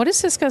 What is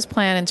Cisco's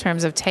plan in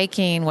terms of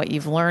taking what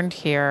you've learned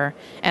here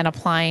and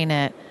applying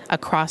it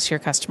across your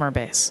customer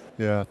base?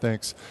 Yeah,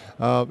 thanks.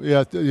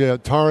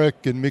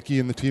 Tarek and Mickey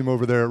and the team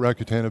over there at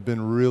Rakuten have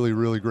been really,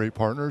 really great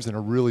partners and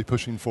are really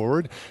pushing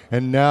forward.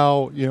 And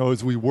now,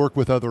 as we work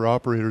with other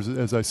operators,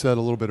 as I said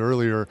a little bit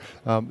earlier,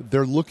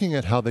 they're looking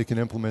at how they can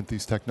implement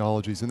these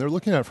technologies, and they're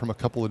looking at it from a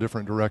couple of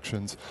different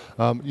directions.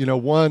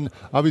 One,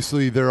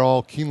 obviously, they're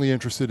all keenly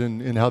interested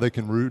in how they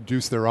can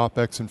reduce their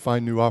OpEx and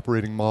find new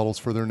operating models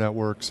for their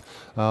networks.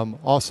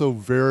 Also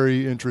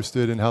very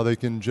interested in how they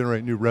can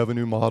generate new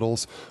revenue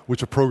models,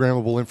 which a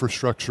programmable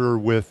infrastructure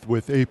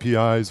with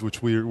APIs,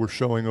 which we're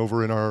showing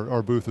over in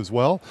our booth as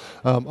well,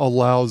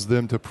 allows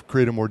them to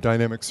create a more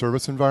dynamic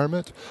service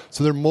environment.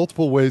 So there are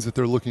multiple ways that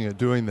they're looking at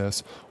doing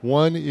this.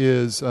 One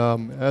is,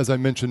 as I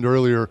mentioned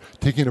earlier,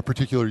 taking a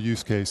particular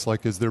use case,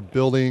 like as they're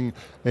building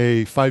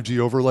a 5G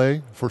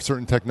overlay for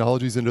certain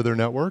technologies into their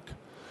network.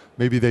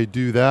 Maybe they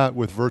do that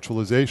with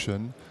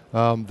virtualization.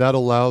 That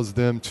allows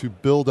them to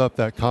build up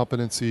that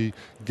competency,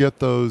 get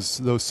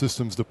those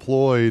systems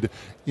deployed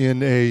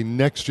in a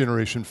next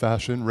generation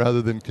fashion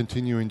rather than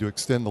continuing to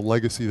extend the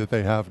legacy that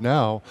they have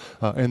now,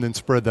 and then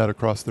spread that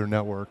across their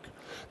network.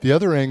 The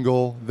other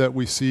angle that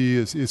we see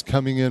is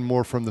coming in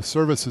more from the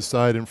services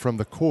side and from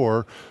the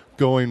core,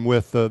 going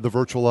with the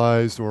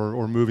virtualized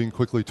or moving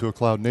quickly to a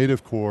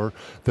cloud-native core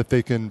that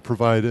they can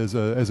provide as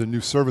a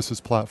new services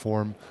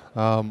platform.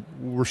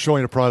 We're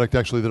showing a product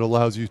actually that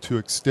allows you to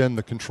extend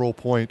the control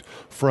point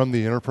from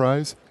the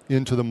enterprise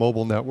into the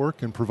mobile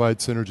network and provide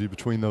synergy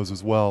between those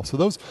as well. So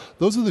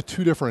those are the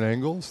two different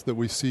angles that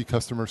we see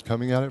customers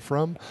coming at it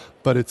from,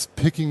 but it's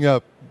picking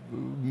up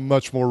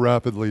much more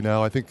rapidly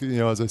now. I think,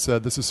 as I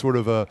said, this is sort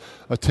of a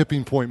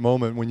tipping point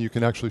moment when you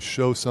can actually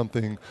show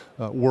something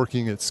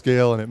working at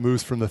scale, and it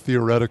moves from the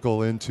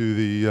theoretical into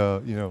the,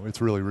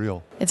 it's really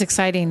real. It's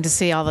exciting to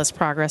see all this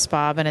progress,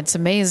 Bob, and it's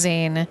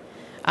amazing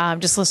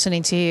just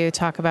listening to you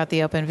talk about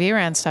the Open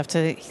vRAN stuff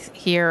to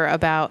hear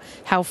about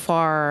how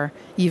far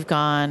you've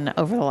gone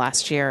over the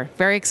last year.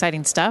 Very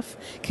exciting stuff.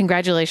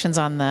 Congratulations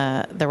on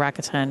the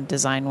Rakuten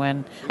design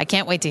win. I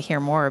can't wait to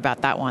hear more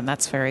about that one.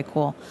 That's very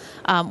cool.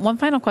 One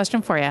final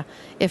question for you.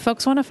 If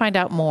folks want to find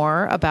out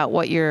more about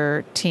what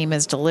your team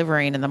is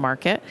delivering in the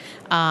market,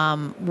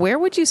 where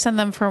would you send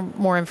them for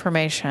more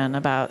information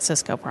about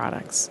Cisco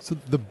products? So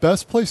the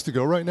best place to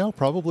go right now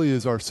probably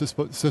is our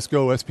Cisco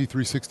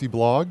SP360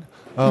 blog.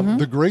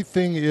 The great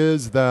thing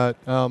is that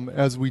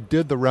as we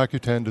did the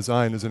Rakuten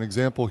design as an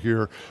example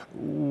here,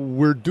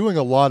 we're doing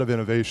a lot of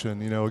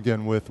innovation,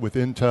 again, with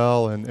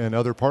Intel and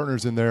other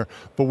partners in there,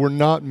 but we're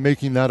not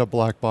making that a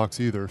black box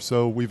either.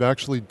 So we've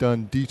actually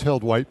done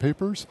detailed white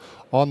papers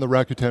on the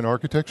Rakuten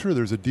architecture.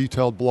 There's a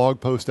detailed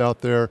blog post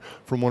out there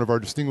from one of our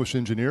distinguished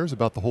engineers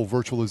about the whole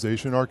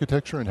virtualization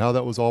architecture and how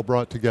that was all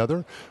brought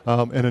together,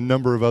 and a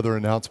number of other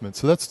announcements.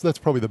 So that's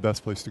probably the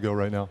best place to go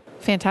right now.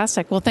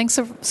 Fantastic. Well, thanks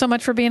so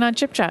much for being on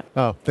Chip Chat.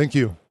 Oh, thank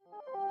you.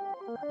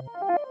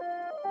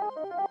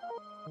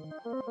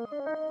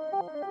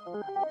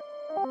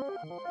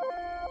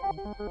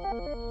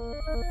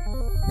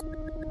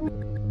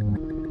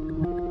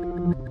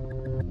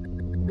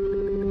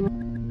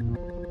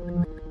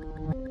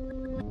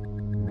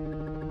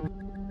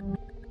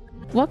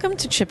 Welcome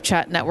to Chip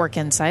Chat Network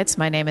Insights.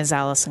 My name is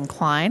Allyson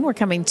Klein. We're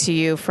coming to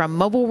you from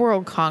Mobile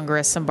World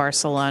Congress in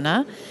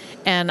Barcelona,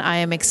 and I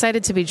am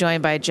excited to be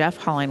joined by Jeff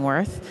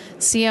Hollingworth,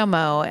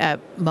 CMO at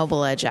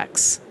Mobile Edge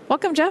X.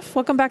 Welcome, Jeff.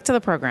 Welcome back to the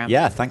program.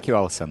 Yeah, thank you,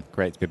 Allyson.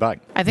 Great to be back.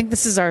 I think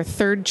this is our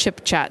third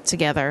Chip Chat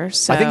together.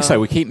 So. I think so.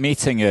 We keep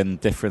meeting in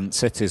different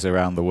cities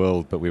around the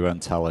world, but we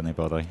won't tell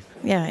anybody.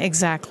 Yeah,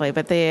 exactly.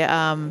 But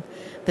the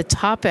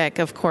topic,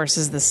 of course,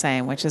 is the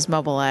same, which is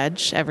Mobile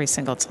Edge every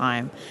single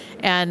time.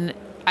 And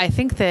I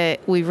think that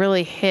we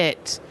really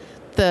hit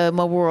the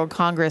Mobile World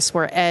Congress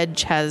where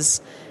Edge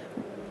has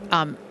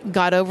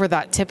got over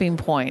that tipping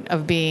point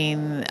of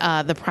being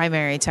the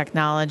primary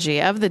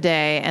technology of the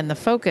day and the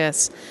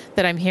focus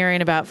that I'm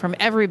hearing about from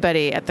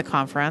everybody at the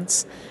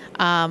conference.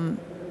 Why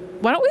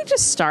don't we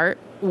just start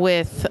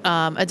with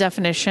a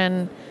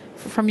definition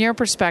from your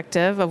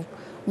perspective of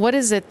what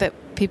is it that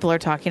people are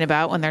talking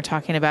about when they're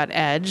talking about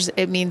Edge?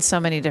 It means so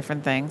many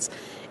different things.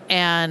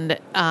 And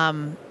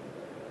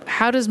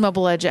how does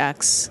Mobile Edge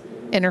X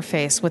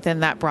interface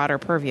within that broader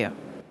purview?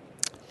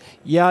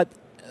 Yeah,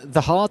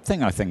 the hard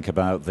thing I think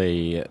about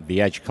the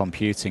edge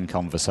computing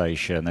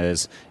conversation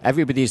is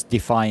everybody's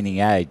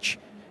defining edge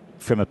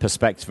from a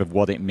perspective of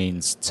what it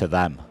means to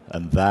them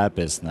and their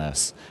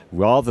business,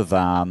 rather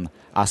than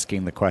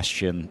asking the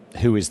question,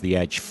 who is the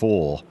edge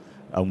for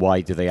and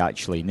why do they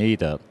actually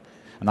need it?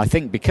 And I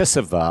think because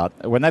of that,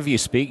 whenever you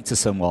speak to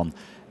someone,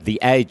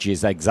 the edge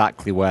is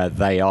exactly where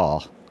they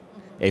are.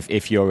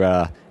 If you're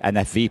a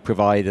NFV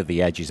provider,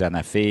 the edge is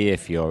NFV.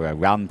 If you're a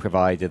RAN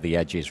provider, the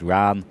edge is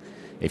RAN.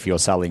 If you're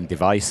selling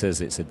devices,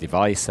 it's a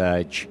device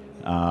edge.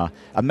 And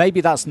maybe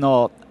that's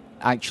not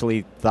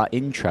actually that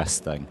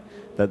interesting.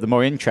 The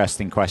more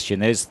interesting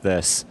question is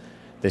this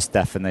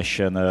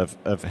definition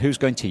of who's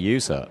going to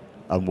use it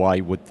and why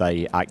would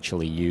they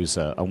actually use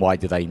it and why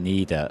do they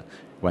need it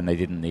when they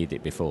didn't need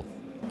it before.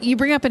 You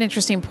bring up an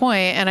interesting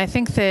point, and I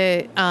think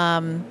that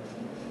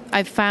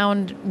I've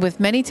found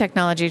with many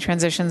technology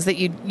transitions that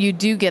you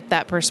do get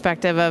that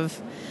perspective of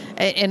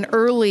in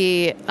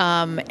early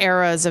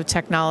eras of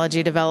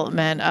technology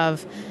development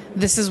of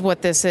this is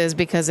what this is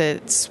because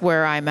it's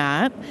where I'm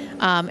at.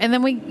 And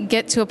then we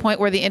get to a point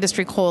where the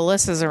industry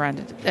coalesces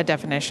around a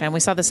definition.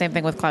 We saw the same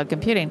thing with cloud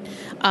computing.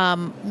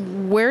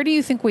 Where do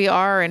you think we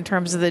are in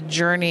terms of the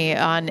journey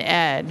on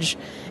Edge,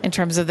 in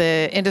terms of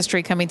the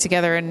industry coming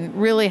together and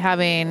really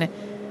having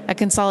a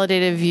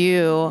consolidated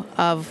view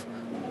of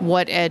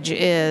what Edge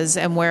is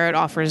and where it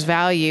offers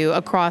value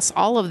across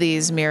all of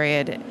these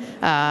myriad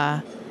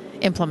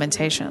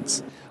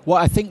implementations? Well,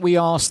 I think we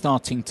are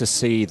starting to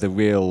see the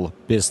real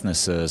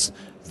businesses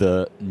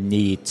that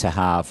need to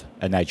have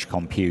an edge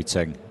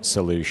computing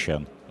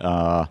solution.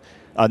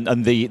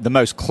 And the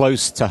most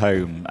close to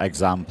home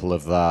example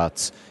of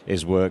that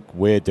is work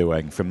we're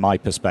doing, from my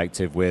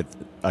perspective, with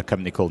a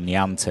company called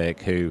Niantic,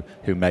 who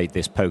made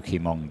this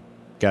Pokemon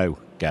Go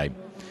game.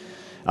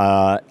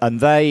 And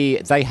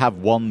they have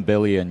 1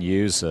 billion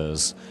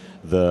users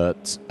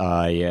that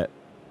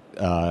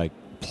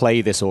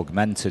play this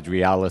augmented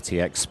reality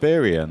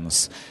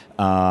experience.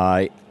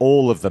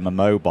 All of them are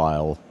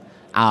mobile.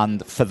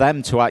 And for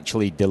them to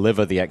actually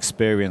deliver the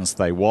experience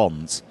they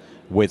want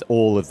with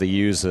all of the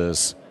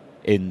users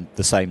in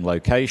the same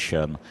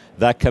location,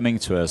 they're coming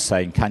to us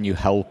saying, can you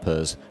help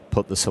us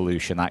put the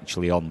solution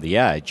actually on the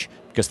edge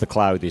because the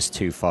cloud is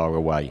too far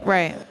away.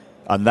 Right.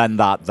 And then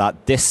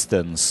that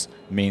distance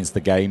means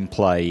the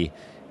gameplay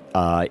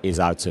is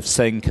out of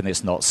sync and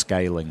it's not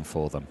scaling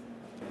for them.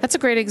 That's a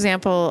great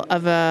example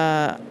of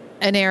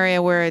an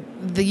area where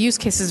the use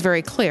case is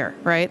very clear,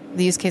 right?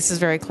 The use case is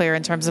very clear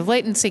in terms of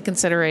latency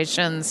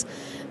considerations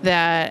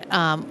that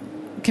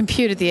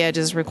compute at the edge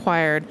is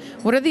required.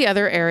 What are the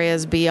other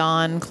areas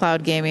beyond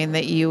cloud gaming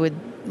that you would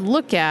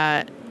look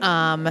at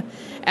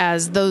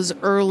as those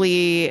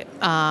early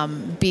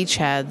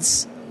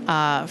beachheads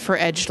for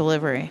edge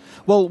delivery?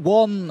 Well,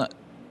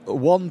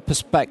 one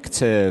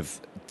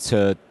perspective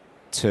to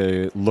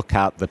look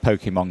at the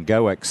Pokemon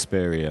Go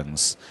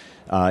experience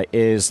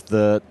is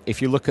that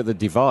if you look at the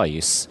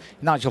device,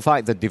 in actual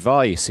fact, the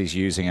device is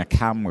using a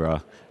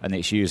camera and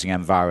it's using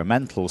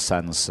environmental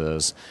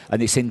sensors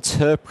and it's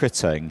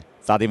interpreting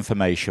that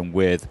information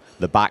with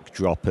the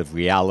backdrop of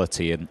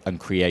reality and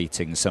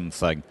creating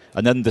something,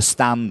 an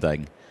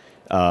understanding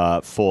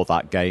for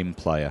that game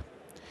player.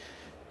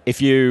 If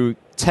you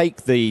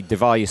take the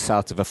device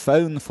out of a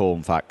phone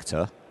form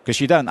factor, because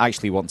you don't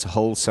actually want to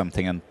hold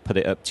something and put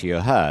it up to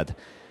your head,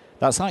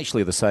 that's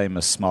actually the same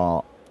as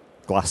smart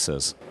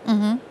glasses.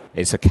 Mm-hmm.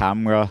 It's a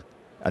camera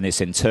and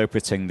it's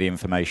interpreting the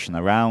information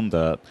around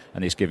it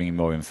and it's giving you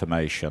more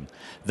information.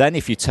 Then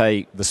if you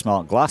take the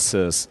smart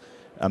glasses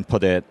and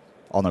put it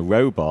on a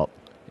robot,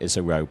 it's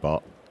a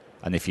robot.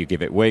 And if you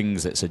give it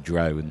wings, it's a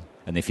drone.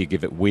 And if you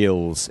give it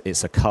wheels,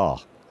 it's a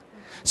car.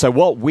 So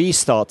what we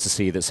start to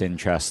see that's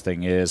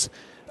interesting is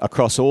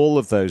across all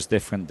of those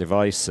different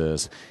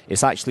devices,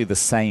 it's actually the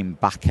same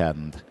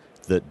backend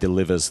that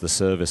delivers the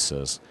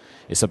services.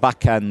 It's a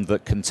backend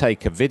that can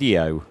take a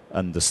video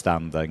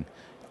understanding,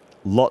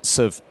 lots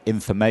of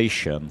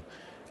information,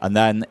 and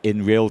then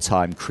in real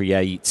time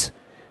create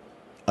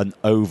an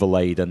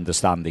overlaid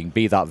understanding,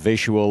 be that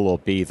visual or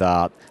be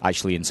that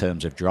actually in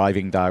terms of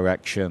driving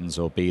directions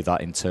or be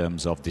that in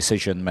terms of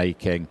decision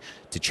making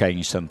to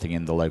change something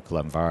in the local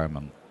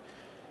environment.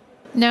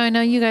 Now, I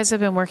know you guys have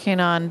been working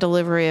on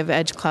delivery of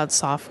edge cloud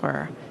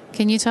software.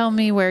 Can you tell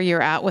me where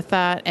you're at with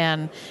that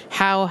and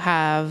how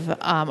have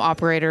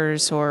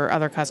operators or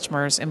other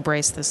customers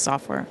embraced this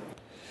software?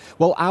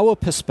 Well, our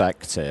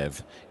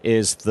perspective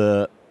is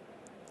that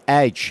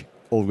edge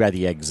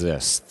already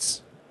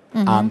exists.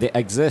 Mm-hmm. And it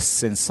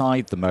exists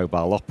inside the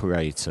mobile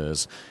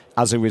operators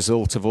as a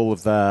result of all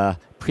of their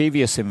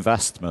previous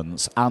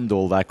investments and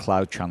all their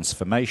cloud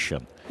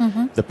transformation.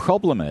 Mm-hmm. The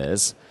problem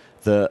is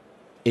that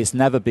it's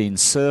never been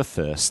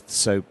surfaced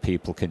so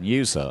people can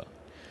use it.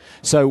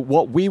 So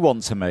what we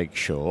want to make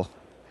sure,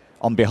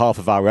 on behalf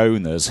of our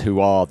owners,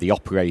 who are the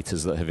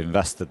operators that have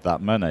invested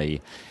that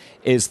money,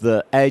 is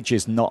that edge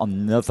is not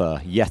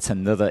yet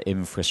another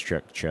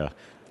infrastructure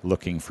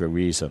looking for a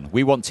reason.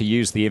 We want to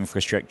use the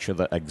infrastructure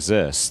that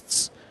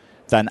exists.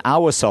 Then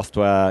our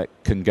software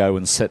can go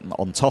and sit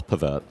on top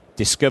of it,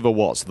 discover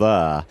what's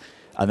there,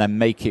 and then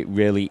make it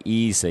really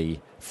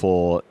easy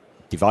for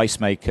device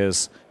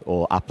makers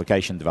or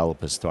application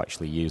developers to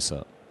actually use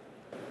it.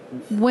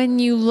 When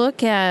you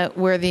look at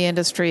where the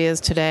industry is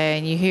today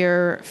and you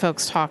hear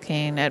folks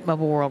talking at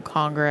Mobile World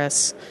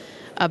Congress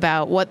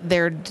about what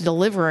they're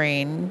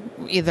delivering,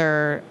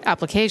 either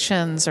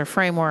applications or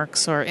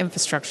frameworks or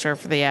infrastructure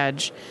for the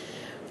edge,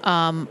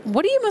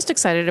 what are you most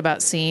excited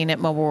about seeing at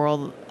Mobile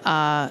World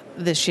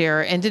this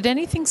year? And did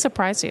anything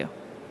surprise you?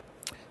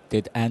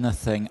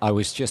 I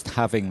was just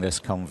having this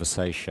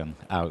conversation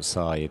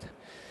outside,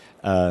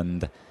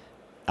 and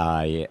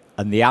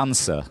the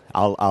answer,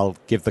 I'll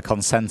give the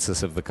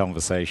consensus of the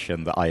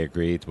conversation that I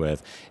agreed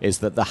with, is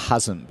that there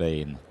hasn't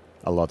been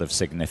a lot of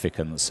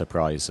significant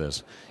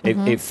surprises.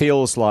 Mm-hmm. It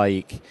feels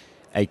like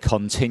a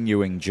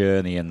continuing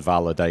journey and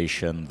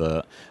validation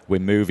that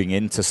we're moving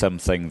into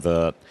something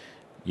that,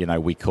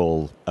 we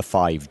call a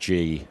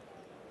 5G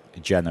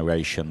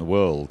generation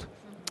world.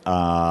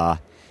 I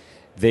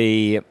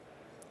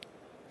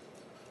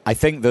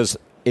think there's,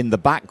 in the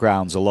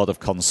background, a lot of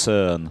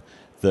concern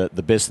that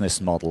the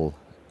business model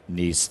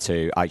needs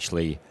to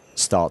actually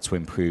start to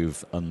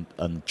improve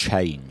and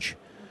change.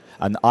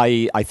 And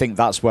I think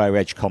that's where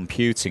edge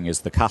computing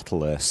is the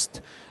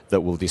catalyst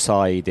that will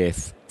decide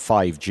if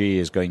 5G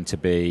is going to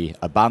be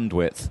a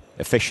bandwidth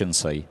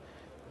efficiency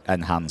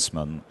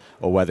enhancement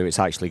or whether it's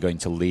actually going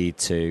to lead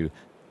to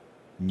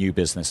new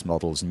business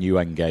models, new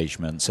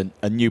engagements, and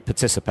a new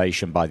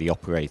participation by the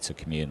operator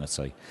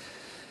community.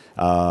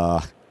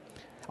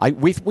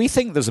 We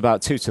think there's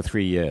about 2 to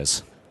 3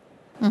 years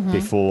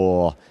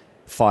before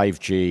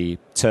 5G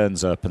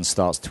turns up and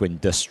starts to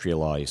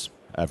industrialize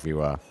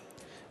everywhere.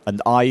 And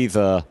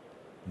either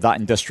that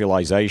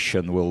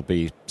industrialization will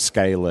be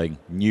scaling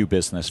new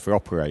business for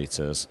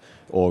operators,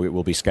 or it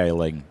will be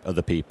scaling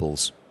other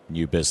people's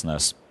new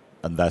business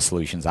and their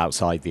solutions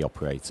outside the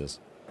operators.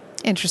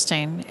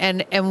 Interesting.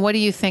 And what do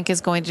you think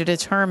is going to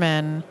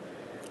determine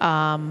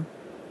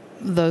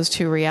those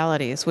two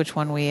realities, which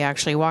one we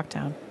actually walk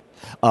down?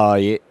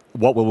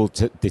 What will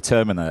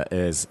determine it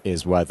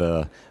is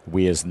whether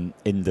we as an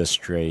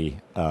industry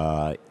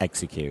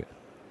execute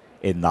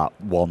in that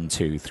 1,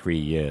 2, 3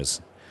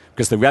 years.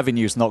 Because the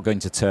revenue is not going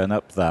to turn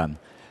up then,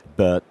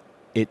 but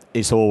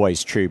it's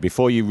always true.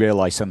 Before you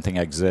realize something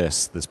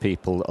exists, there's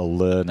people are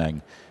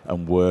learning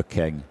and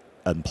working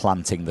and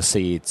planting the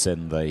seeds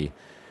in the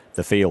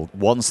field.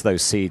 Once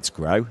those seeds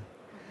grow,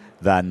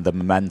 then the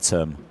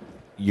momentum,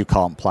 you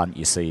can't plant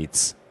your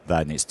seeds,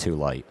 then it's too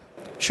late.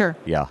 Sure.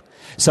 Yeah.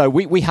 So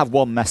we have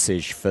one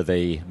message for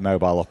the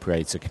mobile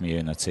operator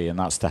community, and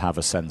that's to have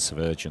a sense of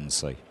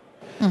urgency.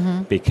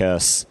 Mm-hmm.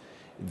 Because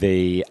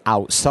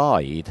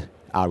outside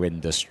our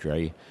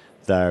industry,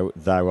 there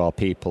are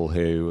people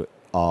who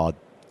are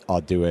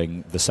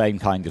doing the same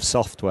kind of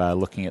software,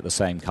 looking at the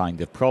same kind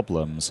of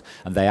problems,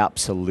 and they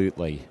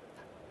absolutely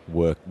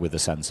work with a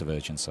sense of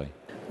urgency.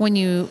 When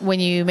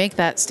you make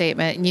that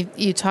statement and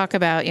you talk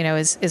about,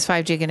 is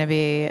 5G going to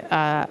be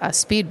a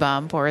speed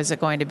bump or is it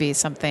going to be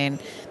something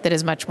that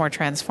is much more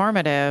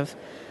transformative?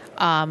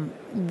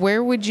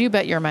 Where would you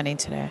bet your money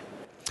today?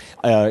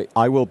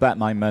 I will bet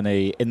my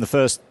money in the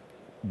first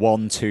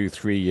 1, 2,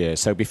 3 years.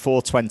 So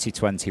before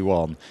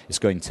 2021, it's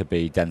going to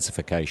be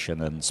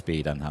densification and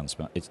speed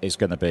enhancement. It's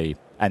going to be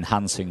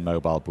enhancing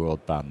mobile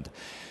broadband.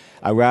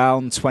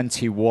 Around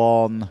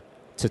 21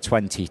 to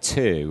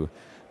 22,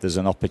 there's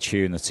an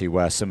opportunity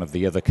where some of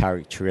the other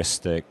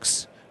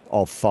characteristics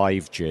of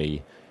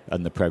 5G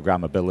and the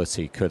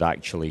programmability could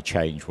actually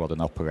change what an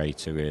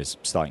operator is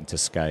starting to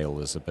scale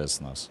as a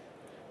business.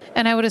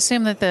 And I would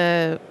assume that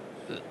the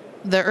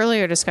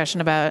earlier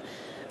discussion about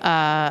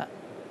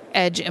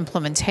edge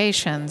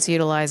implementations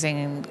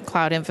utilizing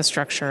cloud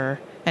infrastructure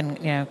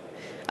and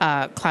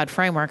cloud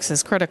frameworks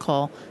is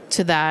critical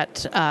to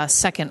that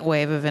second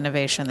wave of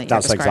innovation that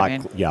you're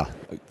describing. Exactly, yeah.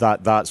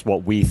 That's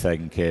what we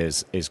think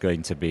is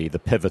going to be the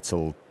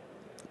pivotal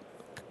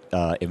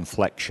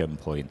inflection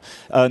point.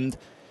 And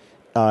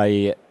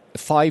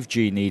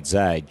 5G needs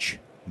edge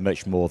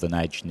much more than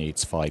Edge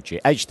needs 5G.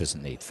 Edge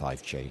doesn't need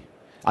 5G.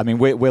 I mean,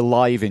 we're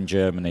live in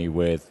Germany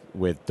with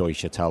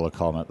Deutsche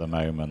Telekom at the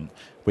moment.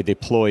 We're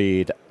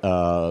deployed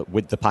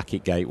with the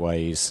packet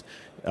gateways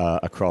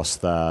across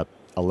their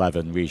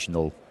 11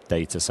 regional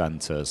data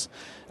centers.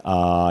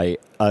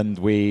 And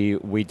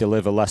we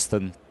deliver less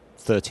than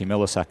 30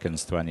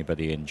 milliseconds to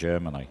anybody in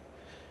Germany.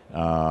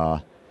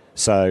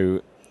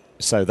 So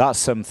that's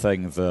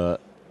something that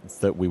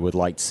we would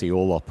like to see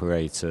all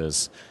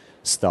operators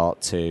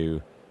start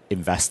to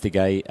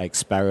investigate,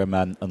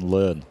 experiment, and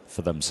learn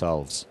for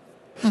themselves,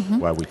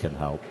 where we can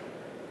help.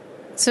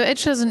 So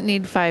Edge doesn't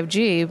need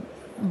 5G,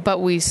 but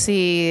we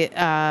see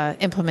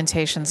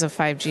implementations of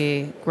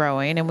 5G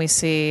growing, and we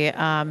see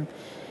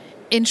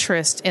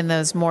interest in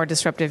those more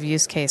disruptive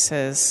use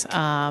cases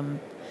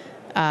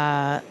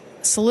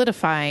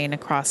solidifying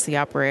across the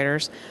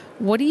operators.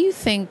 What do you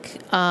think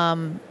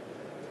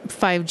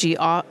 5G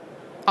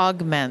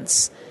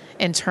augments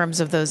in terms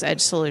of those edge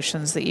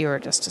solutions that you were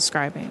just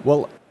describing?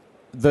 Well,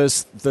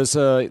 there's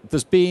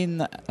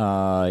been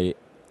ever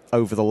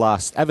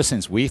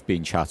since we've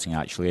been chatting,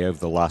 actually, over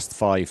the last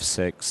 5,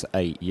 6,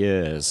 8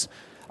 years,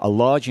 a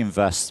large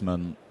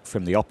investment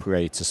from the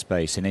operator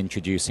space in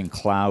introducing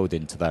cloud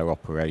into their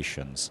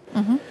operations.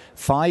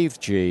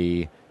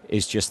 5G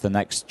is just the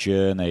next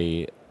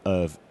journey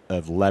of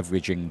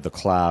leveraging the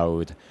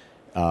cloud,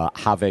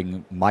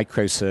 having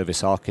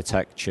microservice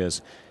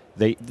architectures.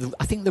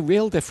 I think the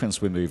real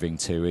difference we're moving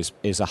to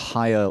is a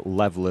higher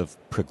level of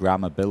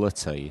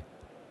programmability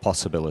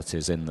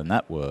possibilities in the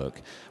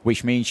network,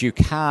 which means you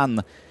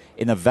can,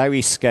 in a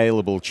very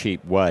scalable,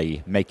 cheap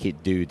way, make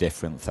it do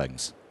different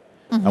things.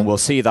 And we'll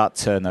see that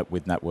turn up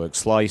with network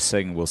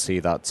slicing. We'll see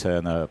that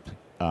turn up,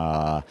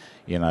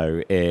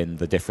 in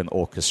the different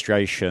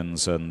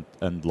orchestrations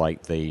and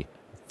like the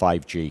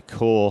 5G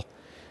core.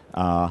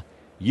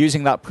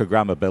 Using that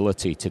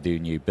programmability to do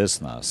new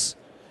business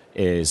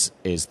is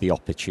the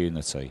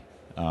opportunity.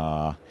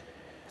 And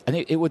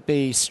it would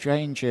be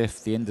strange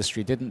if the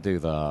industry didn't do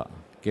that,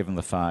 given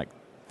the fact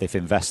they've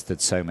invested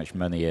so much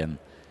money in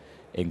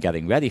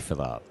getting ready for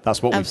that.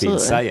 That's what we've been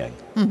saying.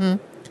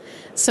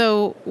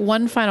 So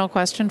one final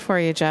question for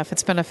you, Jeff.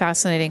 It's been a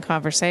fascinating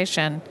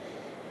conversation.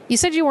 You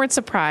said you weren't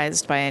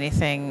surprised by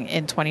anything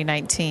in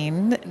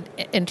 2019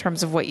 in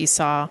terms of what you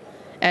saw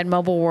at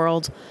Mobile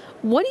World.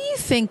 What do you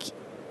think,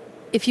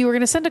 if you were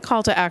going to send a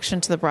call to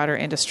action to the broader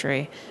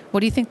industry,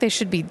 what do you think they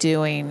should be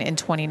doing in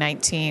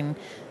 2019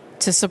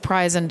 to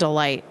surprise and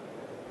delight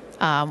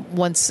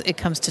once it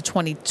comes to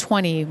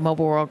 2020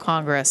 Mobile World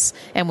Congress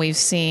and we've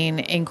seen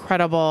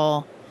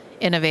incredible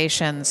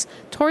innovations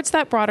towards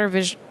that broader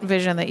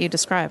vision that you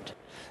described?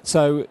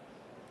 So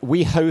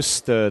we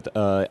hosted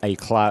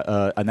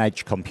an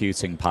edge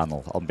computing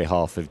panel on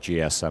behalf of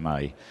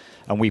GSMA,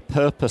 and we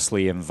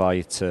purposely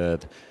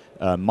invited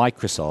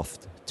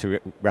Microsoft to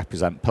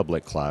represent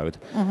public cloud.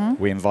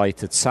 We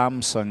invited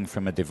Samsung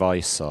from a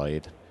device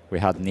side. We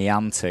had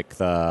Niantic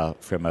there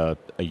from a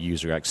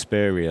user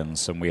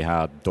experience, and we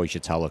had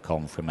Deutsche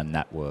Telekom from a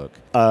network.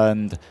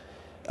 And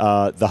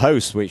the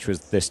host, which was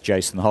this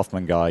Jason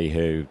Hoffman guy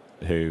who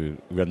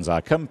runs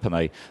our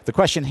company, the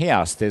question he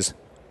asked is,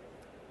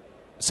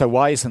 so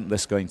why isn't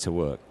this going to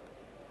work?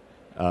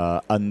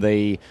 And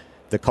the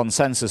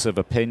consensus of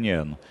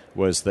opinion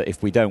was that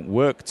if we don't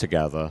work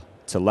together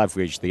to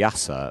leverage the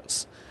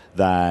assets,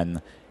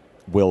 then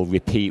we'll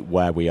repeat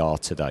where we are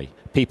today.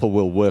 People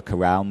will work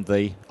around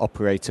the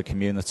operator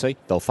community.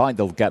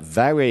 They'll get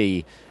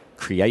very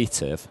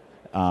creative,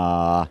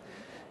 but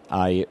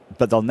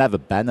they'll never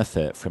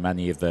benefit from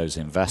any of those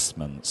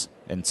investments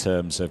in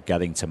terms of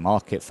getting to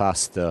market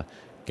faster,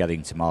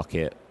 getting to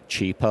market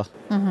cheaper.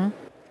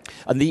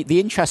 And the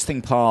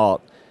interesting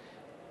part,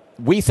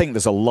 we think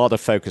there's a lot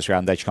of focus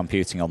around edge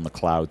computing on the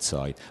cloud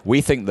side.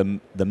 We think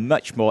the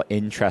much more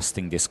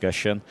interesting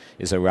discussion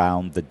is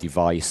around the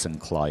device and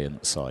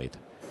client side.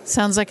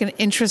 Sounds like an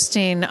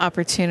interesting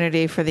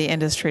opportunity for the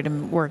industry to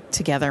work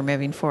together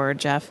moving forward,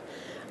 Jeff.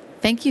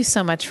 Thank you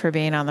so much for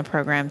being on the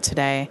program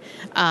today.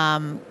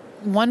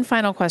 One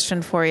final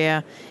question for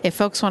you. If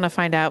folks want to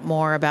find out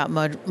more about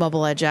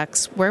Mobile Edge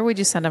X, where would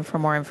you send them for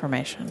more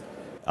information?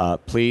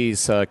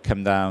 Please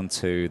come down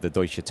to the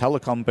Deutsche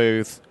Telekom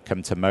booth,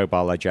 come to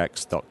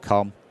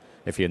mobileedgex.com.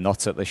 If you're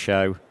not at the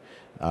show,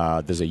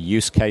 there's a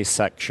use case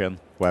section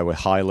where we're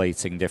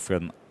highlighting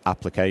different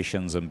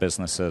applications and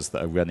businesses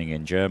that are running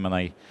in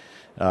Germany,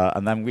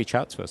 and then reach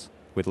out to us.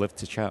 We'd love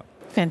to chat.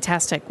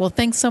 Fantastic. Well,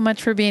 thanks so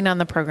much for being on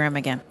the program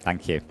again.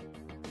 Thank you.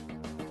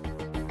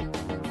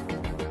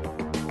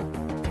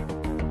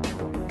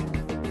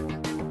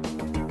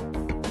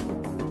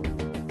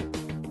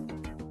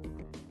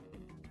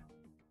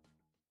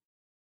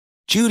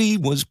 Judy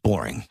was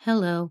boring.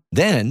 Hello.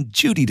 Then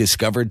Judy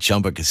discovered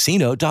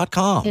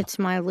ChumbaCasino.com. It's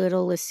my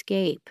little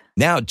escape.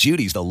 Now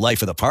Judy's the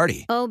life of the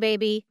party. Oh,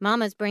 baby,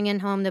 mama's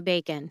bringing home the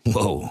bacon.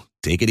 Whoa,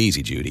 take it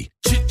easy, Judy.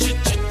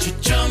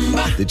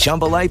 The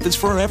Chumba life is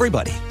for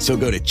everybody. So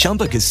go to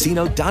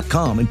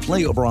ChumbaCasino.com and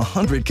play over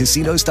 100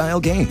 casino-style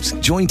games.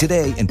 Join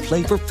today and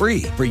play for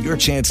free for your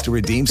chance to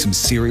redeem some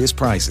serious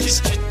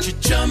prizes.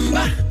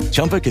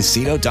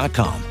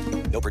 ChumbaCasino.com.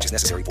 No purchase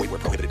necessary. Void where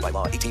prohibited by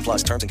law. 18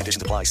 plus terms and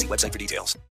conditions apply. See website for details.